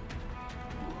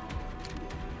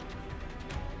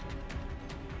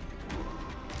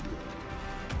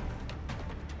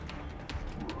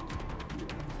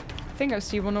 I think I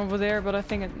see one over there, but I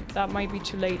think that might be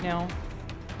too late now.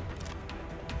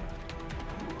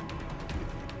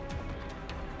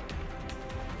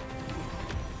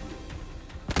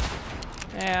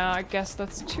 Yeah, I guess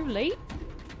that's too late.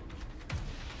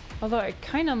 Although I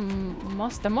kind of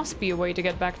must, there must be a way to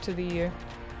get back to the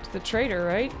trader,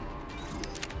 right?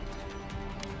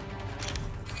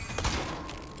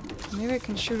 Maybe I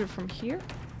can shoot it from here?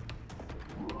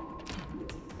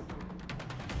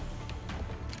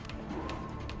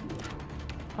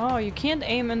 Oh, you can't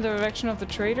aim in the direction of the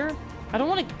trader? I don't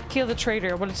want to kill the trader,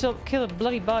 I want to kill a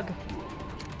bloody bug.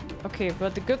 Okay,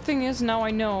 but the good thing is now I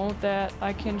know that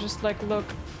I can just like look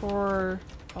for...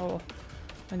 Oh.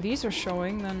 When these are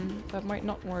showing, then that might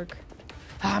not work.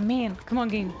 Ah, man! Come on,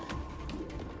 game.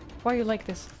 Why are you like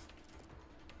this?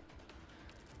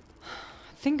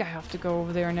 think I have to go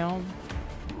over there now.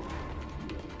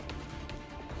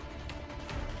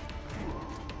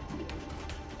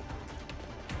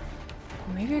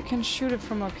 Maybe I can shoot it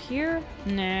from up here?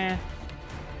 Nah.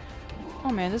 Oh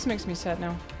man, this makes me sad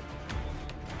now.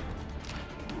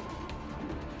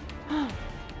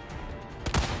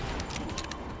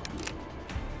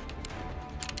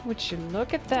 Would you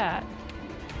look at that?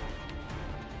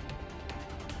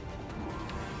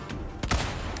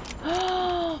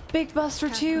 Big Buster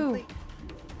 2!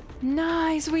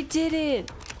 Nice, we did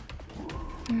it!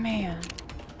 Man.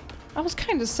 I was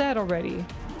kinda sad already.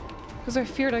 Because I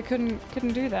feared I couldn't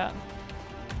do that.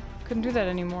 Couldn't do that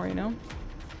anymore, you know?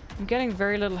 I'm getting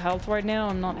very little health right now,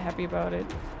 I'm not happy about it.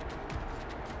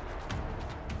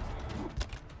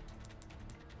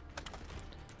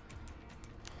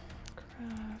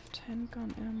 Craft,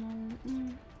 handgun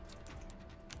ammo.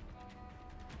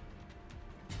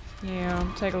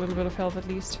 Yeah, take a little bit of health at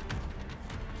least.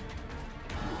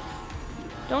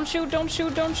 Don't shoot, don't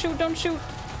shoot, don't shoot, don't shoot!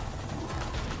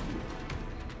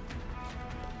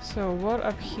 So what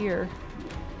up here?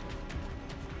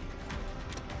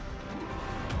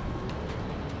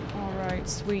 Alright,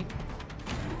 sweet.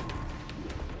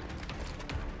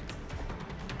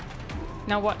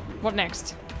 Now what? What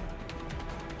next?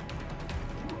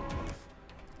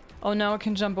 Oh, now I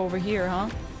can jump over here,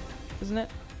 huh? Isn't it?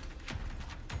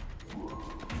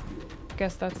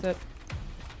 Guess that's it.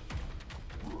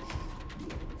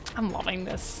 I'm loving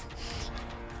this.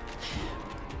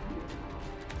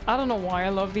 I don't know why I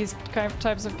love these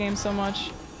types of games so much.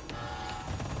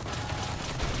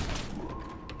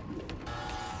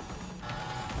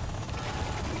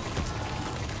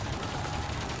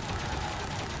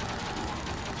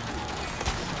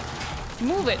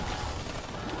 Move it!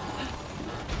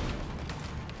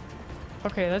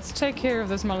 Okay, let's take care of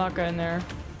this Malaka in there.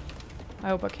 I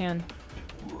hope I can.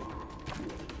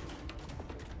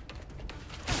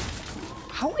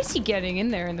 How is he getting in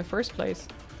there in the first place?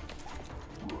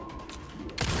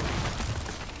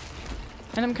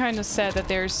 And I'm kind of sad that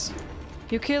there's...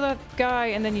 You kill that guy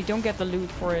and then you don't get the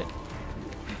loot for it.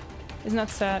 Isn't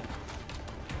that sad?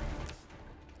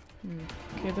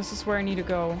 Okay, this is where I need to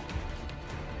go.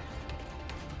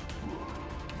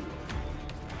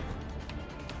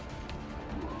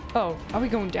 Oh, are we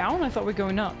going down? I thought we were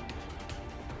going up.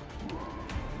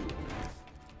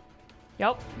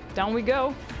 Yep, down we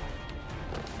go.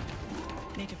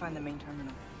 Need to find the main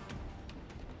terminal.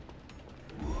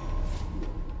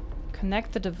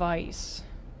 Connect the device.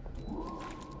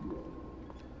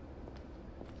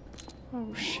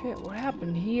 Oh shit, what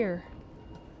happened here?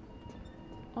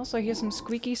 Also, I hear some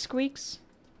squeaky squeaks.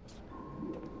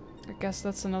 I guess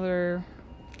that's another...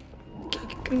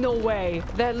 No way!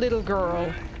 That little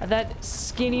girl, that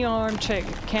skinny arm chick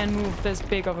can move this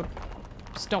big of a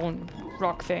stone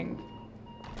rock thing.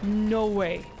 No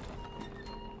way.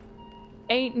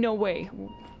 Ain't no way.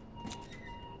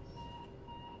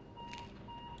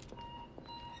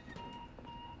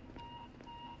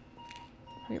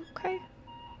 Are you okay?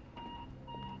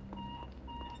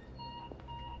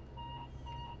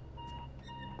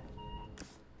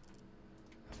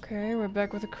 Okay, we're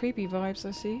back with the creepy vibes,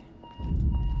 I see.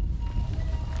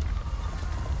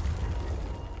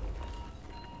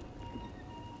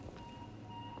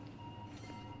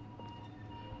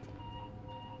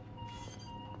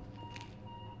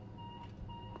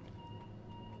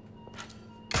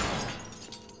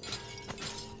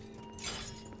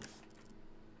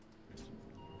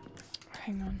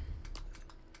 Hang on.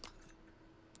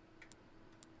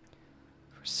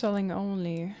 For selling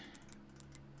only.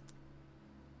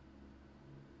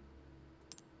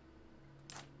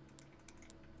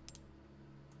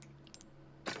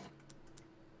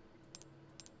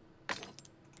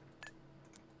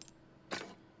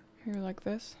 Here like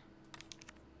this.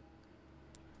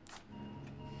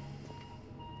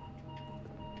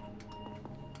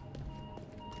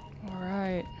 All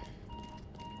right.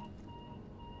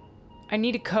 I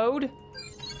need a code?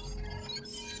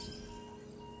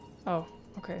 Oh,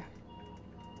 okay.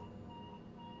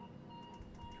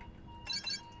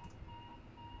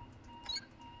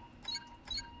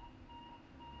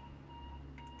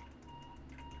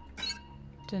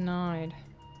 Denied.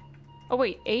 Oh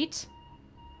wait, 8?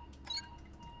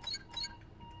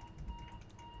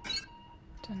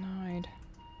 Denied.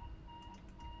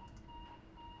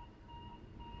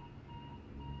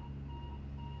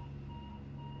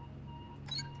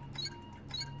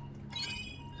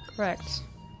 Correct.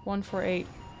 148.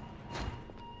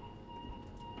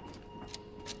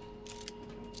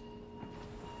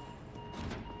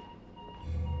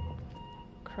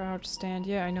 Crouch stand.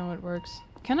 Yeah, I know it works.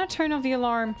 Can I turn off the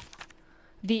alarm?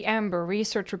 The Amber,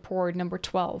 research report number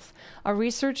 12. Our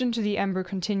research into the Amber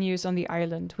continues on the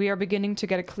island. We are beginning to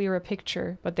get a clearer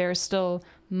picture, but there is still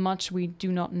much we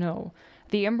do not know.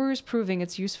 The Amber is proving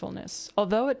its usefulness.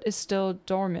 Although it is still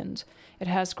dormant, it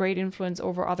has great influence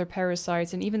over other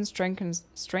parasites and even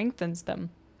strengthens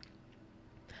them.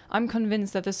 I'm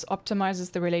convinced that this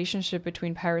optimizes the relationship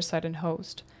between parasite and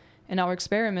host. In our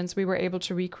experiments, we were able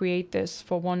to recreate this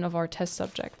for one of our test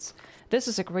subjects. This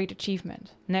is a great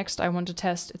achievement. Next, I want to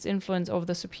test its influence over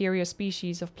the superior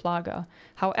species of Plaga.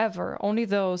 However, only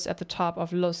those at the top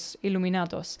of Los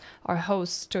Iluminados are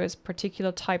hosts to a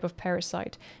particular type of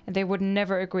parasite, and they would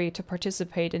never agree to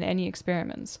participate in any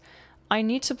experiments. I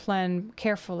need to plan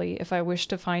carefully if I wish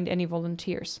to find any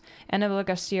volunteers. Annabel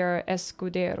Garcia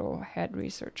Escudero, head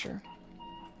researcher.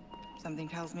 Something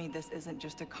tells me this isn't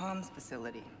just a comms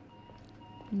facility.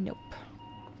 Nope.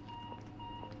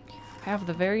 I have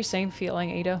the very same feeling,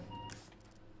 Ada.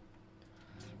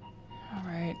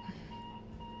 Alright.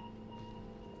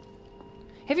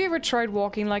 Have you ever tried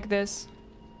walking like this?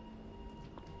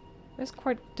 It's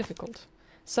quite difficult.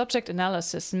 Subject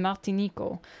analysis,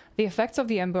 Martinico. The effects of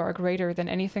the Ember are greater than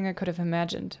anything I could have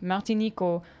imagined.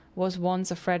 Martinico was once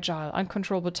a fragile,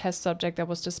 uncontrollable test subject that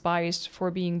was despised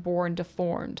for being born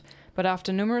deformed. But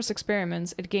after numerous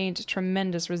experiments, it gained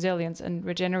tremendous resilience and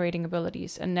regenerating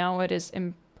abilities, and now it is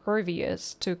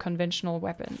impervious to conventional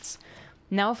weapons.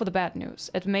 Now for the bad news.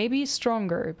 It may be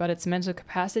stronger, but its mental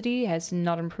capacity has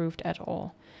not improved at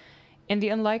all. In the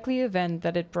unlikely event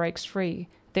that it breaks free,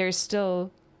 there's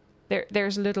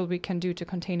little we can do to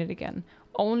contain it again.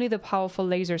 Only the powerful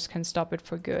lasers can stop it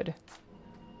for good.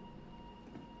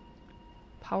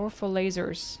 Powerful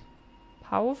lasers.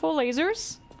 Powerful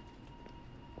lasers?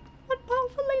 What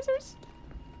powerful lasers?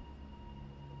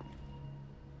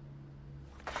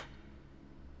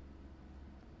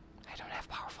 I don't have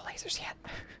powerful lasers yet.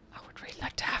 I would really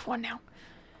like to have one now.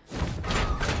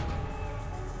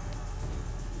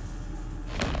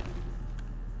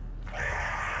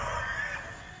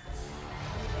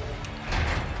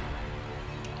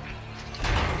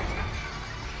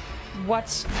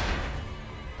 What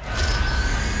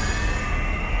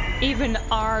even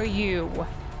are you?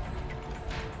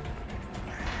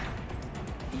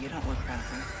 You don't look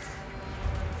happy.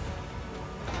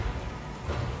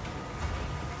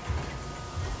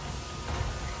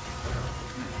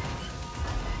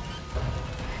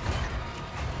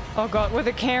 Oh god, with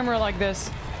a camera like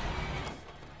this.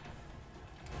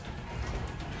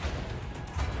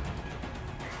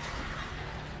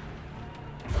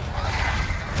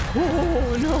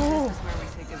 Oh no! This is where we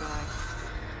say goodbye.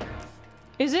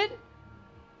 Is it?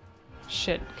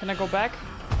 Shit, can I go back?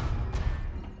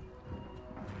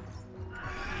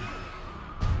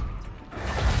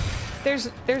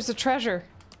 There's a treasure.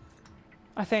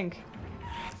 I think.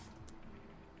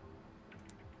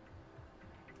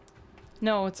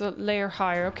 No, it's a layer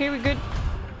higher. Okay, we good.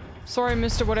 Sorry,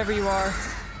 mister, whatever you are.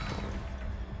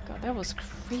 God, that was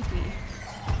creepy.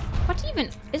 What even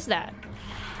is that?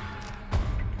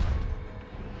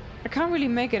 I can't really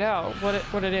make it out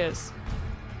what it is.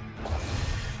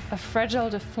 A fragile,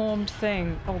 deformed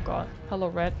thing. Oh god. Hello,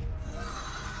 Red.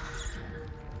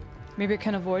 Maybe I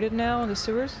can avoid it now in the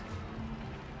sewers?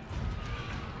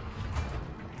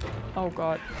 Oh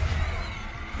god.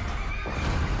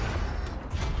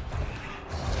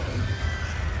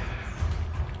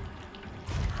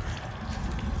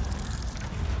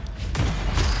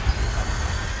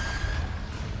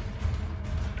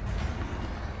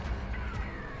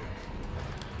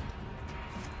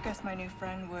 Guess my new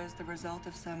friend was the result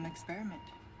of some experiment.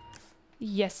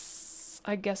 Yes,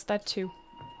 I guess that too.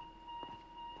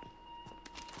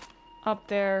 Up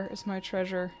there is my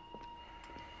treasure.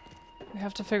 We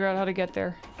have to figure out how to get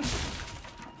there.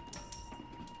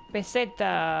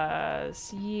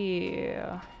 Pesetas,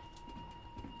 yeah.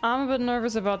 I'm a bit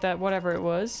nervous about that, whatever it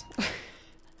was.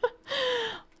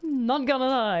 Not gonna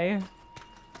lie.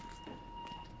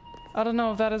 I don't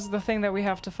know if that is the thing that we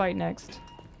have to fight next.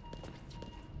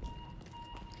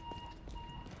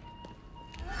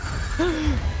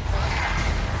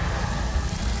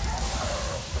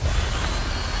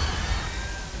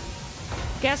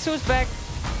 Guess who's back?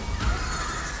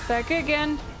 Back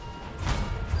again.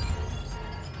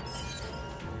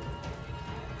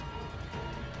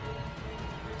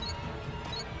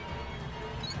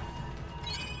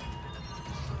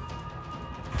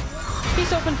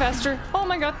 Please open faster. Oh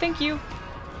my god, thank you.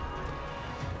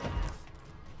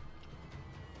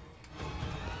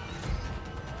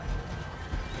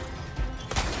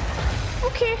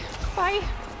 Okay, bye.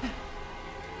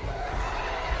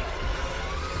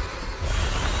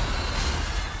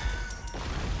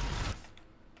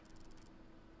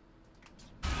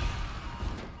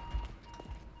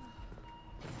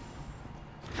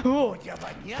 Oh.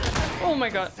 Oh my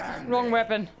god. Wrong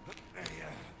weapon.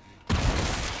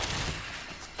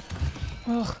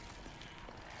 Ugh.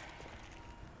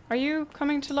 Are you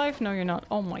coming to life? No, you're not.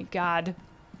 Oh my god.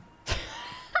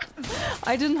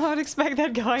 I did not expect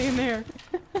that guy in there.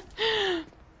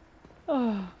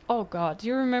 Oh god. Do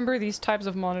you remember these types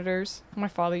of monitors? My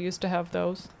father used to have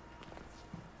those.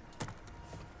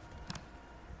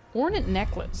 Ornate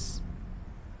necklace.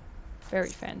 Very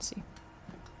fancy.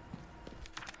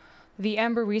 The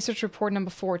Amber Research Report number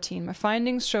 14. My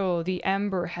findings show the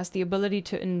Amber has the ability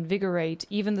to invigorate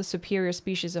even the superior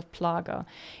species of Plaga.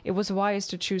 It was wise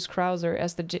to choose Krauser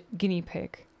as the guinea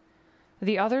pig.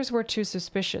 The others were too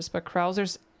suspicious, but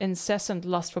Krauser's incessant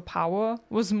lust for power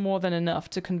was more than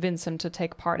enough to convince him to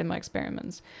take part in my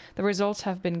experiments. The results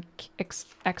have been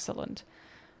excellent.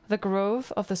 The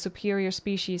growth of the superior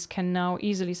species can now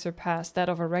easily surpass that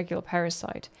of a regular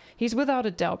parasite. He's without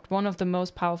a doubt one of the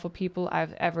most powerful people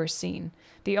I've ever seen.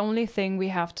 The only thing we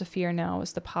have to fear now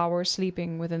is the power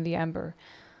sleeping within the Amber.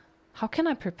 How can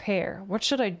I prepare? What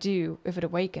should I do if it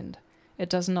awakened? It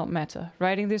does not matter.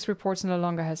 Writing these reports no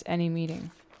longer has any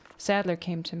meaning. Sadler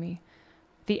came to me.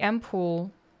 The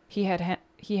ampoule he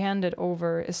handed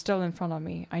over is still in front of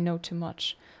me. I know too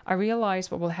much. I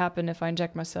realize what will happen if I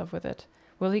inject myself with it.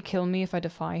 Will he kill me if I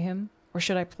defy him? Or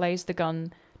should I place the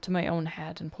gun to my own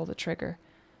head and pull the trigger?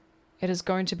 It is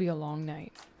going to be a long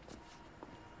night.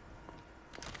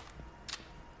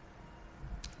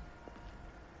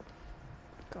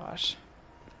 Gosh.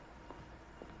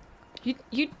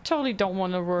 You totally don't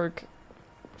want to work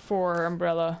for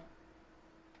Umbrella.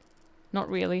 Not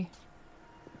really.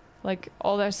 Like,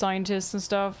 all their scientists and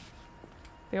stuff,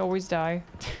 they always die.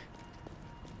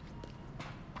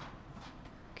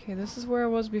 Okay, this is where I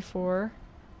was before.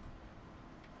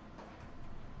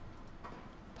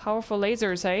 Powerful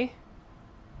lasers, eh?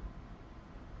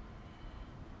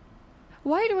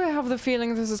 Why do I have the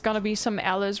feeling this is gonna be some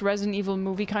Alice Resident Evil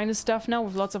movie kind of stuff now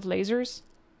with lots of lasers?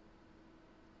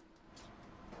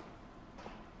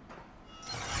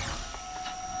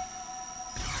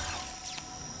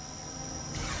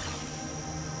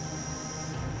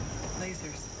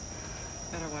 Lasers.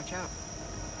 Better watch out.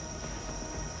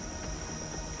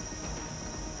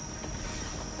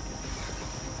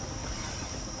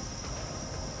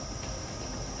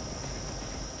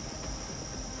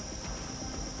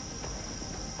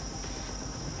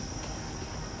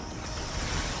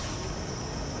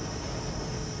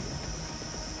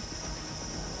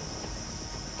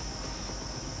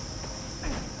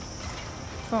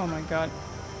 Oh my god.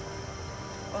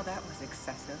 Well, that was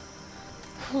excessive.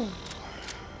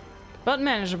 But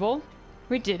manageable.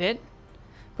 We did it.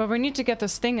 But we need to get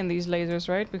this thing in these lasers,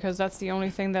 right? Because that's the only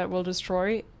thing that will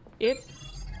destroy it.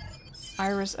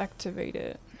 Iris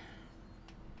activated.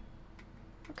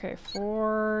 Okay,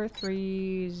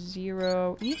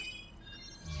 430.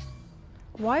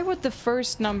 Why would the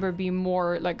first number be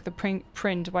more like the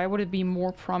print? Why would it be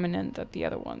more prominent than the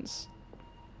other ones?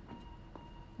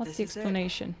 What's the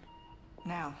explanation?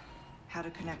 Now, how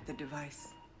to connect the device.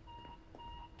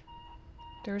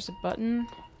 There's a button.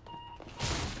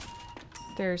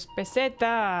 There's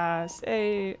pesetas.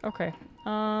 Hey, okay.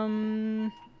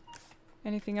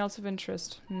 Anything else of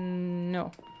interest?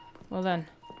 No. Well then.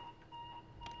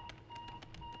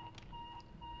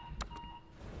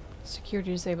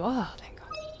 Security disabled. Oh, thank God.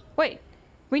 Wait,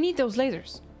 we need those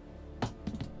lasers.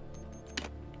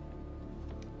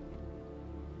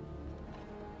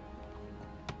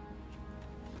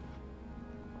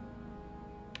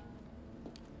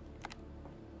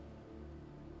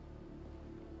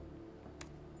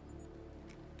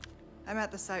 I'm at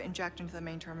the site and jacked into the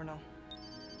main terminal.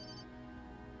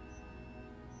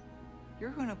 You're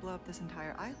going to blow up this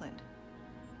entire island.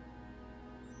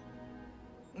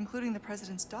 Including the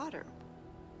president's daughter.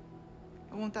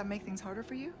 Won't that make things harder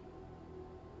for you?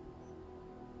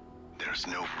 There's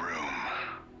no room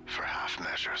for half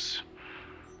measures.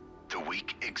 The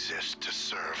weak exist to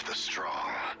serve the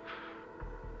strong.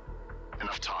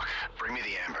 Enough talk. Bring me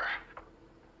the amber.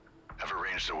 I've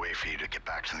arranged a way for you to get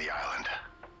back to the island.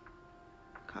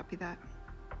 Copy that.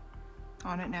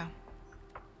 On it now.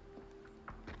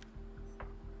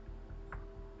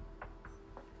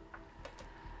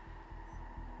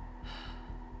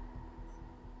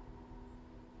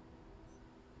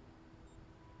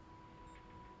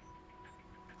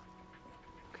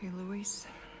 Okay, Luis.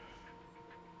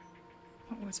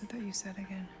 What was it that you said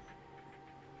again?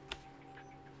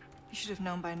 You should have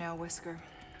known by now, Whisker,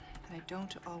 that I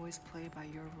don't always play by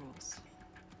your rules.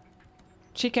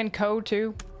 She can code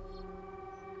too.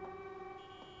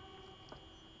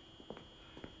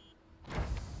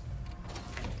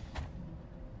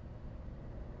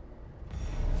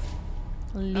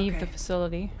 leave the Okay.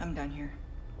 facility. I'm done here.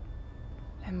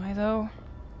 Am I though?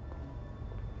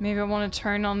 Maybe I want to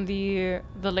turn on the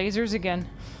lasers again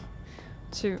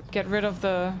to get rid of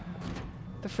the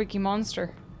freaky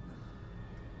monster.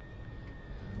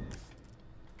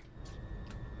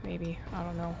 Maybe, I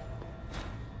don't know.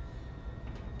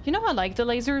 You know, I like the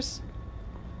lasers.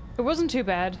 It wasn't too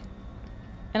bad.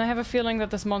 And I have a feeling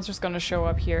that this monster's gonna show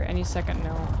up here any second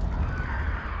now.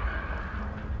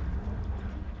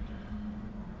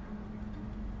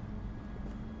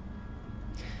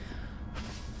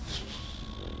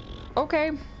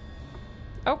 Okay.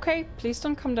 Okay, please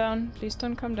don't come down. Please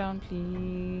don't come down. Please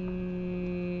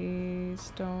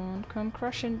don't come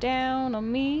crushing down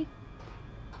on me.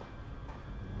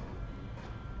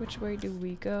 Which way do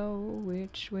we go?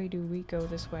 Which way do we go?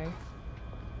 This way.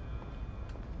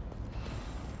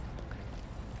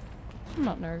 I'm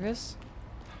not nervous.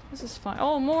 This is fine.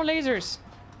 Oh, more lasers!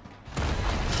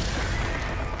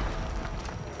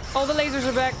 Oh, the lasers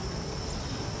are back!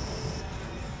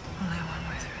 Only one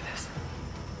way through this.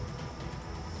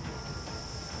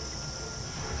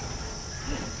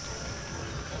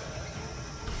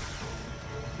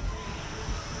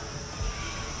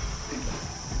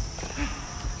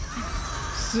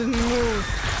 Smooth.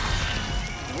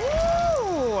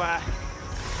 Woo!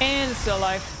 And still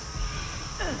alive.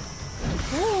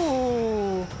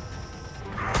 Ooh.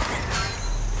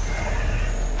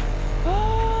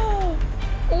 Oh!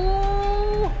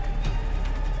 Ooh!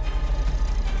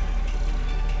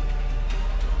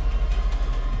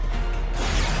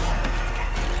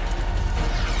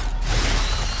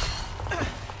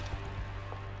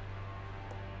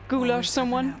 Goulash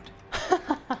someone.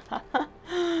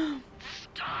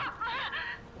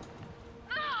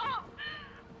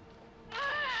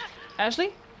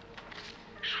 Ashley?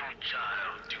 Sweet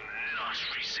child, do not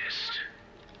resist.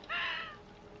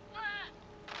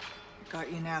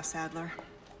 Got you now, Sadler.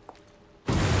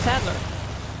 Sadler.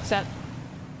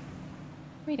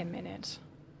 Wait a minute.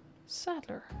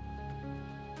 Sadler.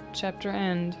 Chapter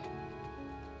end.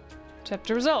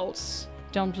 Chapter results.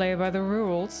 Don't play by the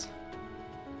rules.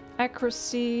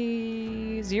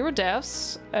 Accuracy 0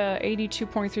 deaths,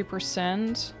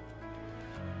 82.3%.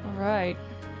 Alright.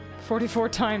 44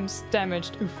 times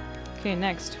damaged. Oof. Okay,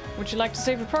 next. Would you like to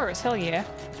save a purse? Hell yeah.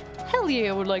 Hell yeah,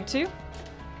 I would like to.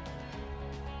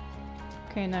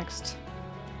 Okay, next.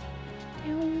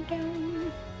 Down,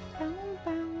 down, down,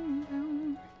 down,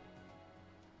 down.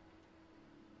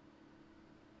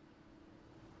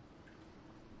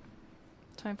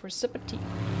 Time for a sip of tea.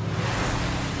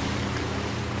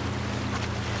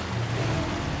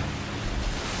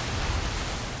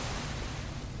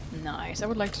 Nice. I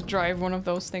would like to drive one of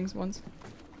those things once.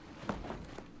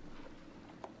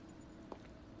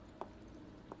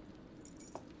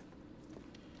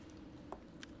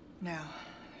 Now,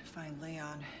 find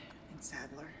Leon and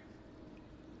Sadler.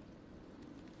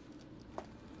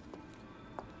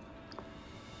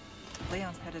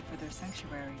 Leon's headed for their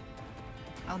sanctuary.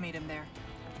 I'll meet him there.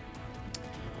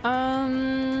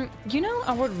 You know,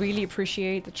 I would really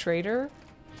appreciate the trader.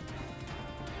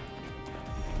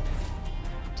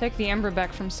 Take the ember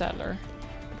back from Sadler.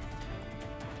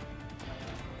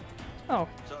 Oh.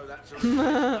 So that's a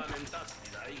done and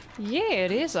dusted, eh? Yeah,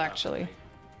 it is actually.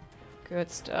 Good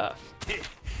stuff.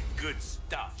 Good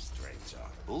stuff, stranger.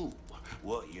 Ooh,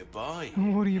 what you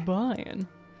buying? What are you buying?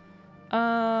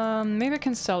 Maybe I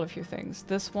can sell a few things.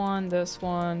 This one, this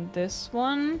one, this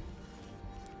one.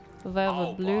 The velvet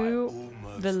I'll buy blue.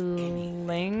 almost The anything.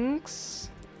 links.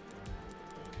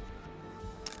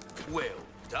 Well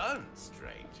done,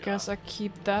 stranger. Guess I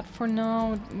keep that for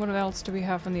now. What else do we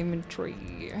have in the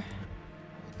inventory?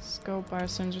 Scope,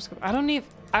 biosensor scope. I don't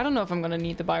know if I'm gonna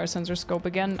need the biosensor scope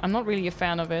again. I'm not really a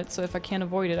fan of it, so if I can't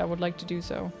avoid it, I would like to do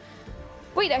so.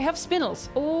 Wait, I have spindles.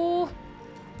 Oh.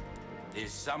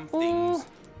 There's some Oh. things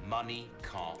money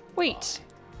can't Wait.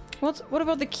 What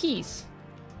about the keys?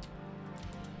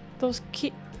 Those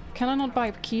key. Can I not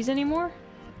buy keys anymore?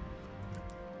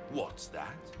 buy. What's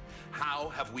that? How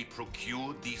have we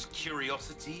procured these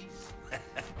curiosities?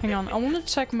 Hang on, I want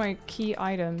to check my key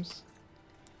items.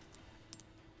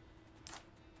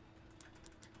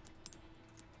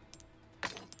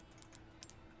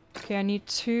 Okay, I need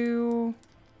 2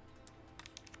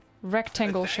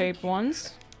 rectangle-shaped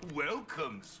ones.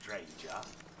 Welcome, stranger.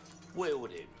 Well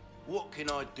then, what can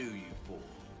I do you for?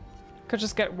 Could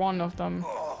just get one of them.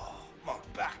 Oh, my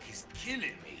back is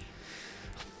killing me.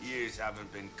 Years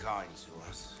haven't been kind to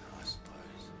us, I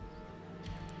suppose.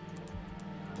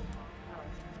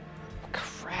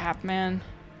 Crap, man.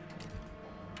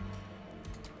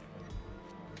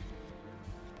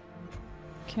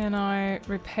 Can I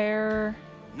repair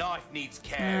Knife needs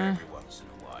care every once in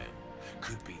a while.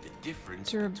 Could be the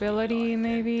difference. Durability, between life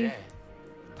and maybe. death.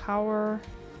 Power.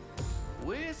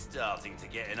 We're starting to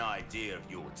get an idea of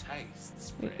your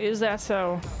tastes, friend. Is that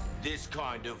so? This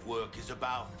kind of work is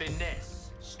about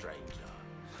finesse, stranger.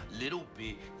 Little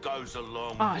bit goes a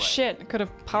long way. Ah, shit. I could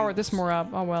have powered this more up.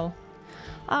 Oh well.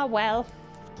 Ah, well.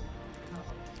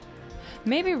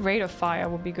 Maybe rate of fire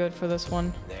would be good for this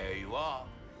one. There you are,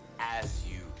 as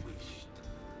you wished.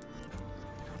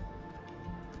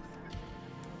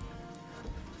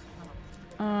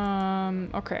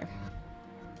 Okay.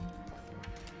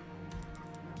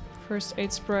 First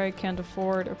aid spray, can't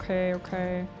afford. Okay,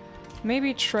 okay.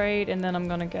 Maybe trade, and then I'm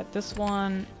gonna get this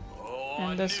one, Oh,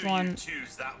 and I this knew one, you'd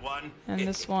choose that one. and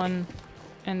this one,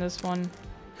 and this one.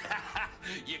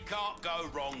 You can't go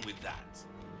wrong with that.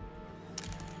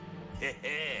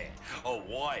 A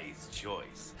wise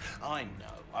choice. I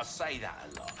know. I say that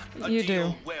a lot. You do.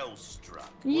 Deal well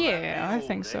struck. Yeah, I Well,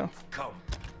 think then, so. Come.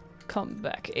 Come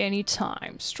back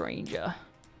anytime, stranger.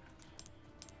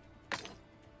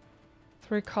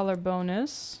 3 color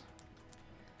bonus.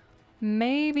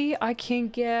 Maybe I can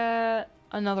get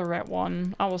another red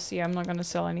one. I will see. I'm not gonna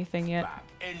sell anything yet. Back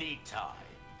anytime.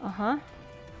 Uh-huh.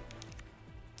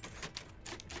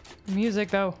 Music,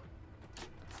 though.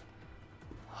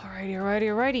 Alrighty, alrighty,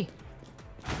 alrighty.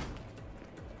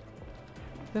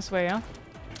 This way, huh?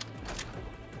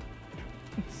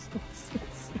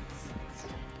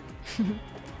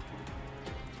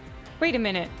 Wait a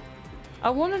minute. I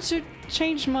wanted to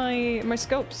change my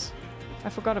scopes. I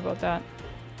forgot about that.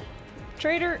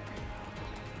 Trader!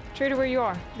 Trader, where you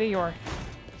are? There you are.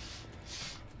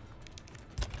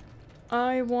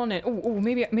 I want it. Oh,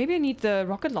 maybe I need the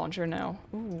rocket launcher now.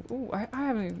 Ooh, I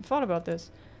haven't even thought about this.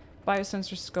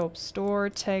 Biosensor scope. Store,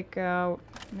 take out...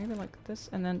 Maybe like this.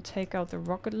 And then take out the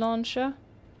rocket launcher.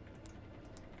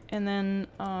 And then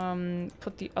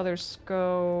put the other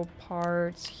scope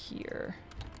parts here.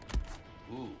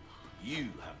 Ooh, you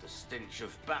have the stench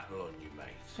of battle on you,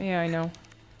 mate. Yeah, I know.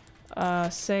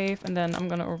 Save, and then I'm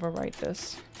gonna overwrite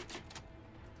this.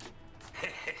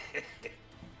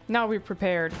 Now we're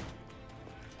prepared.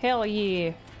 Hell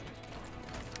yeah.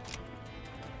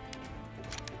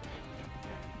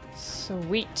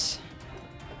 Sweet.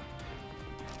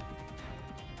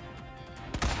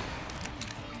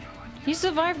 He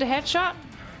survived a headshot?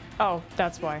 Oh,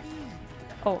 that's why.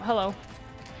 Oh, hello.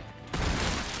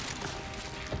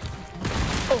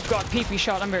 Oh god, pee-pee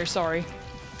shot. I'm very sorry.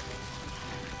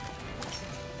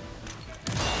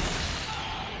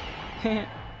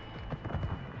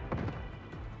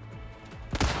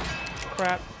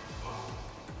 Crap.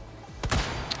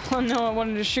 Oh no, I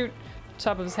wanted to shoot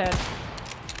top of his head.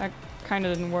 That kind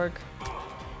of didn't work.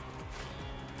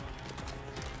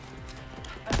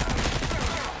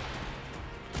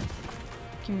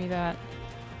 Give me that.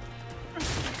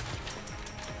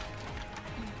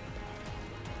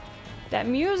 That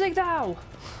music, though!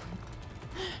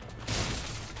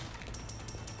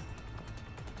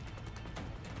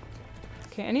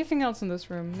 Okay, anything else in this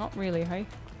room? Not really, hey?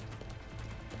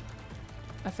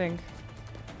 I think.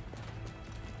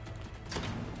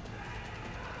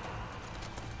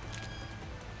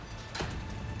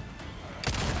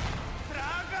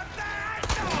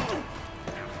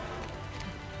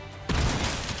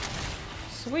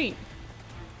 Sweet.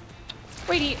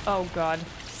 Wait, oh god.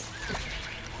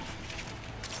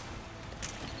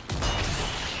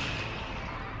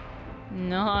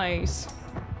 Nice.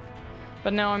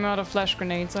 But now I'm out of flash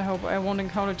grenades. I hope I won't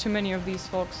encounter too many of these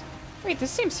folks. Wait,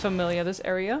 this seems familiar, this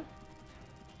area.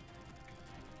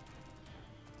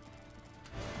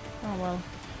 Oh well.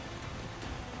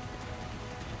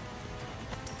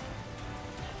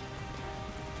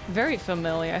 Very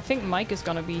familiar. I think Mike is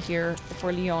gonna be here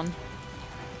for Leon.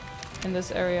 In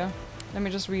this area. Let me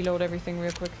just reload everything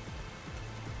real quick.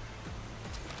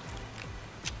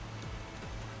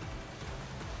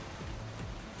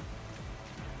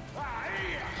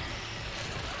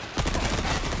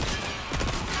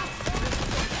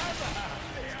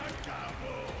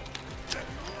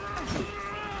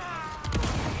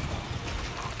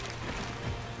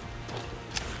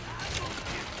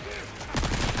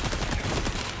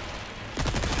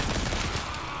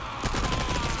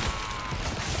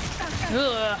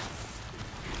 Ugh.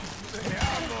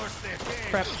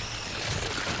 Prep.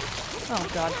 Oh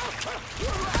god.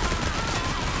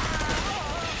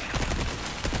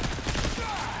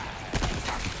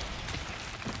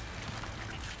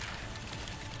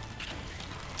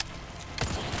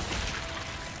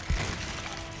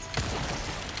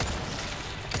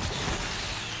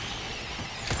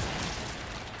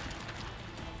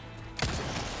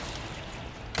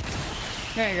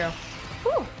 There you go.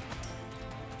 Whew.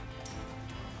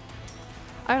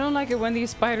 I don't like it when these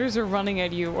spiders are running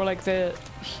at you, or like the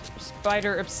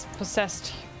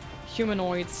spider-possessed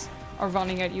humanoids are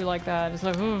running at you like that. It's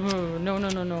like, no, no,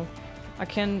 no, no. I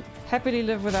can happily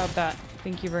live without that.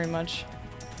 Thank you very much.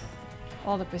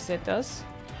 All the pesetas.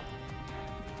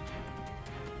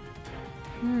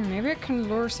 Maybe I can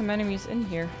lure some enemies in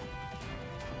here.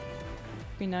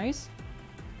 Be nice.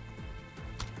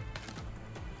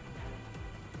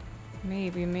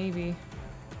 Maybe, maybe.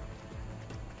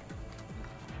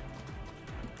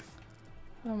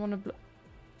 I don't want to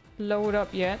blow it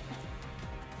up yet.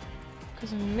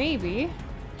 Because maybe...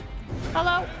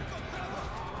 Hello!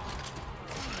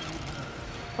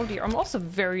 Oh dear, I'm also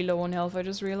very low on health, I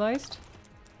just realized.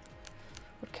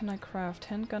 What can I craft?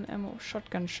 Handgun ammo,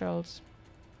 shotgun shells.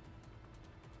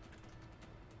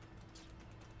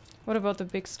 What about the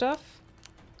big stuff?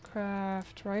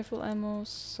 Craft rifle ammo,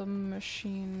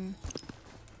 submachine.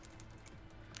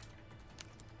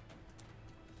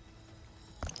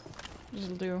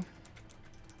 This'll do.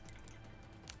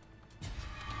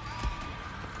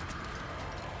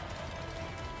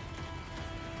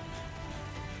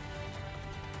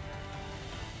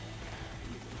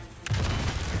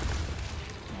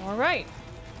 All right.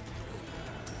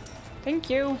 Thank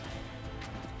you.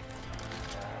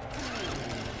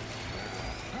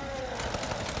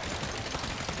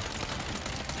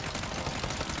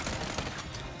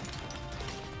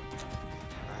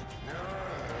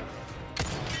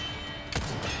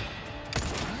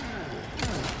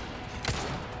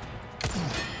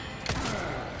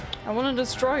 I want to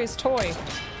destroy his toy.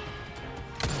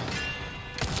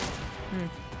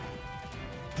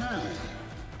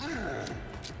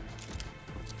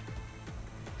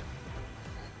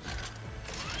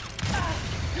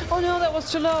 Oh no, that was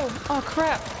too low. Oh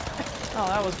crap. Oh,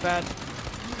 that was bad.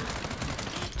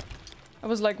 I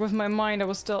was like, with my mind, I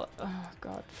was still... Oh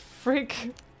god.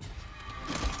 Freak.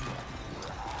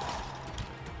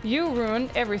 You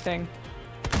ruined everything.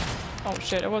 Oh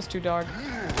shit, it was too dark.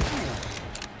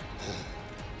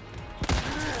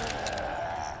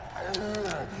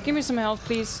 Give me some health,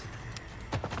 please.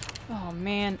 Oh,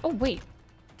 man. Oh, wait.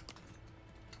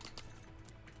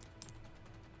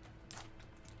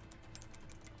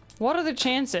 What are the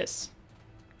chances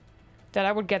that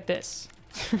I would get this?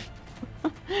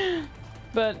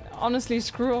 But honestly,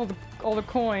 screw all the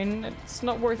coin. It's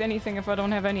not worth anything if I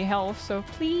don't have any health, so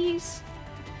please.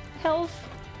 Health.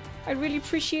 I'd really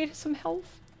appreciate some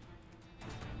health.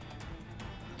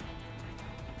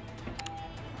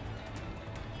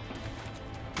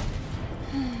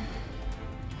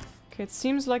 Okay, it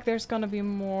seems like there's gonna be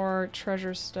more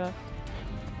treasure stuff.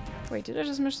 Wait, did I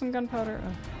just miss some gunpowder?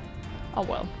 Oh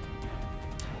well.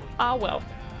 Ah well.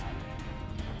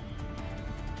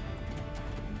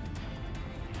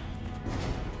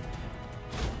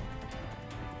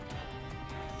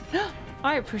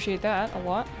 I appreciate that a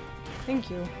lot. Thank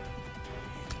you.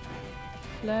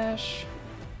 Flash.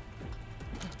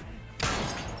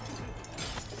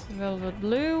 Velvet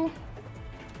blue.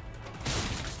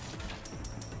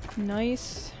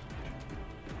 Nice.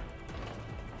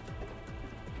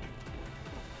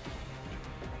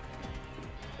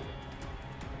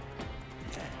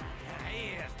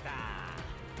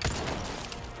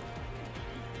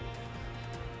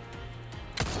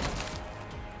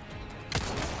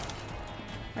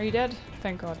 Are you dead?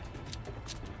 Thank God.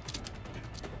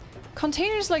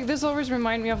 Containers like this always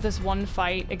remind me of this one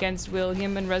fight against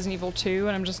William in Resident Evil 2,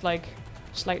 and I'm just like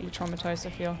slightly traumatized, I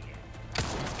feel.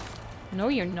 No,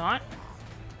 you're not.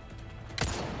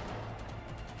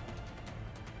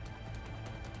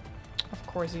 Of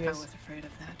course he is. I was afraid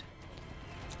of that.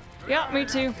 Yeah, me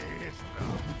too.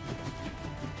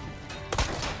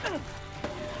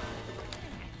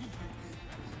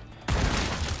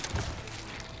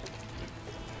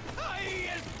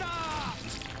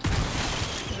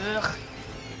 Ugh.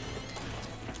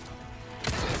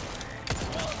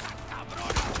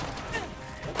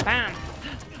 Bam!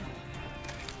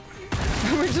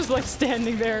 We're just like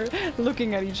standing there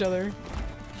looking at each other.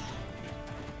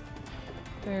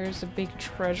 There's a big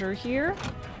treasure here.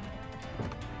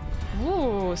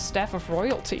 Ooh, Staff of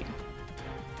Royalty.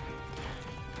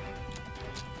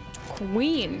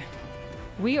 Queen.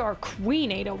 We are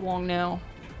Queen Ada Wong now.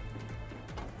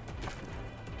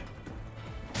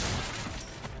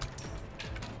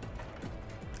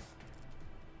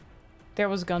 There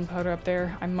was gunpowder up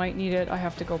there. I might need it. I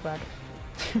have to go back.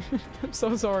 I'm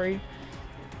so sorry.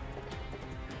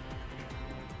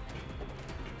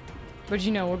 But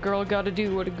you know, what a girl gotta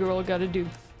do, what a girl gotta do.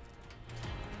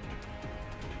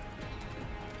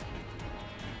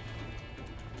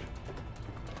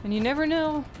 And you never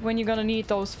know when you're gonna need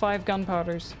those 5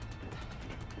 gunpowders.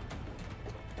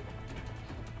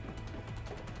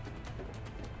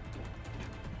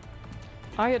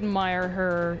 I admire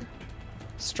her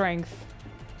strength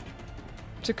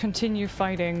to continue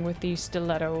fighting with these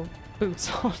stiletto boots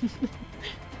on.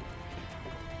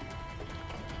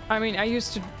 I mean, I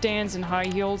used to dance in high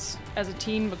heels as a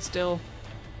teen, but still,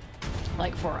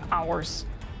 like for hours.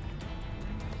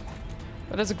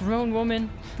 But as a grown woman,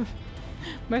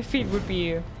 my feet would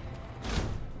be...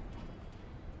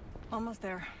 Almost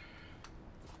there.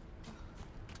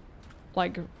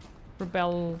 like,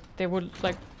 they would,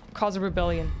 like, cause a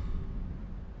rebellion.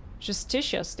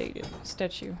 Justicia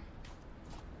statue.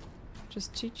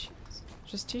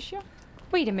 Justicia?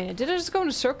 Wait a minute, did I just go in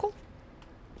a circle?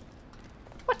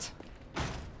 What?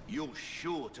 You're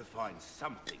sure to find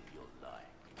something you'll like.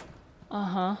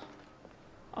 Uh-huh.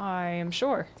 I am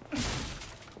sure.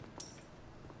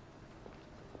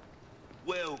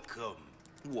 Welcome.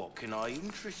 What can I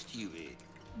interest you in?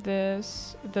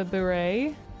 The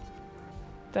beret.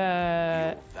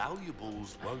 The... Your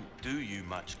valuables won't do you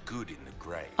much good in the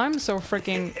grave. I'm so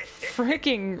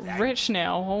freaking rich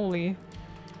now, holy.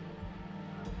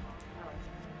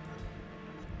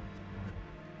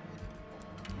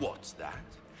 What's that?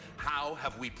 How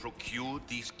have we procured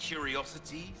these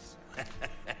curiosities?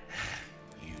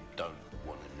 You don't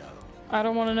want to know. I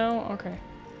don't want to know? Okay.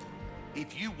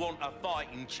 If you want a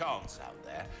fighting chance out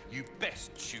there, you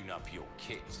best tune up your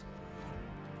kit.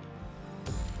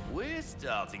 We're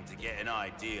starting to get an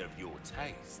idea of your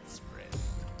tastes, friend.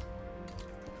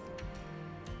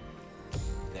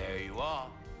 There you are,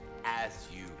 as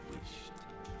you wished.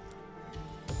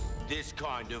 This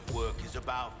kind of work is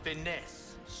about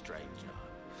finesse, stranger.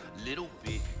 Little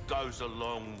bit goes a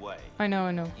long way. I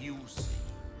know. You'll see.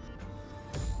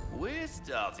 We're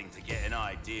starting to get an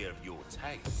idea of your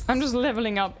tastes. I'm just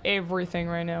leveling up everything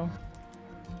right now.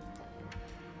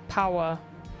 Power.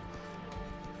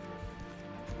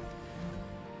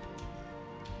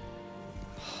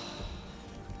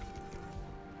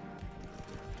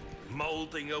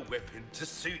 Molding a weapon to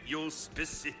suit your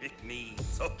specific needs.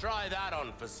 So try that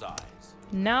on for size.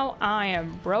 Now I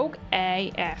am broke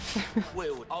AF.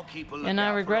 Well, I'll keep a look And I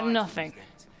out regret for items nothing.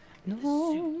 that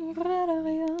No, regrette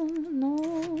rien. No,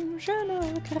 je ne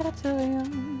regrette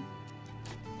rien.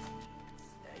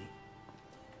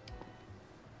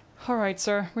 Alright,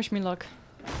 sir. Wish me luck.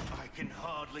 I can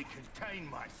hardly contain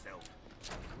myself.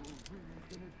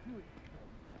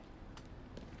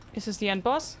 Is this the end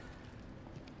boss?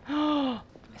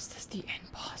 Is this the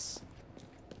end boss?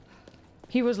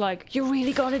 He was like, "You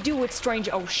really gotta do it,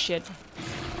 stranger." Oh shit.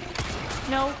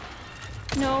 No.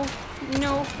 No.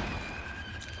 No.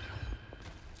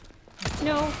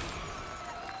 No.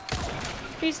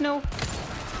 Please no.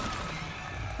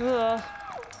 Ugh.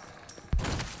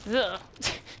 Ugh.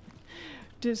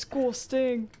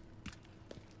 Disgusting.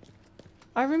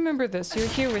 I remember this. You're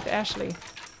here with Ashley.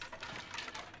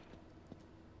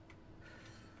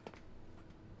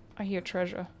 I hear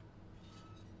treasure.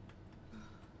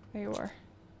 There you are.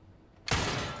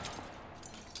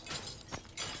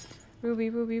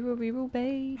 Ruby, ruby, ruby,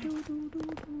 ruby. Do, do, do,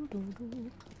 do, do,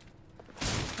 do.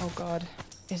 Oh god.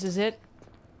 Is this it?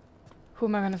 Who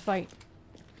am I gonna fight?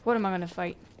 What am I gonna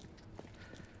fight?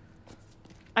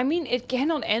 I mean, it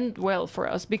cannot end well for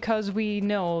us because we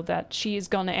know that she is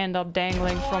gonna end up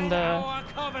dangling from the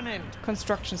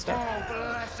construction stuff. All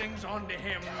blessings unto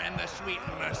him and the sweet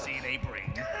mercy they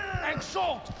bring.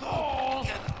 Exalt all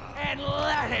and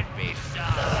let it be so.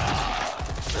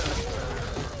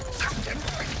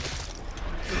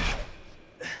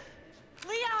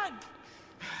 Leon!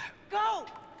 Go!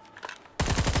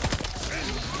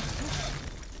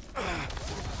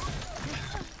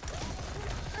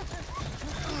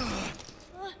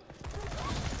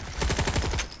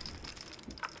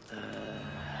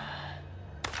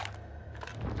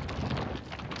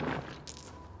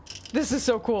 This is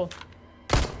so cool.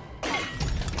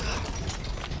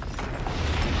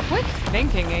 Quick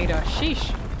thinking, Ada.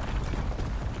 Sheesh.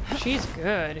 She's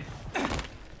good.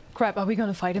 Crap, are we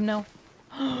gonna fight him now?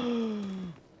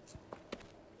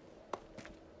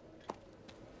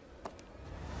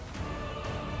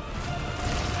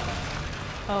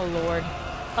 Oh lord.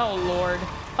 Oh lord.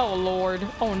 Oh lord.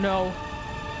 Oh no.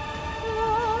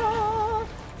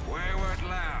 Wayward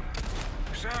lamb,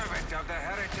 servant of the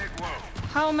heretic wolf.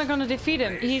 How am I gonna defeat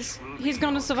him? He's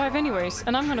gonna survive anyways,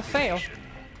 and I'm gonna fail.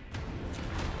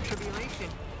 Tribulation.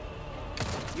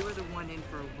 You're the one in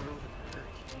for a world of hurt.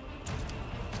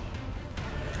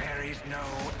 There is no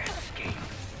escape.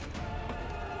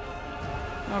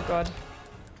 Oh god.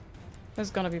 This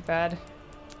is gonna be bad.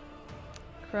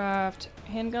 Craft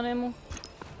handgun ammo.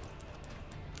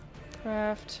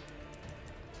 Craft.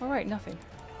 Alright, nothing.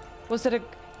 Was that a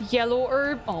yellow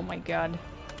herb? Oh my god.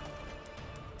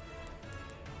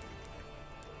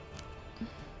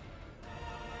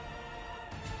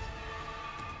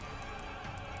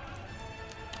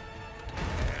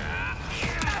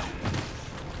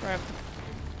 Crap.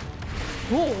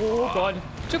 Oh god.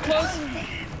 Too close.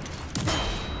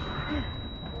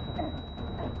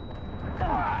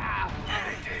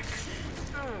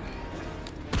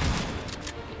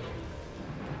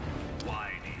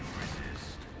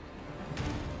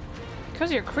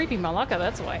 Because you're creepy Malaka,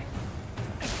 that's why.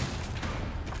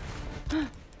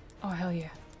 Oh, hell yeah.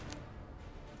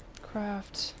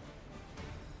 Craft.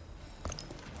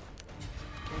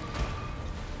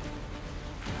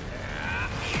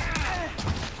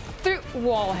 Through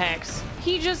wall hacks.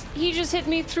 He just hit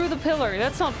me through the pillar.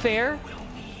 That's not fair.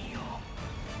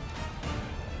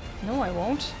 No, I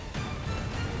won't.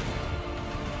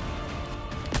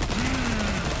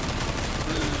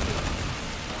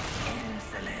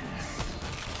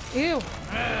 Ew.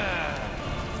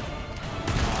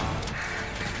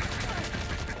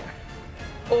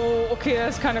 Oh, okay,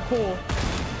 that's kind of cool.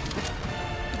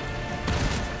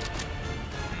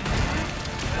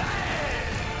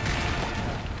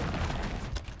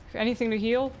 Anything to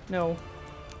heal? No.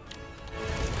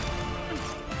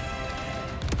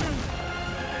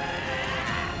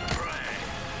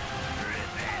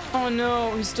 Oh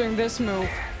no, he's doing this move.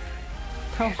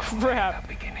 Oh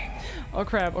crap. Oh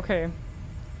crap, okay.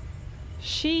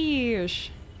 Sheesh.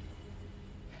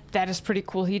 That is pretty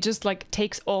cool. He just like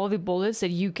takes all the bullets that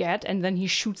you get and then he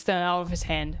shoots them out of his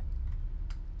hand.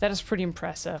 That is pretty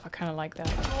impressive. I kind of like that.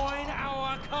 Join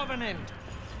our covenant.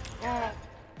 Oh.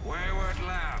 Wayward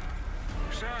lamb,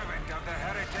 servant of the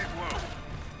heretic wolf.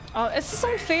 Oh, it's just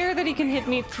unfair that he can hit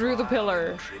me through the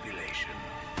pillar. Tribulation.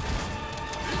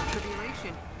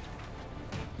 Tribulation.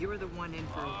 You were the one in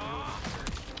for a world.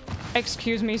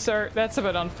 Excuse me, sir. That's a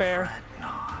bit unfair. Fret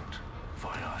not,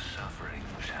 for your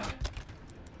sufferings have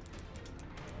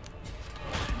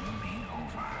soon be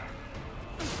over.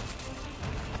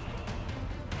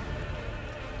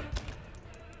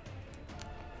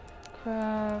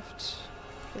 Craft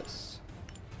this.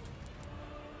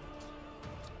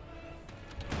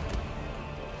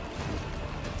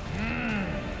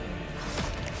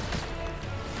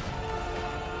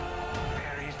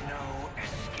 There is no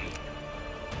escape.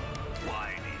 Why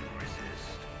do you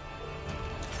resist?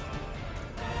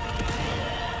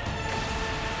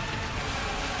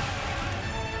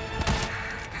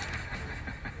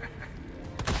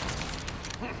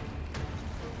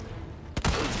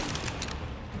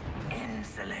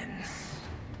 Insolence.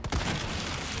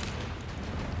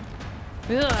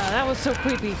 Ugh, that was so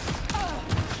creepy.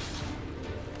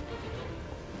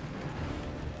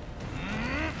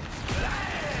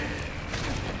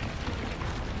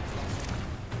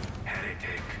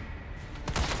 Heretic.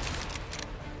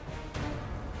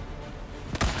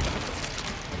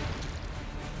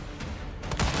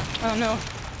 Oh no.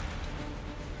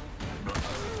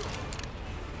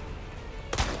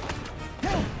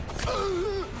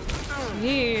 Ew.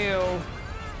 You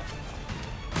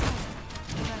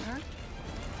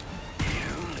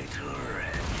little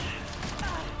wretch.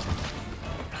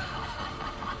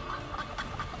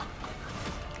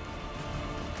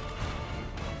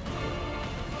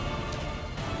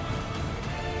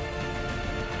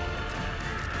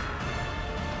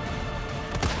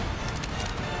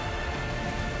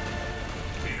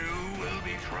 You will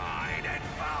be tried and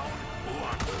found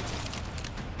wanting.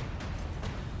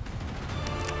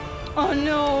 Oh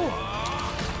no.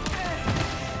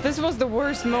 This was the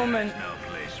worst moment. No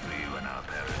place for you in our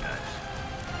paradise.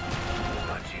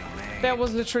 But you may. That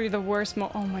was literally the worst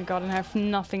oh my god, and I have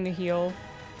nothing to heal.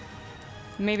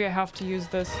 Maybe I have to use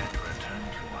this. And return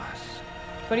to us.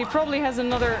 But he probably has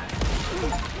another...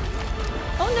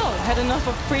 Oh no, had enough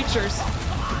of creatures.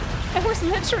 That was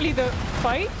literally the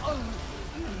fight.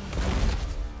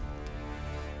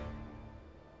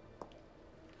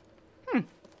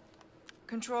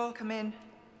 Control, come in.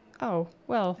 Oh,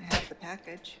 well, I have the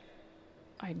package.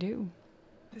 I do.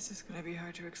 This is gonna be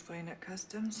hard to explain at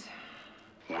customs.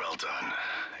 Well done,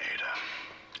 Ada.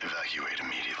 Evacuate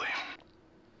immediately.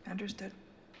 Understood.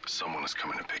 Someone is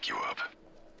coming to pick you up.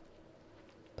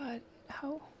 But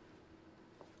how?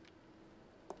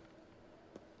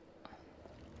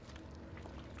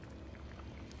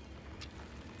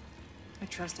 I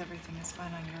trust everything is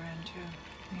fine on your end, too.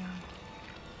 Yeah.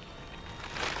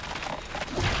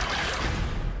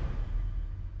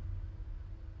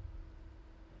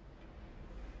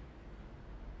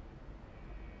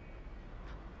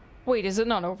 Wait, is it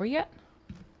not over yet?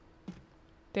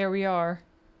 There we are.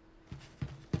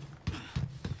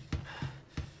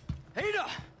 Ada!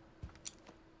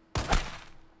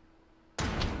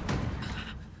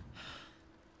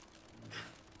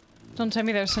 Don't tell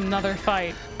me there's another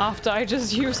fight after I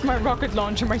just used my rocket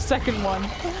launcher, my second one.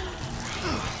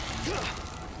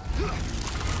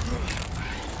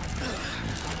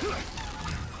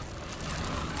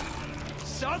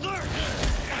 Sadler!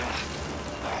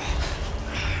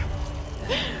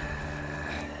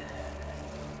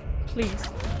 Please.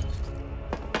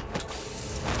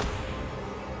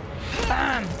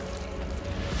 Bam!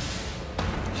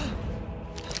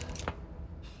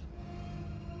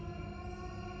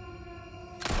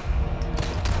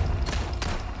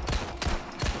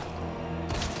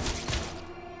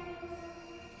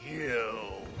 You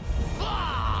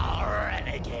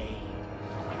renegade!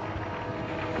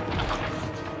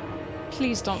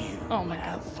 Please don't. Oh my god.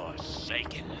 Have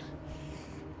forsaken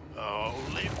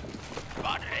holy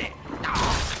body.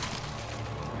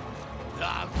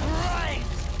 The great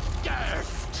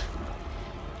gift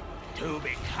to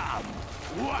become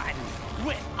one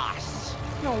with us.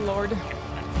 Oh lord.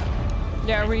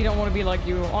 Yeah, I really don't want to be like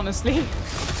you, honestly.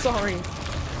 Sorry.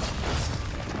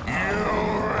 You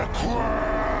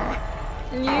require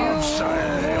You.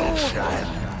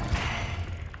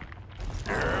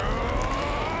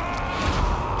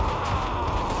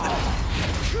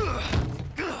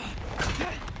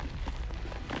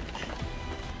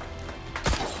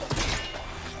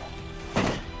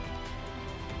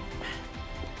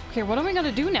 Okay, what am I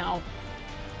gonna do now?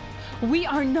 We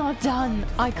are not done.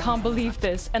 I can't believe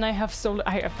this, and I have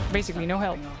basically no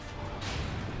help.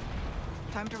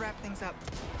 Time to wrap things up.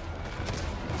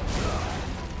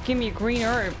 Give me a green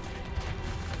herb.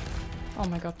 Oh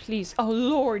my god, please. Oh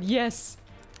lord, yes.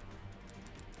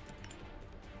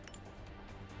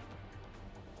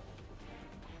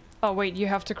 Oh wait, you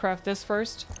have to craft this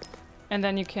first, and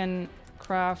then you can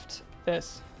craft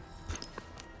this.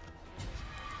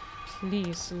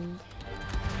 Please.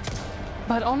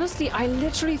 But honestly, I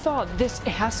literally thought this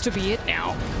has to be it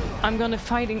now. I'm gonna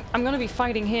be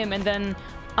fighting him, and then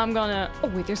I'm gonna... Oh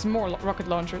wait, there's more rocket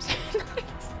launchers.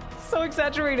 So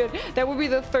exaggerated. That would be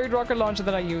the third rocket launcher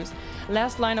that I use.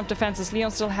 Last line of defenses.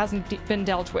 Leon still hasn't been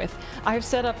dealt with. I have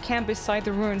set up camp beside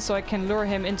the ruins so I can lure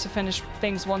him in to finish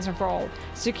things once and for all.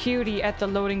 Security at the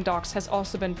loading docks has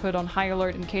also been put on high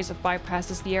alert in case of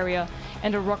bypasses the area,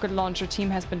 and a rocket launcher team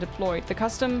has been deployed. The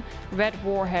custom red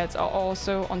warheads are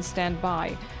also on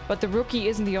standby. But the rookie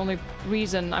isn't the only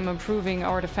reason I'm improving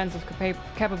our defensive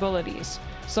capabilities.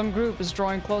 Some group is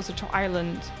drawing closer to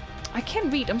island. I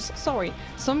can't read, I'm so sorry.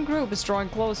 Some group is drawing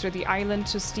closer to the island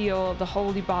to steal the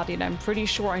holy body, and I'm pretty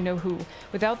sure I know who.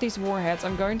 Without these warheads,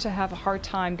 I'm going to have a hard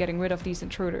time getting rid of these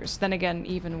intruders. Then again,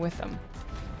 even with them.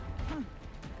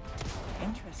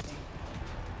 Interesting.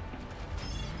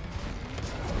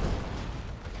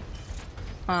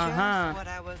 Uh-huh. Just what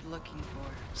I was looking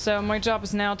for. So my job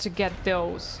is now to get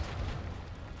those.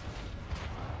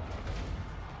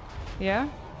 Yeah?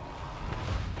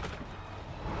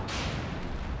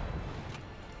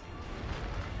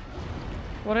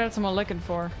 What else am I looking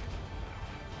for?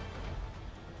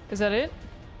 Is that it?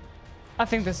 I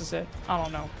think this is it. I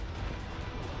don't know.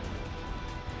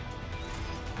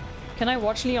 Can I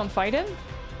watch Leon fight him?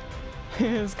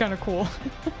 It's kind of cool.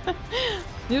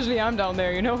 Usually I'm down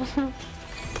there, you know?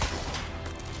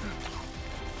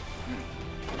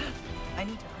 I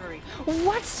need to hurry.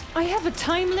 What? I have a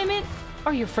time limit?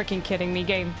 Are you freaking kidding me,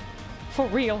 game? For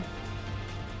real?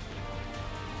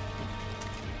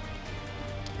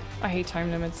 I hate time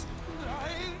limits.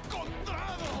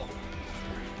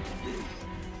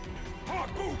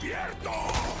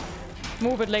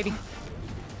 Move it, lady.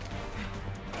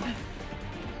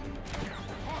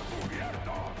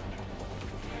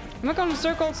 Am I going in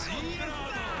circles?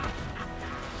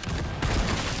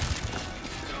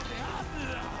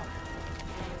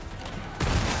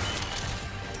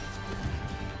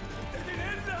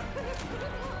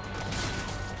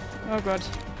 Oh god.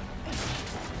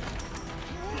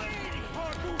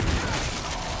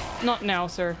 Not now,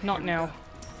 sir. Not now.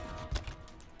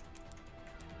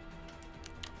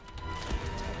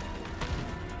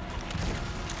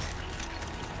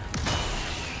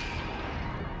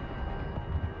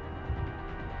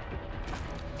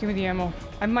 Give me the ammo.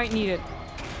 I might need it.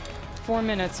 4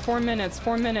 minutes. 4 minutes.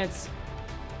 4 minutes.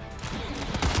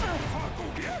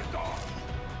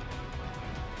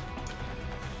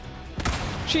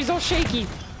 She's all shaky.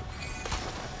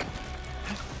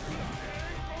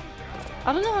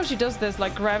 I don't know how she does this,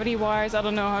 like gravity-wise. I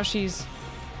don't know how she's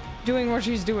doing what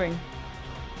she's doing.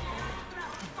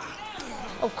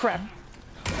 Oh crap.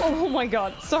 Oh my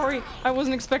god, sorry. I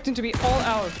wasn't expecting to be all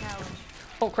out.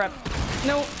 Oh crap.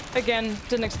 No, again,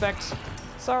 didn't expect.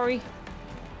 Sorry.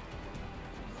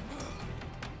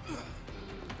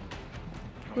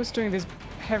 Who's doing these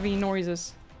heavy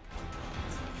noises?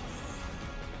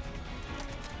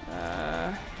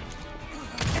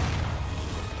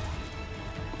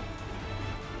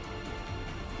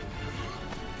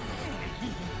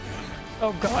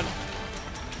 Oh god.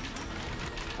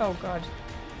 Oh god.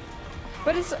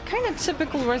 But it's kind of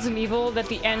typical Resident Evil that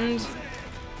the end...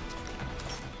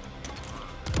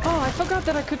 Oh, I forgot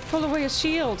that I could pull away a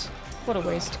shield. What a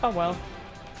waste. Oh well.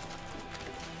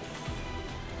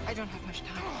 I don't have much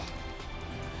time.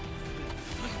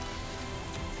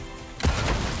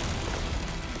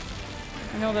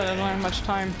 I know that I don't have much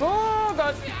time. Oh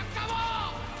god!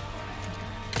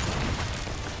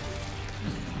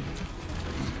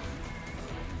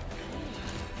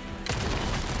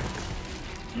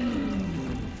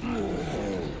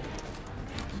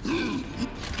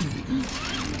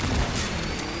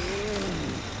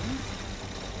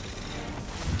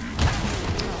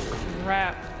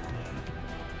 Crap.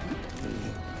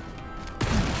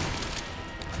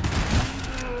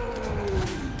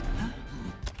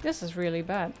 This is really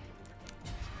bad.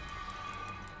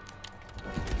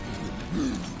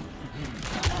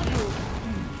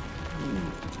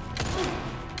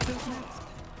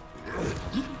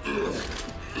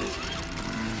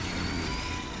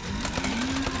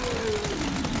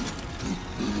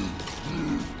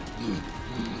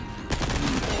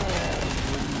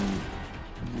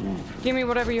 Give me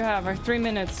whatever you have. I have 3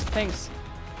 minutes. Thanks.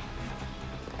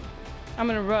 I'm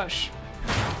gonna rush.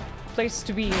 Place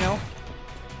to be, you know?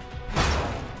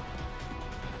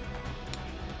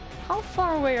 How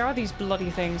far away are these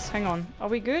bloody things? Hang on. Are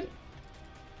we good?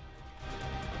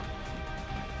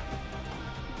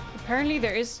 Apparently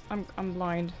there is... I'm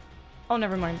blind. Oh,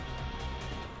 never mind.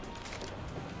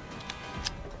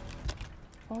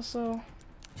 Also...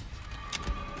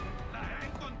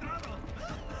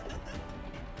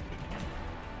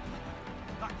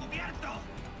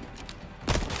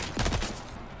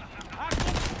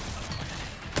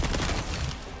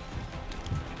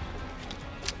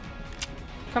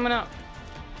 Coming up.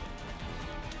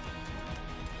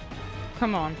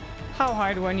 Come on. How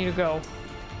high do I need to go?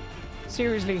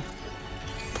 Seriously.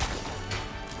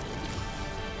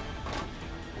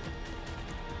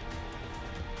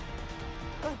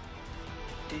 Oh.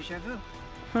 Deja vu.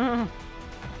 Oh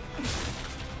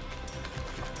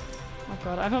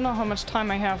god, I don't know how much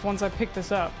time I have once I pick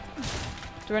this up.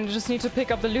 Do I just need to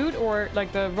pick up the loot or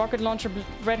like the rocket launcher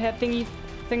red hat thingy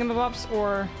thingamabobs,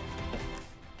 or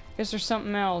is there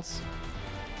something else?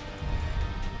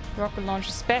 Rocket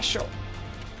launcher special.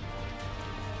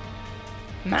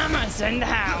 Mama's in the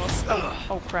house.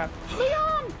 Oh crap.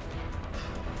 Leon!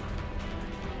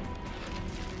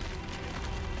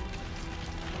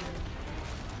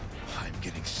 I'm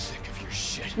getting sick of your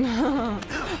shit.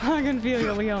 I can feel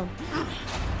you, Leon.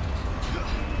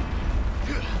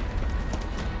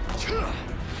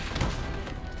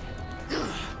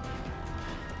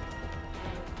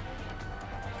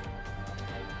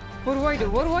 What do I do?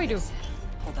 What do I do?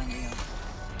 Hold on, Leo.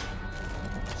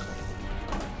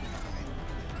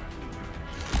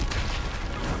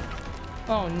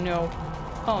 Oh no.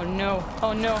 Oh no.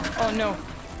 Oh no. Oh no.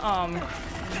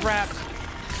 Crap.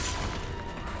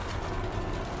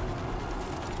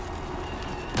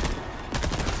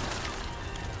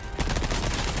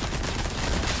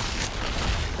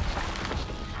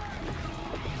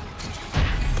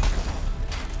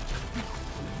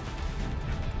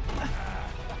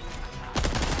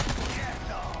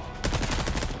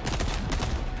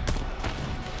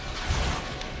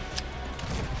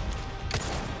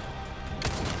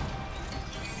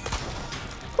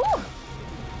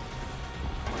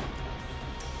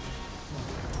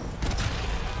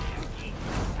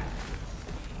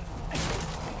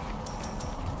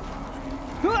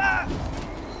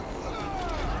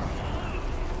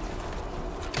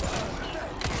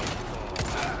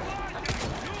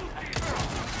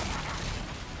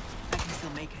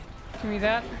 Give me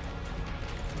that.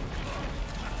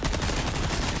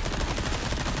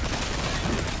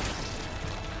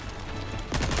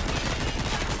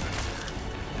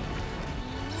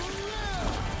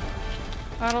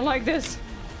 I don't like this.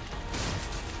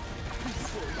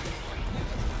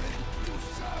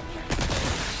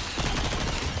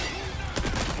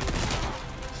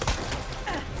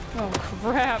 Oh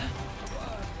crap.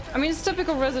 I mean, it's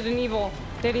typical Resident Evil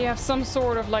that you have some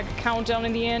sort of like countdown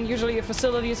in the end. Usually a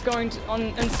facility is going to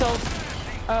in self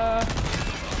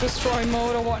destroy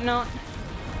mode or whatnot.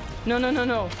 No, no, no,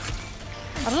 no.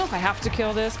 I don't know if I have to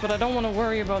kill this, but I don't want to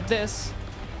worry about this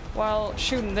while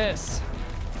shooting this.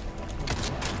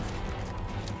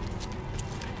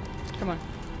 Come on.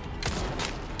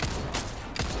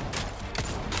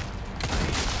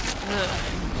 Ugh.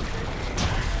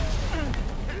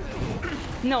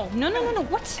 No, no, no, no, no,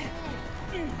 what?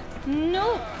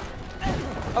 No!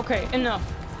 Okay, enough.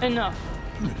 Enough.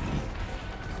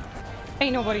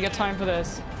 Ain't nobody got time for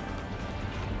this.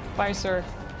 Bye, sir.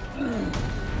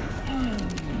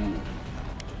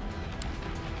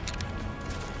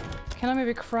 Can I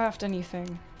maybe craft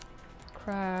anything?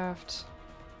 Craft...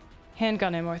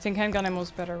 handgun ammo. I think handgun ammo is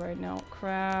better right now.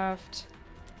 Craft...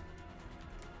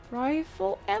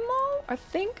 rifle ammo, I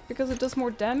think, because it does more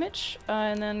damage.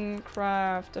 And then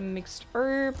craft a mixed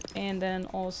herb, and then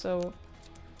also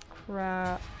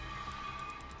craft...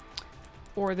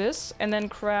 or this, and then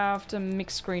craft a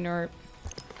mixed green herb.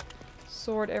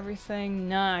 Sort everything.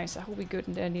 Nice. I will be good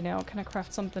and dandy now. Can I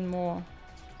craft something more?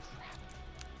 Crap.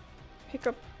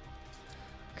 Hiccup.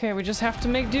 Okay, we just have to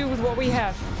make do with what we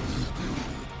have.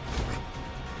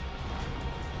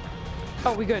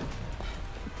 Oh, we good.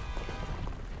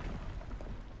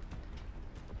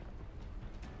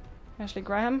 Ashley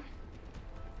Graham.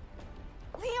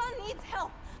 Leon needs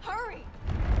help. Hurry.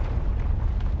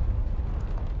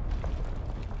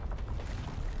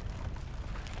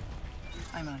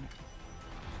 I'm on it.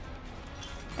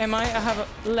 Am I? I have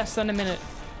less than a minute.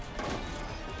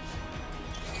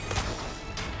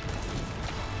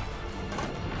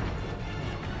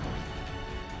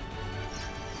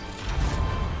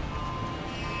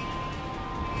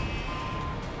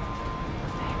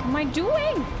 What am I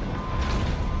doing?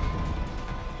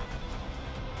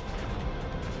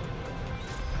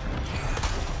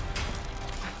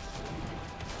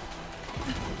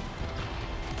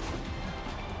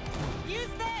 Use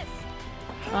this.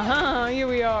 Uh-huh, here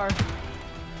we are.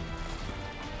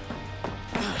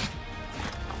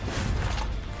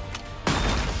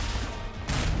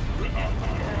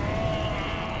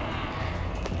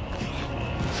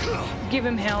 Give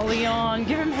him hell, Leon.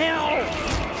 Give him hell.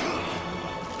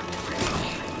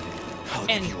 I'll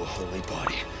give you a holy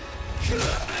body.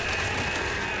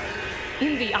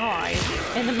 In the eye,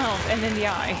 in the mouth, and in the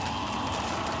eye.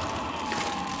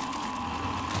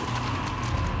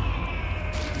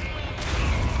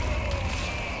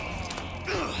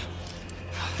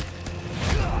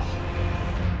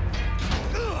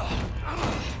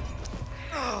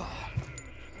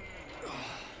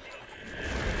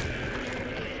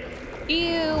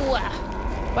 Ew!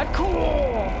 But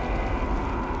cool!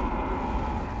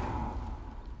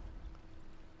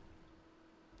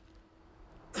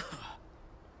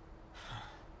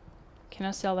 Can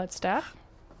I sell that staff?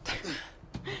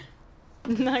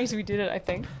 Nice, we did it, I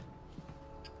think.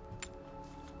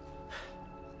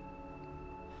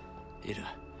 Ada,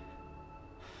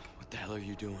 what the hell are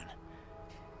you doing?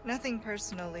 Nothing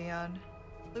personal, Leon.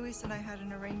 Luis and I had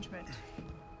an arrangement.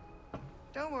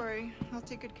 Don't worry, I'll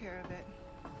take good care of it.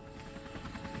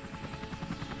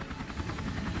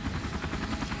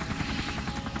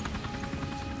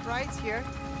 Ride's here.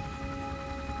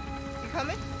 You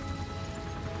coming?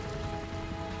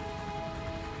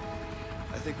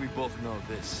 I think we both know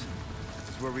this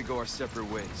is where we go our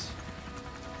separate ways.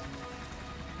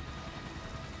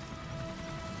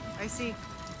 I see.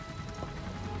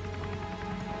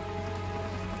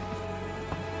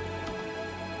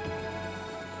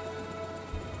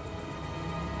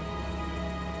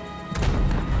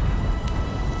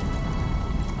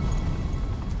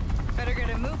 Better get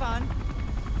a move on.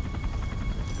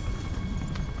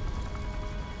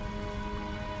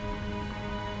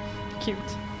 Cute.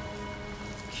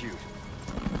 Cute.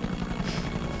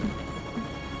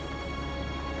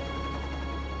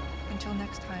 Until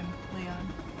next time,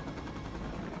 Leon.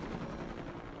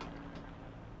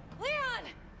 Leon!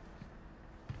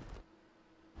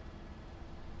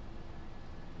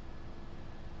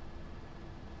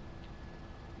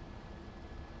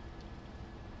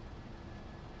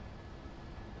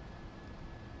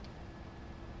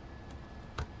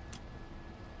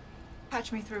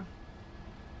 Patch me through.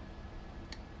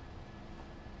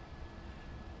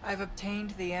 I've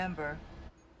obtained the amber.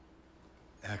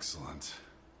 Excellent.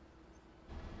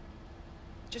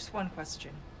 Just one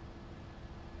question.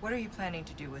 What are you planning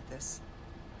to do with this?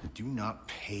 I do not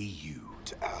pay you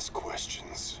to ask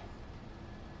questions.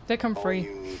 They come All free.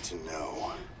 you need to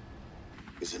know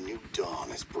is a new dawn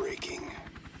is breaking.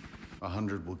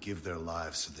 100 will give their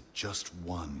lives so that just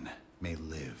one may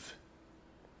live.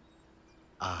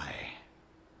 I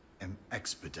am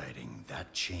expediting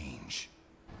that change.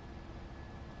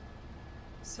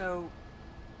 So,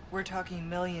 we're talking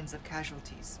millions of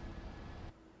casualties.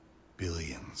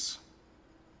 billions.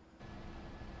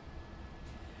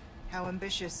 How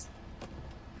ambitious.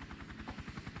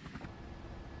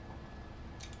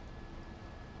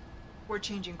 We're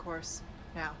changing course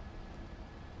now.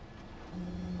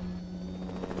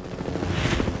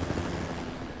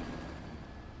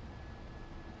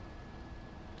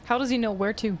 How does he know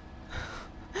where to?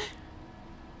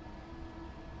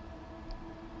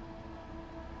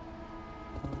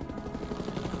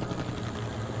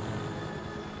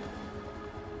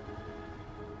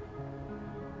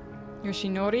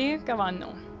 Yoshinori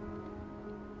Kawano.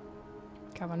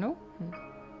 Kawano?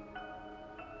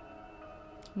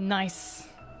 Nice.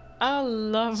 I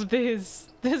love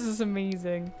this. This is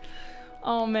amazing.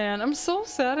 Oh man, I'm so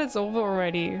sad it's over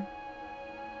already.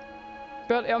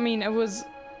 But I mean, it was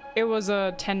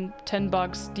a 10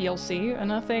 bucks DLC,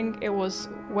 and I think it was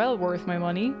well worth my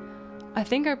money. I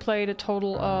think I played a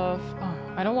total of, oh,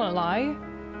 I don't want to lie,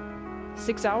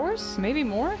 6 hours, maybe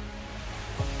more.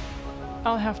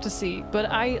 I'll have to see, but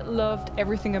I loved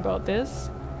everything about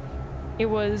this. It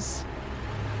was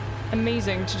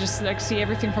amazing to just like see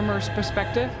everything from her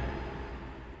perspective.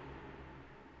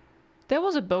 There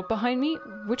was a boat behind me.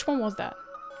 Which one was that?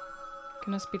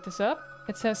 Can I speed this up?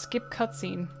 It says skip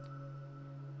cutscene.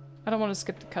 I don't want to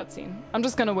skip the cutscene. I'm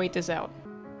just gonna wait this out.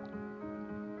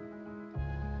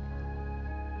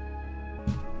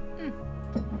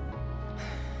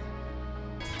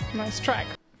 Nice track.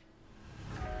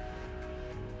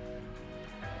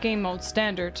 Game mode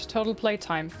standard. Total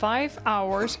playtime 5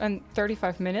 hours and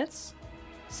 35 minutes.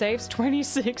 Saves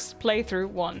 26. Playthrough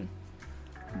 1.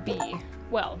 B.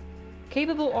 Well.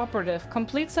 Capable operative.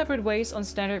 Complete separate ways on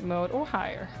standard mode or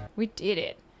higher. We did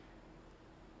it.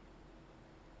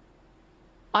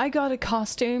 I got a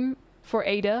costume for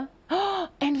Ada.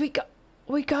 And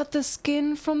we got the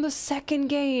skin from the second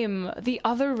game. The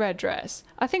other red dress.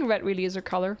 I think red really is her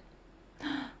color.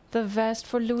 The vest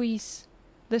for Louise.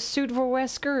 The suit for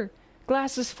Wesker.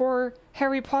 Glasses for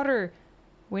Harry Potter.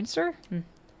 Windsor?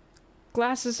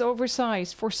 Glasses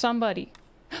oversized for somebody.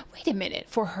 Wait a minute.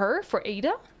 For her? For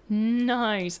Ada?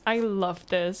 Nice. I love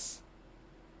this.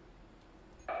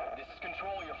 This is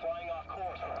Control. You're flying off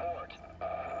course. Report.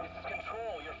 This is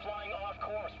Control. You're flying off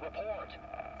course. Report.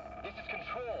 This is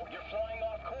Control. You're flying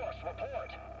off course.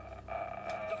 Report.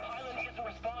 The pilot isn't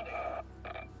responding.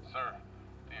 Sir,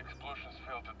 the explosions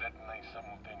failed to detonate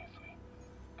simultaneously.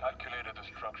 Calculated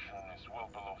destruction is well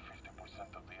below 50%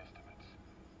 of the estimates.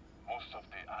 Most of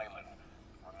the island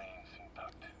remains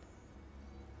intact.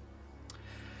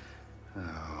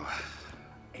 Oh,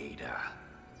 Ada.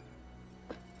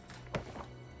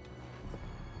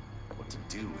 What to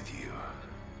do with you?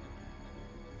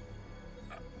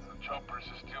 The choppers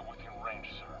is still within range,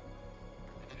 sir.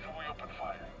 Should we open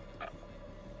fire?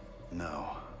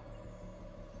 No.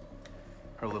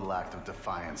 Her little act of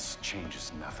defiance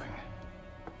changes nothing.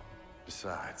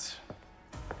 Besides,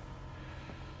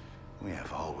 we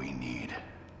have all we need.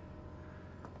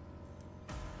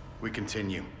 We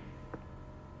continue.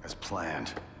 As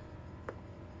planned.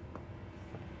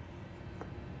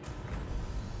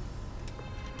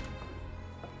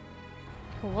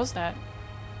 Who was that?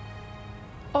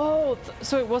 Oh,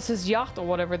 so it was his yacht or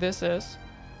whatever this is.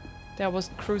 That was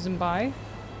cruising by.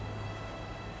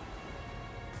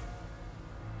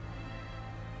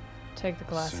 Take the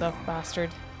glass Soon, off,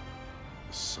 bastard.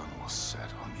 The sun will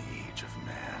set on the age of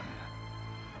man.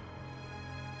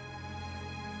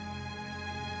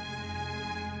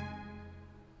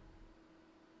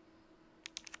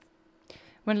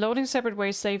 When loading separate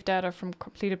ways save data from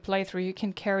completed playthrough, you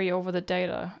can carry over the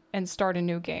data and start a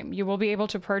new game. You will be able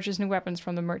to purchase new weapons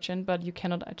from the merchant, but you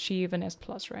cannot achieve an S+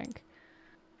 rank.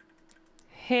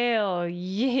 Hell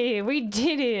yeah, we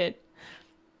did it!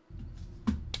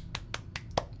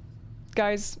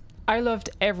 Guys, I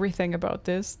loved everything about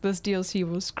this. This DLC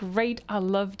was great. I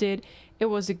loved it. It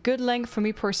was a good length for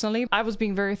me personally. I was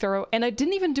being very thorough, and I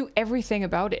didn't even do everything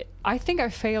about it. I think I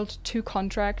failed 2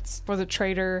 contracts for the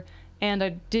trader, and I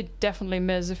did definitely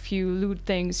miss a few loot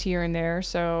things here and there,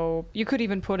 so you could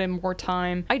even put in more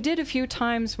time. I did a few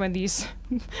times when these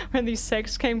when these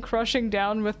secs came crushing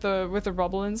down with the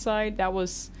rubble inside. That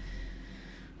was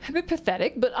a bit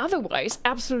pathetic, but otherwise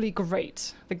absolutely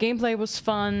great. The gameplay was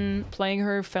fun. Playing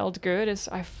her felt good, as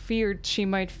I feared she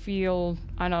might feel,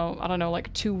 I don't know,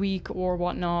 like too weak or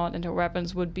whatnot, and her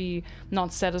weapons would be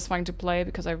not satisfying to play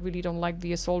because I really don't like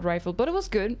the assault rifle, but it was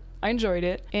good. I enjoyed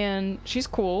it, and she's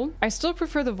cool. I still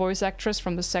prefer the voice actress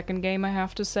from the second game, I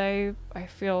have to say. I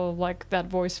feel like that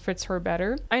voice fits her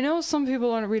better. I know some people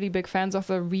aren't really big fans of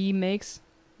the remakes,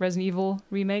 Resident Evil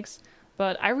remakes,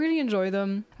 but I really enjoy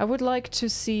them. I would like to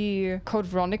see Code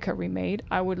Veronica remade.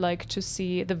 I would like to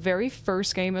see the very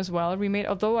first game as well remade,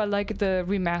 although I like the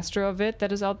remaster of it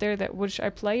that is out there, that which I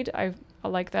played. I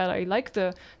like that. I like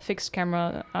the fixed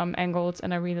camera angles,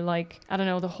 and I really like, I don't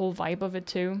know, the whole vibe of it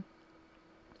too.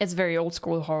 It's very old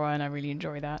school horror, and I really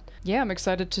enjoy that. Yeah, I'm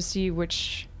excited to see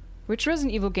which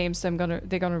Resident Evil games they're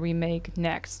gonna remake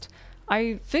next.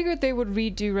 I figured they would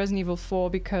redo Resident Evil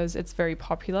 4 because it's very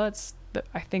popular. It's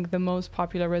I think the most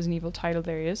popular Resident Evil title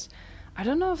there is. I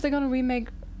don't know if they're gonna remake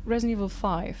Resident Evil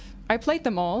 5. I played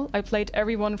them all. I played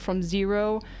everyone from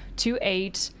 0 to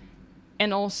 8,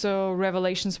 and also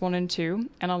Revelations 1 and 2,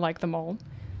 and I like them all.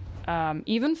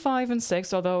 Even 5 and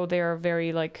 6, although they are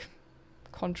very like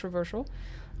controversial.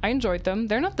 I enjoyed them.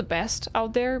 They're not the best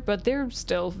out there, but they're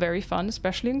still very fun,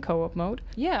 especially in co-op mode.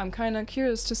 Yeah, I'm kind of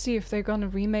curious to see if they're gonna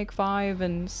remake 5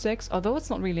 and 6, although it's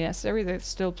not really necessary. They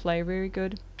still play very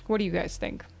good. What do you guys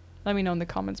think? Let me know in the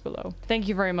comments below. Thank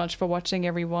you very much for watching,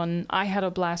 everyone. I had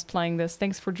a blast playing this.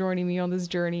 Thanks for joining me on this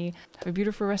journey. Have a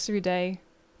beautiful rest of your day.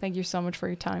 Thank you so much for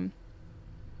your time.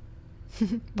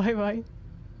 Bye bye.